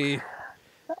be.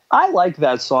 I like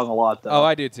that song a lot, though. Oh,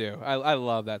 I do too. I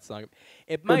love that song.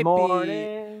 It might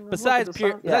be besides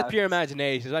pure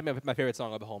imagination. It's my favorite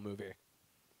song of the whole movie.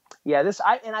 Yeah,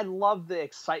 I love the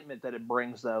excitement that it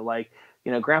brings, though. Like,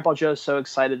 Grandpa Joe's so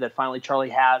excited that finally Charlie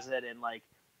has it, and like,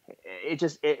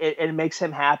 it makes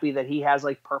him happy that he has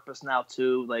like purpose now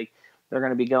too. Like, they're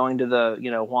going to be going to the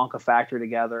Wonka factory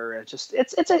together. It's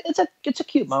a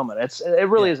cute moment. It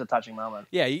really is a touching moment.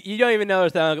 Yeah, you don't even know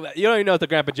that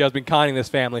Grandpa Joe's been conning this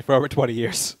family for over 20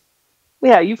 years.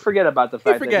 Yeah, you forget about the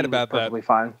fact that he was perfectly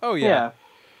fine. Oh yeah.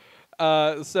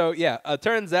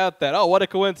 Turns out that what a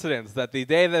coincidence that the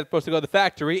day they're supposed to go to the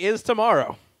factory is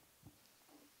tomorrow.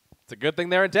 It's a good thing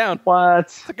they're in town. What?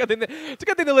 It's a good thing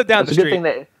they live down the street.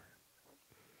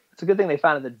 It's a good thing they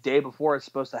found it the day before it's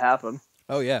supposed to happen.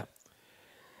 Oh yeah.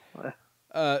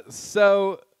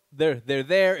 So they're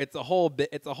there. It's a whole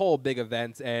big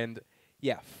event, and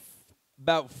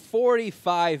about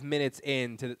 45 minutes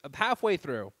halfway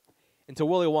through into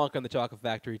Willy Wonka and the Chocolate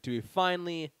Factory, do we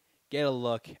finally get a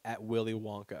look at Willy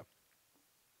Wonka.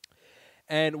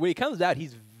 And when he comes out,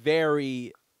 he's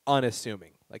very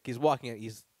unassuming. Like, he's walking out,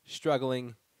 he's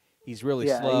struggling, he's really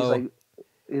slow.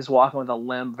 He's walking with a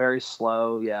limp, very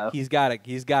slow. Yeah, he's got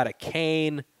a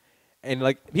cane. And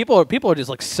like people are just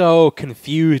like so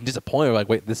confused and disappointed. Like,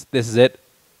 wait, this is it?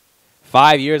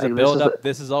 5 years of build up.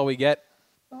 This is all we get.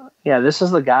 Yeah, this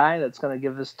is the guy that's going to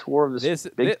give this tour of this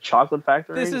big chocolate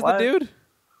factory. This is the dude.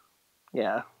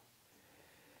 Yeah.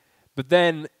 But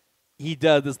then he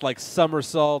does this like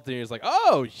somersault, and he's like,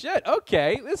 "Oh shit!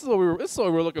 Okay, this is what we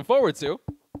were looking forward to."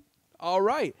 All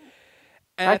right.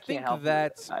 And I think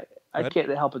that I can't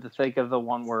help but to think of the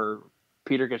one where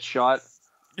Peter gets shot.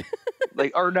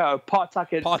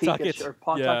 Pawtucket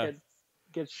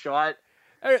gets shot.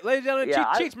 All right, ladies and gentlemen,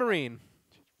 Cheech Marine.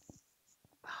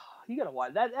 You gotta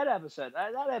watch that episode.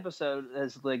 That episode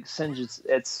has like singed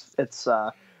its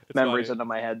memories into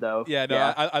my head, though. Yeah,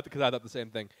 no, because I thought the same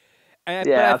thing. But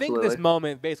I think this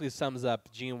moment basically sums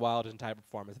up Gene Wilder's entire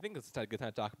performance. I think it's a good time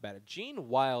to talk about it. Gene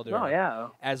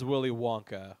Wilder, as Willy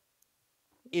Wonka,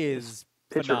 is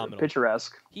phenomenal.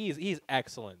 Picturesque. He's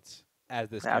excellent as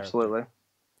this Absolutely. character.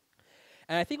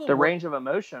 And I think the range of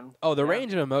emotion. Oh, the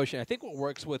range of emotion. I think what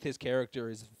works with his character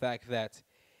is the fact that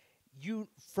you,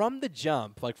 from the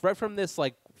jump, like right from this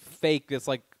like fake, this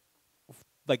like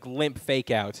limp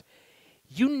fake out,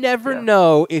 you never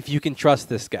know if you can trust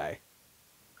this guy.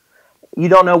 You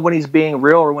don't know when he's being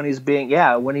real or when he's being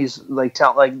when he's like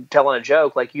telling a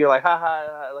joke. Like, you're like, ha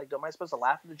ha, like, am I supposed to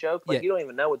laugh at the joke? Like, you don't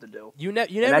even know what to do. You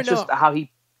never know. That's just how he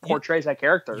portrays that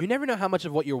character. You never know how much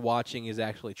of what you're watching is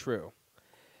actually true.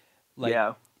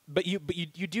 Like, but you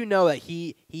do know that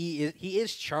he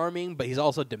is charming, but he's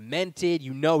also demented.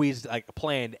 You know he's like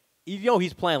planned.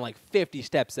 He's playing like 50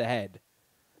 steps ahead.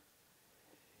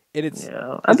 And it's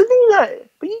but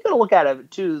you gotta look at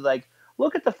it too. Like,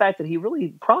 look at the fact that he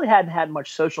really probably hadn't had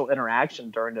much social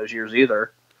interaction during those years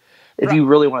either. If you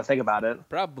really want to think about it,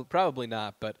 probably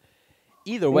not. But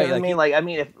either way, I mean,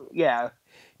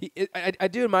 I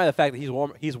do admire the fact that he's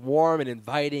warm. He's warm and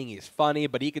inviting. He's funny,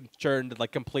 but he can turn to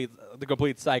like the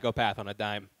complete psychopath on a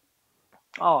dime.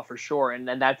 Oh, for sure. And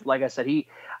that, like I said,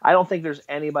 I don't think there's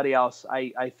anybody else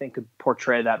I think could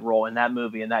portray that role in that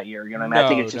movie in that year. You know what I mean? I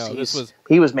think it's just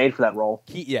he was made for that role.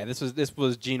 This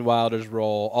was Gene Wilder's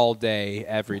role all day,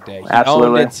 every day. He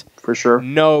Absolutely, owned it. For sure.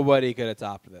 Nobody could have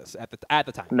topped this at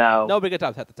the time. No, nobody could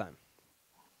have topped it at the time.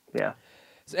 Yeah.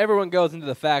 So everyone goes into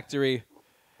the factory.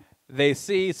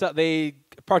 They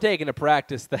partake in a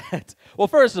practice that. Well,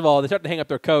 first of all, they start to hang up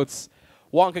their coats.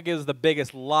 Wonka gives the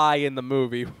biggest lie in the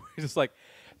movie. He's just like,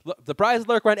 the prizes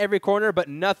lurk around every corner, but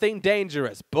nothing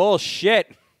dangerous.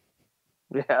 Bullshit.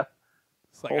 Yeah.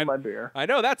 It's like, hold my beer. I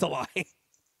know that's a lie.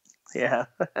 Yeah.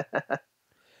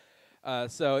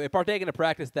 So they partake in a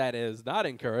practice that is not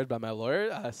encouraged by my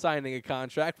lawyer, signing a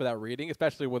contract without reading,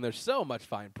 especially when there's so much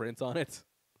fine print on it.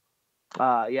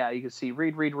 Yeah, you can see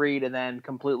read, and then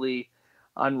completely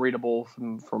unreadable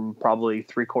from probably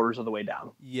 3/4 of the way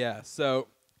down. Yeah, so,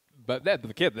 but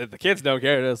the kids don't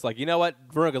care. It's like, you know what?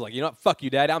 Veronica's like, you know what? Fuck you,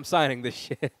 Dad. I'm signing this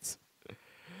shit.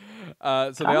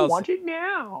 So they I want it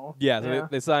now. Yeah, so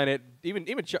they sign it. Even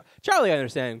Charlie, I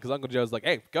understand, because Uncle Joe's like,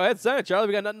 hey, go ahead, sign it, Charlie.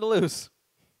 We got nothing to lose.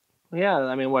 Yeah,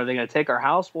 I mean, what, are they going to take our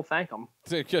house? We'll thank them.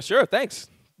 Sure, thanks.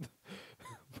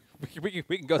 we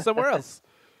can go somewhere else.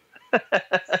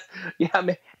 Yeah, I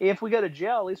mean, if we go to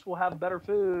jail, at least we'll have better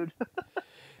food.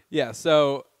 Yeah,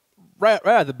 so right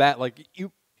out the bat, like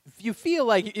you feel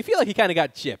like he kind of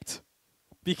got chipped,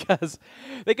 because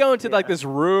they go into like this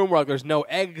room where like, there's no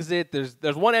exit. There's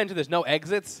one entrance, there's no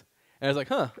exits, and it's like,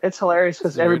 huh? It's hilarious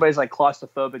because everybody's like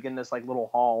claustrophobic in this like little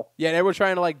hall. Yeah, and everyone's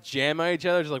trying to like jam on each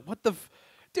other. Just like, what the,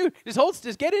 dude?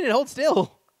 Just get in and hold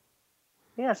still.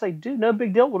 Yeah, it's like, dude, no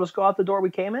big deal. We'll just go out the door we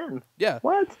came in. Yeah.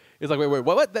 What? It's like, wait,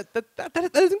 what? That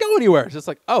doesn't go anywhere. It's just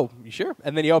like, oh, you sure?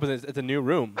 And then he opens it. It's a new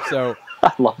room. So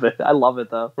I love it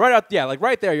though. Right out, yeah, like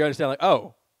right there, you understand, like,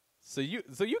 oh, so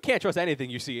you can't trust anything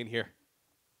you see in here.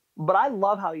 But I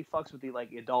love how he fucks with the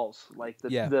like adults, like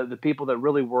the people that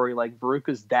really worry, like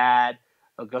Veruca's dad,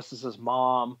 Augustus's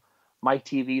mom, Mike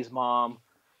TV's mom.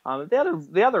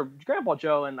 The other Grandpa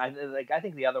Joe, and I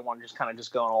think the other one just kind of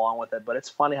just going along with it. But it's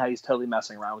funny how he's totally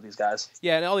messing around with these guys.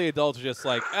 Yeah, and all the adults are just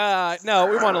like, no,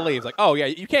 we want to leave. It's like, oh yeah,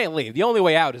 you can't leave. The only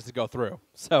way out is to go through.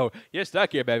 So you're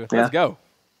stuck here, baby. Let's go.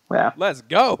 Yeah, let's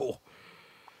go.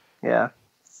 Yeah.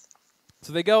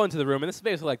 So they go into the room, and this is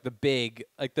basically like the big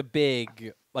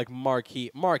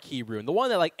marquee room, the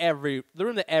one that the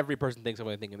room that every person thinks of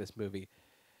when they think of this movie.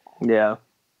 Yeah.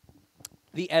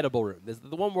 The edible room. This is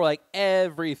the one where like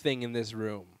everything in this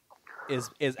room is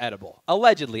edible,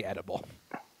 allegedly edible.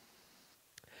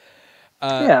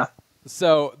 Yeah.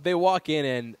 So they walk in,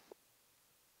 and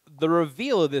the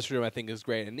reveal of this room I think is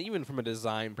great, and even from a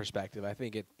design perspective, I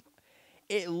think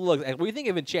it looks. And when you think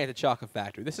of Enchanted Chocolate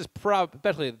Factory, this is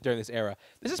especially during this era,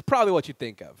 this is probably what you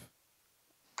think of.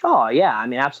 Oh yeah, I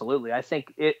mean absolutely. I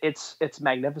think it's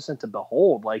magnificent to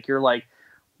behold. Like you're like,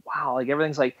 wow, like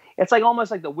everything's like, it's like almost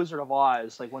like the Wizard of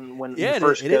Oz. Like when you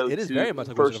first go it is very much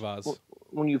like Wizard of Oz.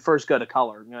 When you first go to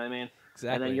color, you know what I mean?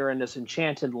 Exactly. And then you're in this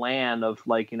enchanted land of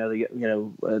like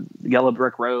Yellow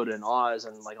Brick Road and Oz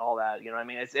and like all that. You know what I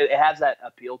mean? It has that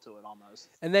appeal to it almost.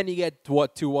 And then you get to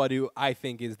what I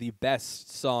think is the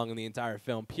best song in the entire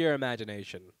film, Pure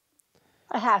Imagination.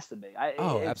 It has to be.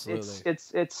 Absolutely.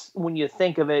 It's when you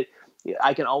think of it,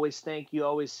 I can always think. You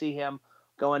always see him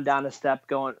going down a step,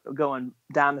 going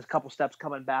down a couple steps,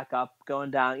 coming back up,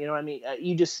 going down. You know what I mean?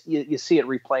 You see it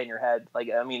replay in your head. Like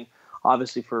I mean,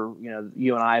 obviously for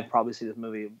you and I have probably seen this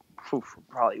movie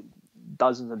probably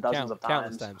dozens and dozens of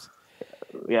times. Countless times.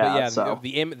 Yeah. But yeah. So.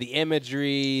 The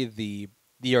imagery, the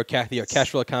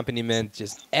orchestral accompaniment,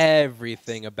 just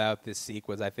everything about this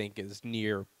sequence, I think, is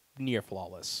near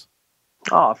flawless.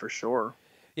 Oh, for sure.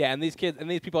 Yeah, and these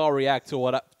people all react to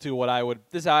what I would.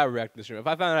 This is how I would react to this room. If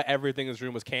I found out everything in this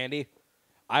room was candy,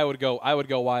 I would go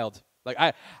wild. Like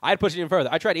I'd push it even further.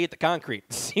 I try to eat the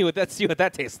concrete, see what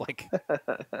that tastes like.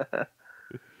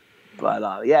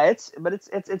 But yeah,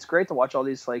 it's great to watch all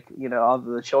these all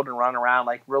the children running around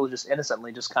like really just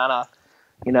innocently, just kind of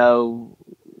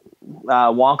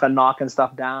Wonka knocking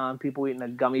stuff down, people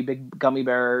eating big gummy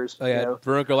bears. Oh yeah,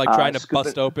 Veruca trying to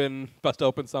bust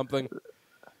open something.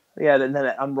 Yeah, then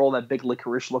unroll that big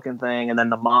licorice-looking thing, and then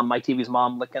Mike TV's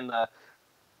mom licking the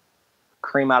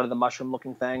cream out of the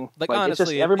mushroom-looking thing. Like honestly,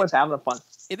 it's just, everyone's having fun.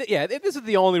 If this is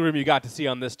the only room you got to see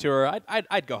on this tour,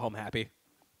 I'd go home happy.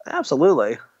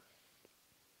 Absolutely.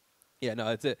 Yeah, no,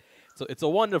 it's it. So it's a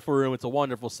wonderful room. It's a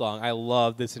wonderful song. I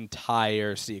love this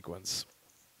entire sequence.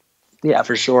 Yeah,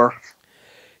 for sure.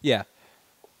 Yeah.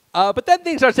 But then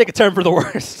things start to take a turn for the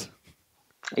worst.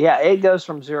 Yeah, it goes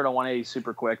from 0 to 180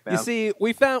 super quick, man. You see,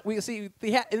 in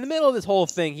the middle of this whole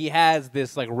thing, he has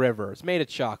this river. It's made of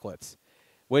chocolates,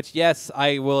 which, yes,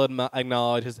 I will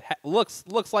acknowledge, looks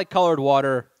like colored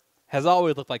water. Has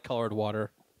always looked like colored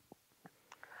water.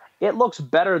 It looks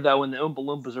better though when the Oompa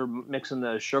Loompas are mixing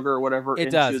the sugar or whatever.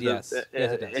 It does, yes.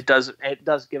 It does. It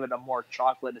does give it a more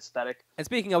chocolate aesthetic. And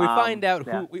speaking of, we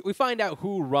find out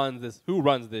who runs this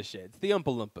shit. It's the Oompa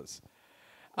Loompas.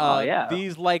 Yeah.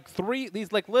 These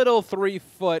little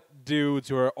 3-foot dudes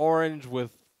who are orange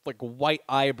with white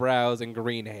eyebrows and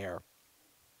green hair.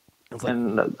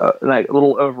 And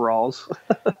little overalls.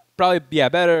 Probably, yeah,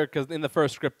 better because in the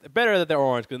first script, better that they're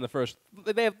orange because in the first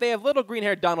they have little green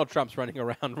haired Donald Trumps running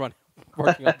around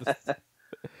working on this.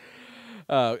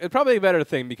 It's probably a better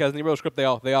thing because in the real script they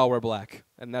all were black,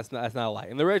 and that's not a lie.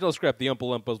 In the original script, the Oompa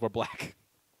Loompas were black.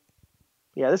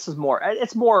 Yeah, this is more.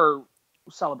 It's more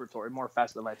celebratory, more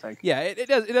festive, I think. Yeah, it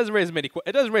doesn't raise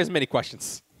many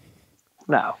questions.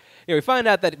 No. Yeah, we find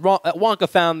out that Wonka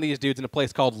found these dudes in a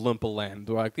place called Loompa Land,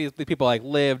 where like these people like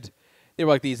lived. They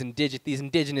were like these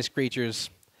indigenous creatures,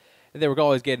 and they were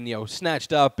always getting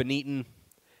snatched up and eaten.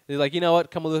 They're like, you know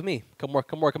what? Come with me. Come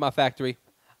work at my factory.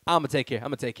 I'm gonna take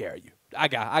care of you. I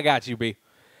got you, B.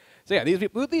 So yeah, these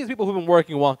people who've been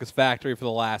working Wonka's factory for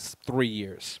the last 3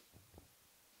 years.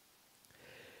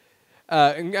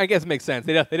 And I guess it makes sense.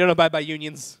 They don't abide by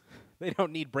unions. They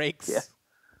don't need breaks. Yeah.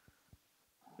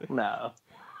 No.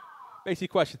 Makes you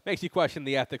question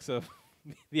the ethics of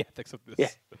this. Yeah.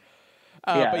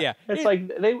 But yeah, it's like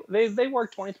they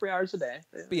work 23 hours a day.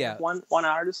 But yeah, one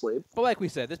hour to sleep. But like we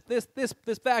said,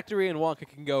 this factory in Wonka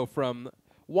can go from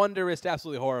wondrous to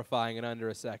absolutely horrifying in under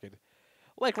a second.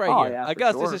 Like here, yeah,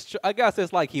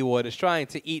 Augustus, like he would, is trying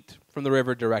to eat from the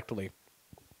river directly.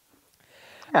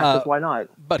 Yeah, why not?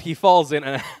 But he falls in,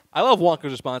 and I love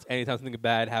Wonka's response anytime something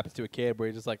bad happens to a kid, where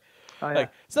he's just like,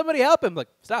 somebody help him! Like,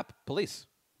 stop, police,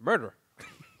 murderer,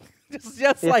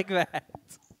 just like that.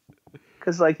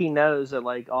 Because like he knows that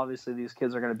like obviously these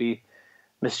kids are going to be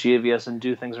mischievous and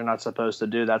do things they're not supposed to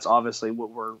do. That's obviously what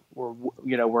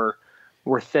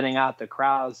we're thinning out the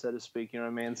crowd, so to speak. You know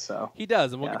what I mean? So he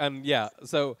does,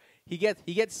 So he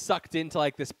gets sucked into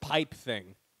like this pipe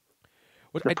thing.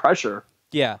 Pressure.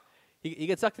 Yeah. He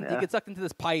gets sucked he gets sucked into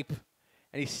this pipe,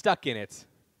 and he's stuck in it.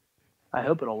 I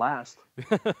hope it'll last.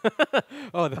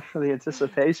 Oh, the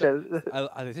anticipation. The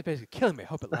anticipation is killing me. I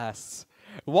hope it lasts.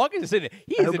 Wonka's just in it.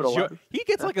 He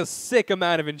gets like a sick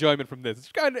amount of enjoyment from this.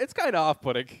 It's kind of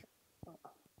off-putting.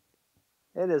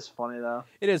 It is funny though.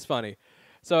 It is funny.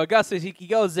 So Augustus, he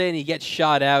goes in, he gets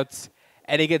shot out,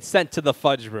 and he gets sent to the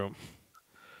fudge room.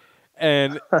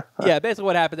 And yeah, basically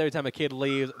what happens every time a kid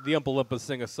leaves, the Oompa Loompas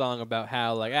sing a song about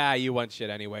how like you want shit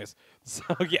anyways. So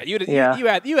yeah,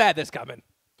 you had this coming.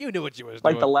 You knew what you was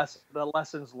doing. Like the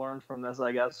lessons learned from this,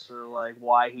 I guess, or like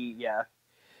why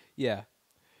Yeah.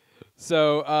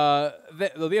 So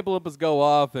the Oompa Loompas go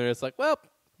off, and it's like, well,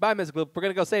 bye, Miss Gloop.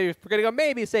 We're gonna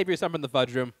maybe save your son from the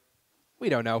fudge room. We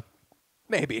don't know.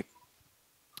 Maybe.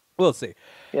 We'll see.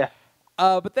 Yeah.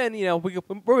 But then, we're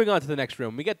moving on to the next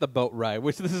room. We get the boat ride,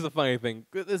 which this is a funny thing.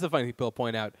 This is a funny thing people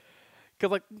point out.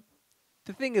 Because, like,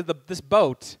 the thing is, this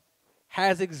boat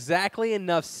has exactly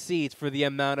enough seats for the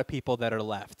amount of people that are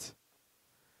left.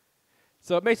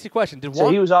 So it makes you question, So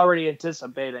he was already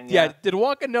anticipating. Yeah, did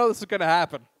Wonka know this was going to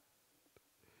happen?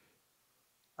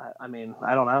 I mean,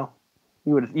 I don't know.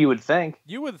 You would think.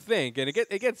 You would think, and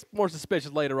it gets more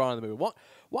suspicious later on in the movie.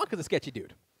 Wonka's a sketchy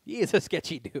dude. He is a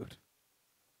sketchy dude.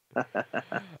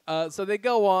 So they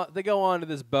go on to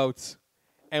this boat,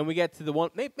 and we get to the one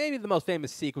maybe the most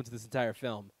famous sequence of this entire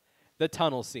film, the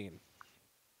tunnel scene.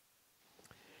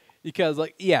 Because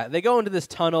they go into this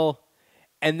tunnel,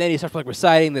 and then he starts like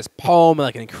reciting this poem in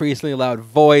like an increasingly loud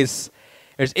voice.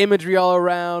 There's imagery all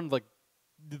around, like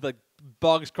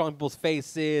bugs crawling people's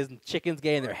faces and chickens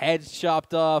getting their heads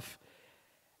chopped off.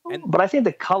 But I think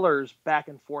the colors back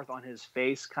and forth on his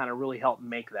face kind of really help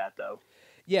make that though.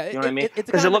 Yeah, you know what I mean?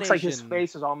 Because it looks like his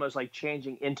face is almost like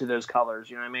changing into those colors.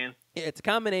 You know what I mean? It's a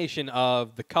combination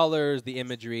of the colors, the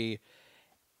imagery,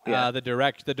 the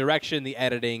direction, the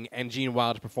editing, and Gene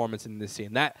Wilder's performance in this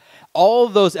scene. That all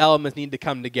of those elements need to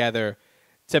come together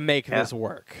to make this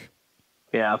work.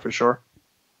 Yeah, for sure.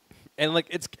 And like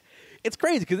it's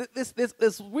crazy because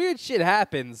this weird shit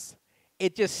happens.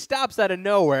 It just stops out of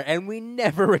nowhere, and we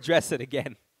never address it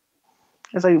again.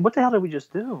 It's like, what the hell did we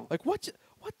just do? Like what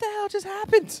the hell just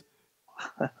happened?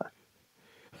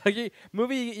 Like,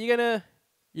 movie, you gonna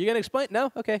explain?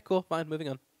 No? Okay, cool, fine, moving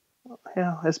on.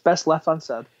 Yeah, it's best left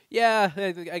unsaid. Yeah,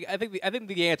 I think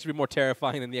the answer would be more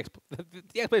terrifying than the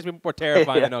explanation would be more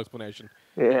terrifying than no explanation.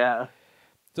 Yeah.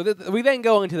 So we then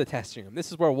go into the testing room.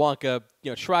 This is where Wonka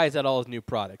tries out all his new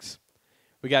products.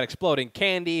 We got exploding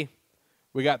candy.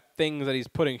 We got things that he's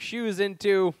putting shoes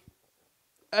into.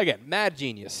 Again, mad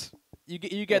genius. You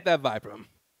get that vibe from him.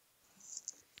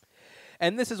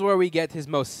 And this is where we get his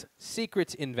most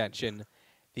secret invention,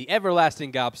 the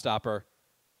everlasting gobstopper,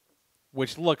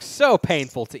 which looks so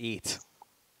painful to eat.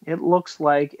 It looks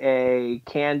like a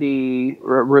candy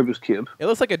Rubik's Cube. It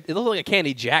looks like a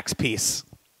Candy Jacks piece.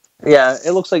 Yeah,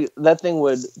 it looks like that thing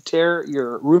would tear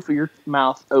your roof of your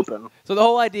mouth open. So the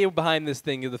whole idea behind this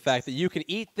thing is the fact that you can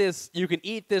eat this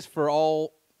for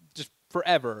just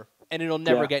forever, and it'll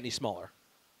never get any smaller.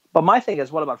 But my thing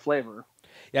is, what about flavor?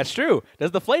 Yeah, it's true.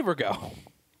 Does the flavor go?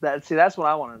 That's what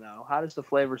I want to know. How does the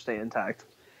flavor stay intact?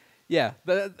 Yeah,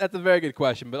 that's a very good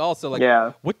question. But also, like,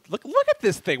 look at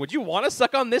this thing. Would you want to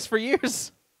suck on this for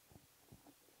years?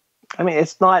 I mean,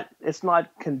 it's not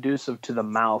conducive to the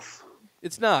mouth.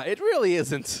 It's not. It really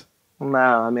isn't. No,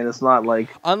 I mean, it's not like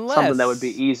something that would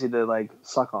be easy to like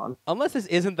suck on. Unless this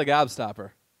isn't the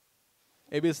gobstopper.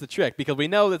 Maybe it's the trick, because we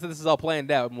know that this is all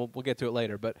planned out, and we'll get to it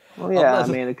later. But I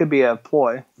mean, it could be a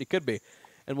ploy. It could be,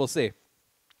 and we'll see.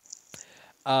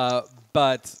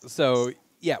 But so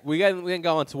yeah, we can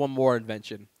go on to one more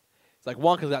invention. It's like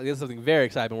Wonka's got something very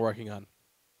exciting working on,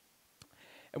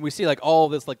 and we see like all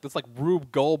this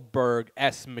Rube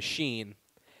Goldberg-esque machine,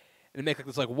 and it makes like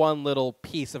this like one little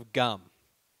piece of gum.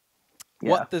 Yeah.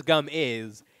 What this gum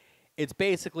is, it's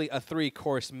basically a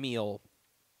 3-course meal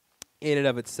in and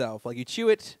of itself. Like, you chew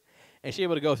it, and she's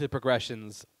able to go through the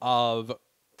progressions of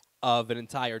an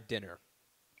entire dinner.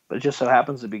 But it just so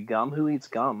happens to be gum. Who eats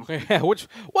gum?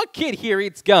 What kid here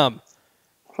eats gum?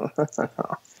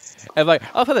 And like,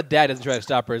 I love how the dad doesn't try to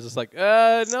stop her. He's just like,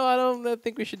 no, I don't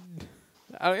think we should.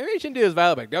 Maybe we shouldn't do this,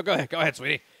 Violet. No, go ahead,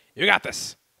 sweetie. You got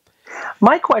this.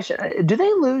 My question, do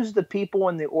they lose the people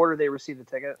in the order they receive the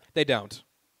ticket? They don't.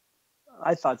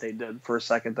 I thought they did for a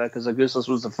second, though, because Augustus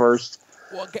was the first.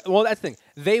 Well, that's the thing.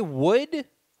 They would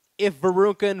if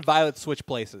Veruca and Violet switch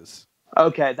places.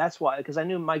 Okay, that's why, because I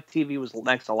knew Mike TV was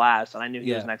next to last, and I knew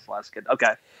he was next to last kid.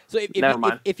 Okay, so never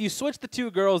mind. If you switch the two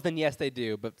girls, then yes, they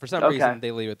do, but for some reason,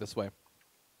 they leave it this way.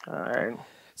 All right.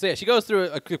 So yeah, she goes through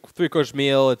a 3-course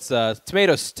meal. It's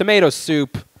tomato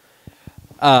soup,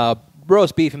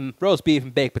 roast beef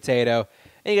and baked potato,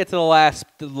 and you get to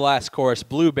the last course,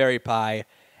 blueberry pie,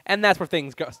 and that's where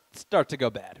things start to go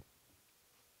bad.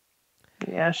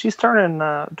 Yeah, she's turning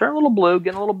a little blue,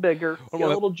 getting a little bigger, getting a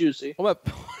little juicy. One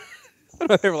of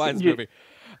my favorite lines in the movie.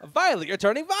 Violet, you're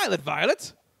turning violet,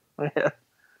 Violet. Yeah.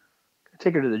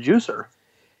 Take her to the juicer.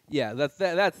 Yeah, that's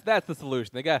the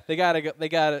solution. They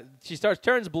gotta. She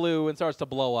turns blue and starts to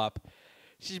blow up.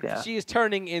 She's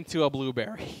turning into a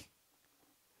blueberry.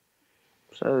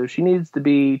 So she needs to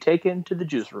be taken to the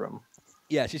juice room.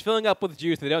 Yeah, she's filling up with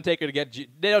juice. They don't take her to get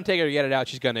it out.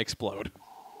 She's gonna explode.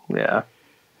 Yeah,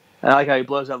 I like how he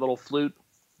blows that little flute.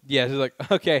 Yeah, she's like,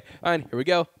 okay, fine, here we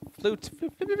go, flute.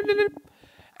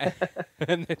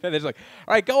 And then they're like,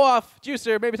 all right, go off,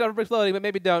 juicer. Maybe it's not exploding, but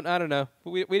maybe don't. I don't know.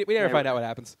 We never find out what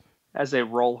happens. As they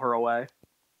roll her away.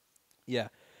 Yeah.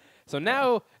 So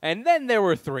now, and then there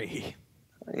were 3.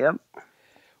 Yep.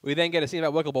 We then get a scene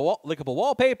about lickable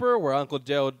wallpaper, where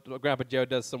Grandpa Joe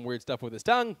does some weird stuff with his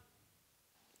tongue.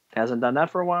 Hasn't done that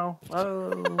for a while.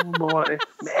 Oh boy,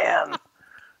 man,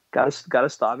 gotta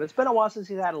stop. It's been a while since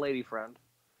he's had a lady friend.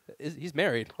 He's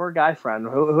married. Poor guy friend,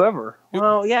 whoever.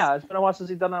 Well, yeah, it's been a while since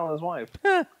he's done that with his wife.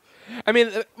 I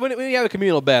mean, when you have a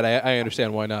communal bed, I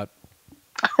understand why not.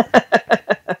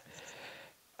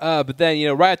 But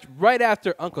then, right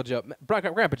after Uncle Joe,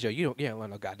 Grandpa Joe, you don't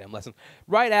learn no goddamn lesson.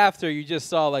 Right after, you just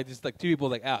saw just 2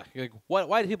 people you're like,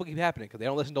 why do people keep happening? Because they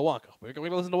don't listen to Wonka. We're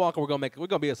gonna listen to Wonka. We're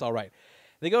gonna be us all right.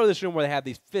 They go to this room where they have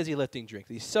these fizzy lifting drinks,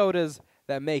 these sodas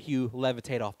that make you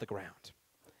levitate off the ground.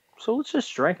 So let's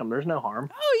just drink them. There's no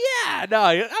harm. Oh yeah, no,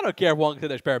 I don't care if Wonka said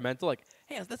they're experimental. Like,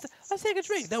 hey, let's take a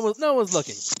drink. No one's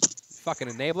looking. Fucking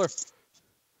enabler.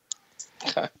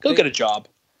 Go get a job.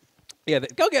 Yeah,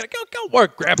 go get it. Go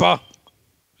work, Grandpa.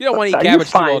 You don't want to eat cabbage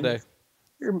stew all day.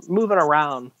 You're moving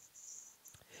around.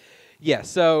 Yeah.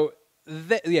 So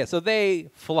they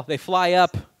fly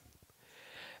up.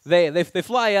 They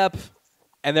fly up,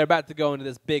 and they're about to go into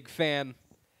this big fan.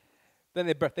 Then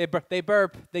they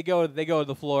burp. They go to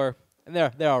the floor, and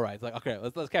they're all right. It's like, okay,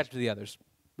 let's catch up to the others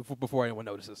before anyone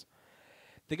notices.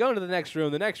 They go into the next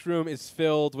room. The next room is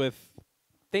filled with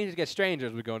things that get stranger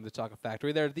as we go into the chocolate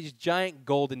factory. There are these giant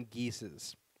golden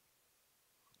geeses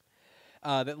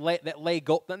that lay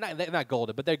gold. Not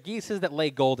golden, but they're geeses that lay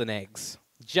golden eggs.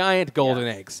 Giant golden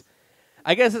eggs.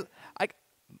 I guess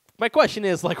my question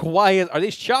is why are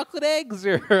these chocolate eggs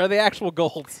or are they actual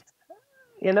golds?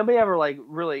 Yeah, nobody ever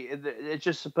really. It's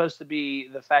just supposed to be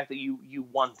the fact that you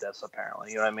want this. Apparently,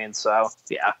 you know what I mean. So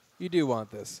yeah, you do want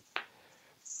this.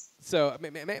 So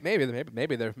maybe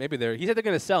they're. He said they're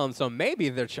going to sell them, so maybe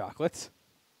they're chocolates.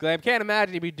 Because I can't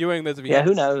imagine he'd be doing this if he had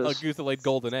who knows? A goose that laid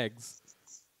golden eggs.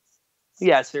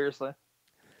 Yeah, seriously.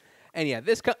 And yeah,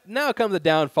 now comes the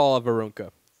downfall of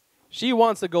Veruca. She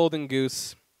wants a golden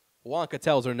goose. Wonka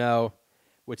tells her no,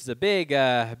 which is a big in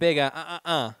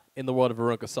the world of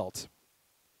Veruca Salt.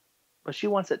 But she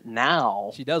wants it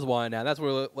now. She does want it now. That's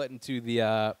where we're led into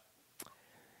the.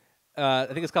 I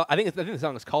think the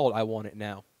song is called "I Want It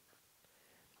Now."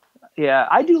 Yeah,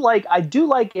 I do like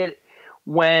it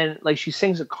when she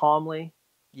sings it calmly.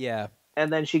 Yeah.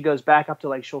 And then she goes back up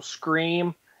to she'll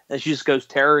scream, and she just goes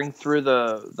tearing through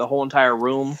the whole entire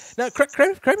room. Now, correct me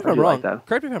if I'm wrong. Like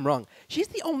correct me if I'm wrong. She's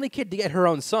the only kid to get her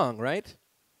own song, right?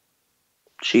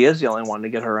 She is the only one to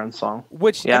get her own song.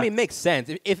 Which, I mean, makes sense.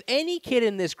 If any kid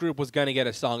in this group was going to get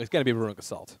a song, it's going to be Veruca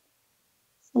Salt.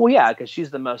 Well, yeah, because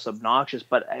she's the most obnoxious.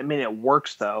 But, I mean, it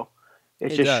works, though. It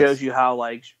just does. Shows you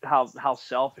how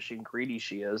selfish and greedy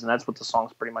she is. And that's what the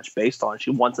song's pretty much based on.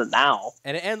 She wants it now.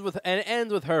 And it ends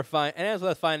with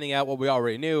us finding out what we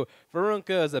already knew.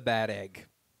 Veruca is a bad egg.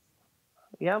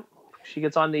 Yep. She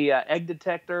gets on the egg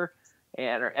detector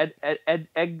and or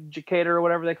educator or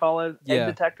whatever they call it. Egg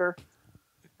detector.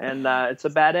 And it's a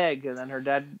bad egg, and then her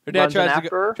dad tries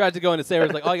to go into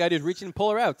Sarah's like, all you gotta do is reach in and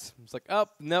pull her out. It's like, oh,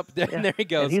 nope, and there he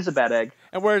goes. And he's a bad egg.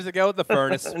 And where does it go? The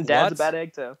furnace. And Dad's a bad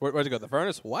egg too. Where does it go? The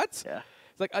furnace? What? Yeah.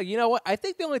 It's like, you know what? I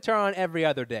think they only turn on every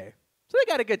other day, so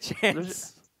they got a good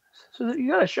chance. So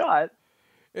you got a shot.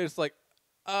 It's like,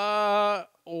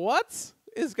 what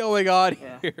is going on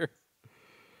here?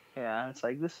 Yeah, it's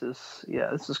like this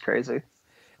is crazy.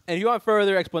 And if you want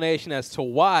further explanation as to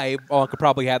why Wonka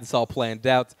probably had this all planned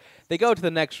out, they go to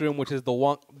the next room, which is I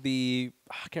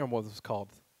can't remember what this was called.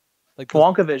 Like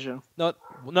Wonka Vision. No,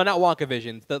 not Wonka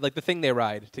Vision. The thing they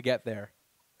ride to get there.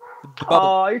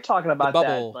 Oh, you're talking about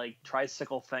that like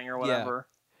tricycle thing or whatever.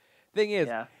 Yeah. Thing is,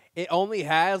 it only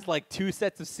has like 2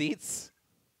 sets of seats.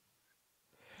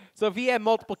 So if he had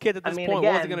multiple kids at this point, what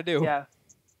was he gonna do? Yeah.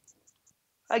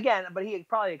 Again, but he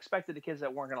probably expected the kids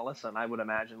that weren't going to listen, I would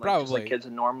imagine. Like, probably. Just like kids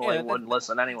that normally wouldn't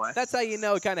listen anyway. That's how you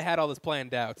know he kind of had all this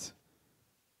planned out.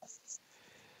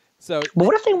 So, but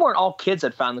what if they weren't all kids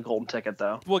that found the golden ticket,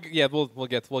 though? We'll get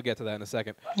to that in a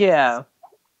second. Yeah.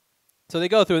 So they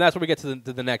go through, and that's where we get to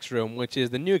the next room, which is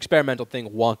the new experimental thing,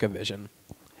 Wonka Vision.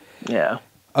 Yeah.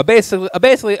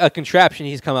 Basically a contraption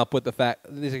he's come up with. The fact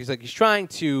he's trying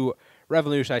to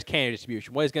revolutionize candy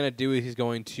distribution. What he's going to do is he's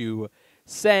going to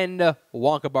send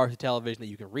Wonka bars to television that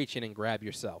you can reach in and grab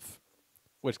yourself.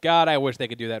 Which, God, I wish they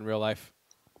could do that in real life.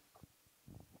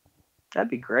 That'd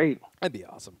be great. That'd be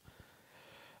awesome.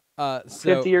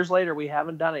 50 years later, we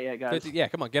haven't done it yet, guys.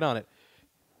 Come on, get on it.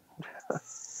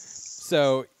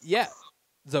 So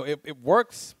it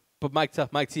works, but Mike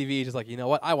TV is just like, you know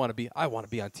what? I want to be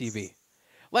on TV.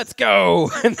 Let's go!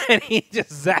 And then he just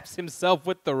zaps himself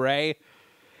with the ray.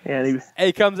 Yeah, and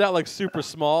he comes out like super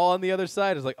small on the other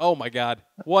side. It's like, oh my God,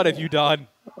 what have you done?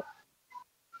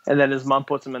 And then his mom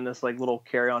puts him in this like little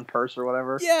carry-on purse or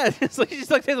whatever. Yeah, she's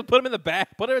like, put him in the bag,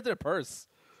 put it in the purse.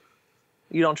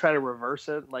 You don't try to reverse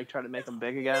it, like try to make him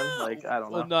big again. No. Like I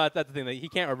don't know. Well, no, that's the thing. He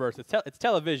can't reverse it. It's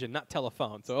television, not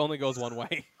telephone, so it only goes one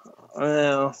way.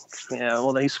 Well, yeah.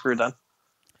 Well, then he's screwed up.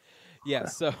 Yeah.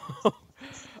 So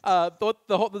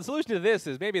the solution to this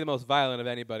is maybe the most violent of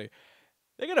anybody.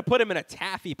 They're going to put him in a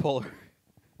taffy puller.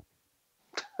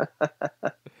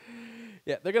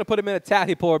 Yeah, they're going to put him in a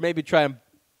taffy puller, maybe try and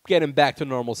get him back to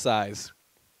normal size.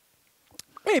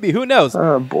 Maybe, who knows?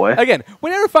 Oh, boy. Again,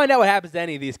 we never find out what happens to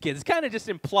any of these kids. It's kind of just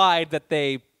implied that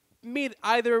they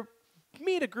either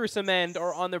meet a gruesome end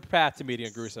or on their path to meeting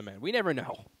a gruesome end. We never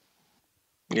know.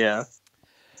 Yeah.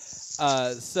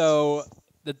 So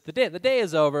the day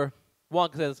is over.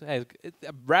 Wonka says, hey, it's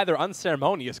a rather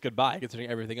unceremonious goodbye, considering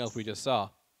everything else we just saw.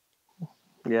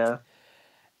 Yeah.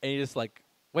 And you're just like,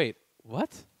 wait, what?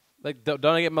 Like, don't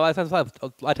I get my lifetime supply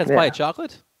of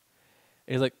chocolate?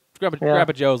 And he's like,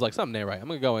 Grandpa Joe's like, something ain't right. I'm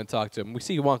going to go in and talk to him. We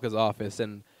see Wonka's office,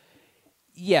 and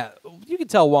yeah, you can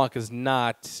tell Wonka's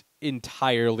not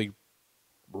entirely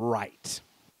right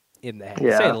in the head,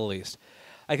 to say the least.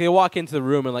 Like, they walk into the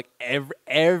room, and like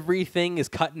everything is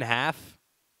cut in half.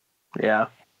 Yeah.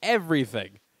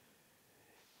 Everything.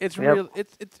 It's real.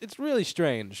 It's really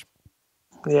strange.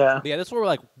 Yeah. But yeah, this is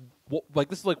where we're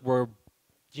this is like where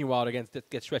Gene Wilder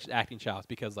gets stretched acting chops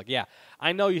because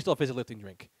I know you still physically lifting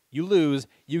drink. You lose,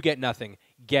 you get nothing.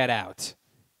 Get out.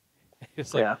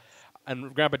 It's like,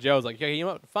 and Grandpa Joe's like, you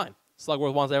know what? Fine.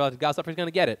 Slugworth wants everybody to got stuff. He's gonna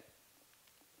get it.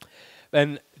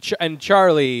 And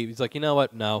Charlie, he's like, you know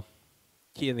what? No.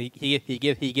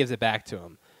 He gives it back to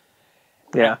him.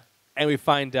 Yeah. And we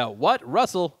find out what?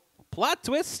 Russell, plot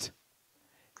twist.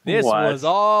 This was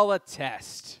all a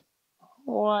test.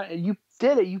 What? You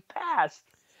did it. You passed.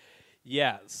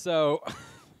 Yeah, so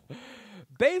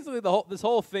basically this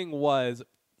whole thing was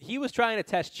he was trying to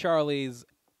test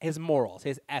his morals,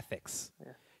 his ethics.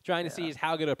 Yeah. Trying to see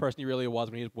how good a person he really was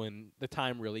when the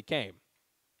time really came.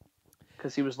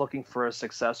 Because he was looking for a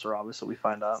successor, obviously, we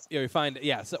find out.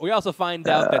 Yeah, so we also find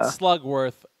out that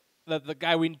Slugworth, the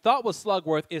guy we thought was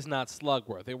Slugworth, is not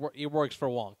Slugworth. He works for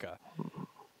Wonka.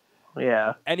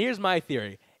 Yeah. And here's my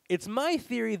theory. It's my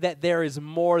theory that there is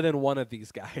more than one of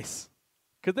these guys.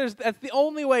 Because that's the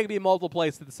only way it can be multiple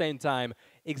places at the same time.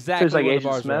 Exactly. So he's like when Agent the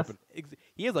bars Smith? are open.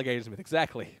 He is like Agent Smith.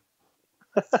 Exactly.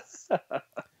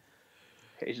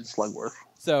 Agent Slugworth.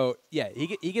 So yeah,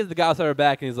 he gives the Godfather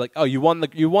back, and he's like, "Oh, you won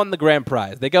the grand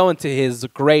prize." They go into his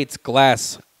great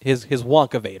glass, his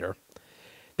Wonka Vader.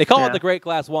 They call it the Great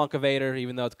Glass Wonka Vader,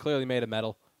 even though it's clearly made of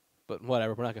metal. But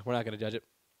whatever, we're not going to judge it.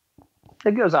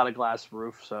 It goes out a glass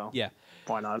roof, so yeah,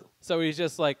 why not? So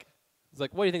he's like,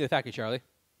 "What do you think of the factory, Charlie?"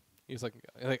 He's like,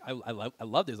 I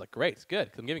loved it. He's like, "Great, it's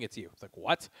good. 'Cause I'm giving it to you." It's like,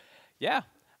 "What?" Yeah,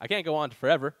 I can't go on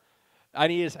forever. I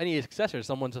need a successor,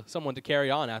 someone to carry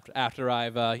on after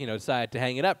I've decided to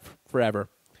hang it up forever.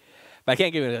 But I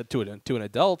can't give it to an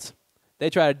adult. They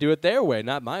try to do it their way,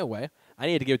 not my way. I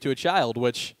need to give it to a child,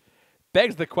 which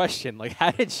begs the question: like,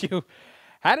 how did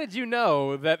you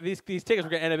know that these tickets were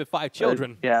going to end up at 5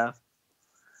 children? Yeah,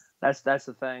 that's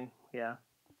the thing. Yeah.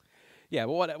 Yeah,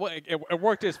 but it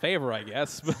worked in his favor, I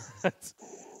guess.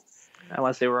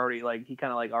 Unless they were already he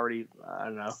kind of already, I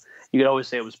don't know. You could always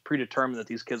say it was predetermined that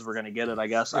these kids were going to get it. I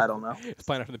guess I don't know. It's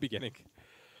planned from the beginning.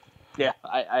 Yeah,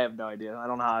 I have no idea. I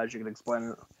don't know how else you can explain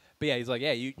it. But yeah, he's like,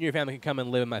 yeah, you and your family can come and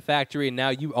live in my factory, and now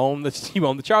you own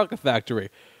the chocolate factory.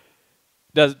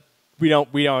 We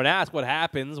don't ask what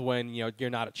happens when you're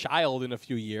not a child in a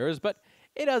few years, but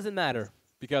it doesn't matter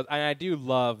because I do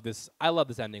love this. I love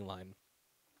this ending line,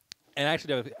 and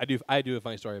actually I do a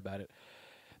funny story about it.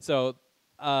 So.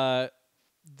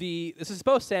 This is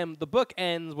supposed to the book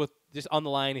ends with just on the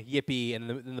line yippee, and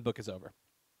then the book is over.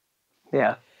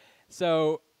 Yeah.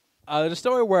 So there's a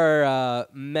story where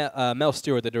Mel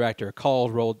Stewart, the director,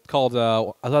 called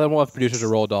another one of the producers of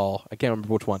Roald Dahl. I can't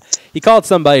remember which one. He called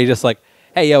somebody just like,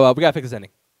 "Hey, yo, we gotta fix this ending."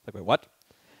 Like, wait, what?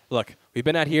 Look, we've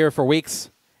been out here for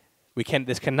weeks.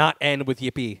 This cannot end with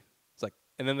yippee. It's like,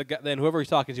 and then whoever he's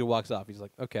talking to walks off. He's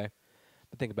like, okay,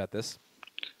 but think about this.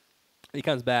 He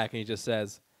comes back and he just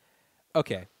says,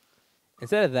 "Okay,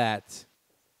 instead of that,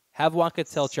 have Wonka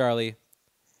tell Charlie,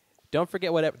 don't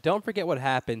forget what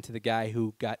happened to the guy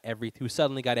who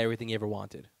suddenly got everything he ever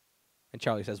wanted." And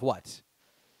Charlie says, "What?"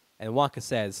 And Wonka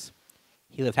says,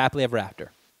 "He lived happily ever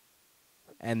after."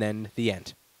 And then the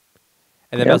end.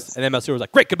 And then Mel Stewart was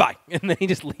like, "Great, goodbye," and then he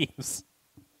just leaves.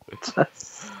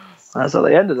 That's how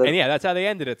they ended it. And yeah, that's how they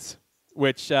ended it.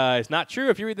 Which is not true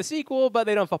if you read the sequel, but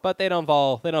they don't follow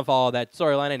that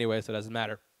storyline anyway, so it doesn't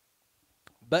matter.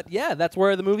 But yeah, that's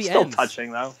where the movie ends. Still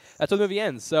touching though. That's where the movie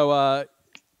ends. So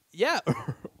yeah,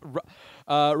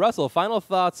 Russell, final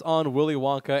thoughts on Willy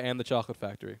Wonka and the Chocolate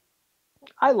Factory?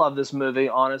 I love this movie,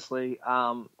 honestly.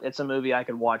 It's a movie I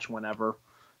could watch whenever.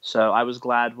 So I was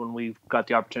glad when we got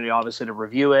the opportunity, obviously, to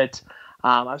review it.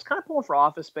 I was kind of pulling for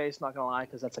Office Space, not gonna lie,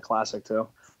 because that's a classic too.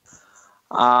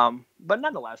 But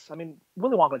nonetheless, I mean,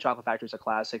 Willy Wonka and the Chocolate Factory is a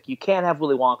classic. You can't have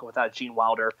Willy Wonka without Gene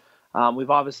Wilder. We've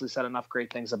obviously said enough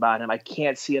great things about him. I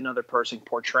can't see another person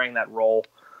portraying that role.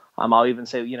 I'll even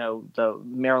say, the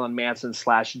Marilyn Manson /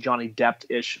 Johnny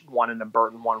Depp-ish one and the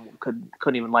Burton one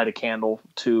couldn't even light a candle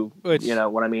to, you know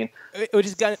what I mean? Which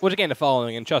again, the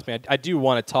following, and trust me, I do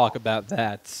want to talk about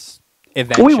that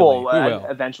eventually. We will.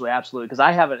 Eventually, absolutely, because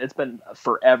I haven't. It's been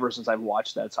forever since I've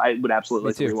watched that, so I would absolutely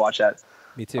like to rewatch that.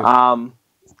 Me too.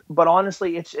 But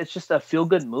honestly, it's just a feel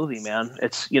good movie, man.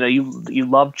 It's you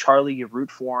love Charlie, you root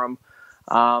for him.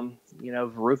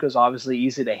 Veruca's obviously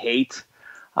easy to hate.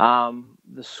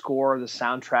 The score, the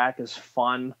soundtrack is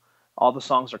fun. All the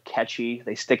songs are catchy.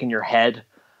 They stick in your head.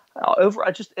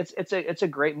 It's a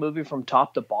great movie from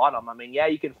top to bottom. I mean, yeah,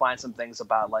 you can find some things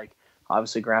about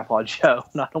obviously Grandpa Joe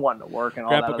not wanting to work and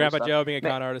all that. Grandpa Joe being a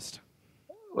con artist.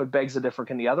 What begs the difference?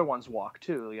 Can the other ones walk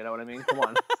too? You know what I mean? Come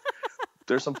on.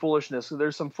 There's some foolishness.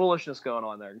 There's some foolishness going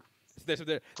on there.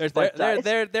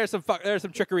 There's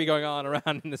some trickery going on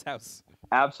around in this house.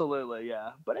 Absolutely,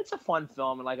 yeah. But it's a fun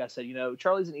film, and like I said,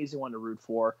 Charlie's an easy one to root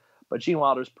for. But Gene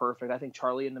Wilder's perfect. I think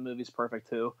Charlie in the movie's perfect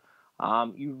too.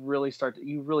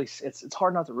 It's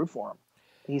hard not to root for him.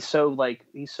 He's so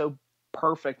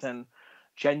perfect and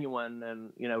genuine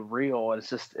and real. And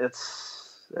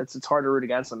it's hard to root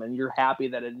against him. And you're happy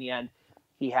that in the end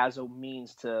he has a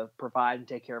means to provide and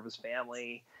take care of his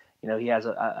family. He has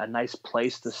a nice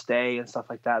place to stay and stuff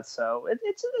like that. So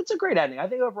it's a great ending. I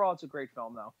think overall it's a great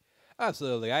film, though.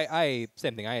 Absolutely. I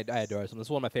same thing. I adore this one.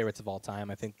 It's one of my favorites of all time.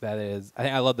 I think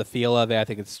I love the feel of it. I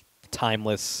think it's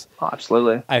timeless. Oh,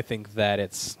 absolutely. I think that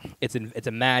it's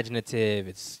imaginative.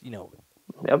 It's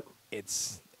Yep.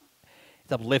 It's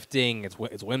uplifting.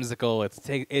 It's whimsical.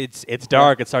 It's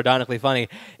dark. It's sardonically funny.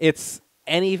 It's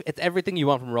everything you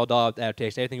want from a Roald Dahl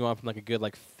adaptation. Everything you want from a good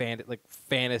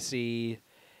fantasy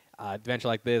adventure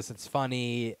like this. It's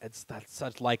funny. It's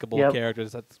such likable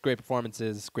characters. That's great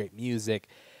performances. Great music.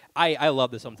 I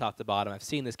love this from top to bottom. I've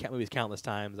seen this movies countless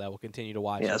times. I will continue to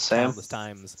watch it countless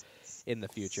times in the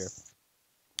future.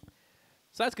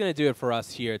 So that's going to do it for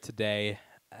us here today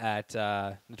at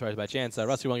Notorious by Chance.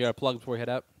 Russ, you want to get a plug before we head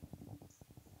out?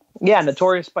 Yeah,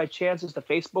 Notorious by Chance is the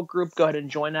Facebook group. Go ahead and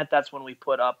join that. That's when we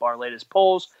put up our latest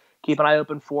polls. Keep an eye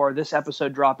open for this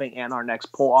episode dropping and our next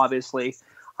poll, obviously.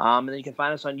 And then you can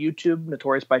find us on YouTube.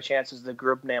 Notorious by Chance is the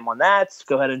group name on that.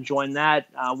 Go ahead and join that.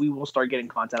 We will start getting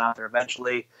content out there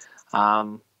eventually.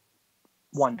 One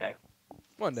day.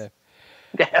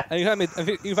 Yeah. And you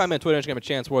can find me on Twitter, Instagram at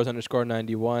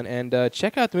ChanceWars_91. And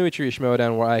check out the Movie Tree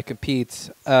Schmodown where I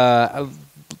compete.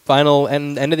 Final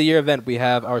and end of the year event, we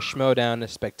have our Schmodown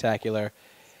Spectacular,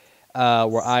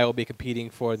 where I will be competing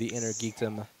for the Inner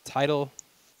Geekdom title.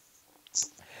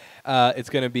 It's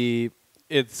gonna be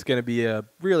a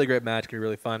really great match. It's gonna be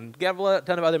really fun. We have a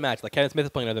ton of other matches. Like Kevin Smith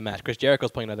is playing another match. Chris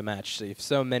Jericho's playing another match. So you have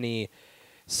so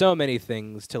many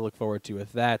things to look forward to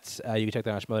with that. You can check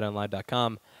that out on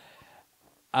schmodownlive.com.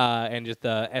 And just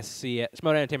the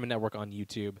Schmodown Entertainment Network on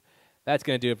YouTube. That's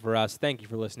going to do it for us. Thank you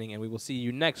for listening, and we will see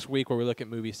you next week where we look at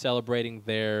movies celebrating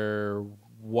their,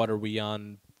 what are we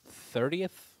on, 30th?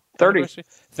 30th.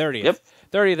 30th. Yep.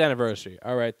 30th anniversary.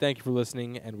 All right, thank you for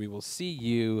listening, and we will see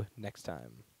you next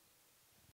time.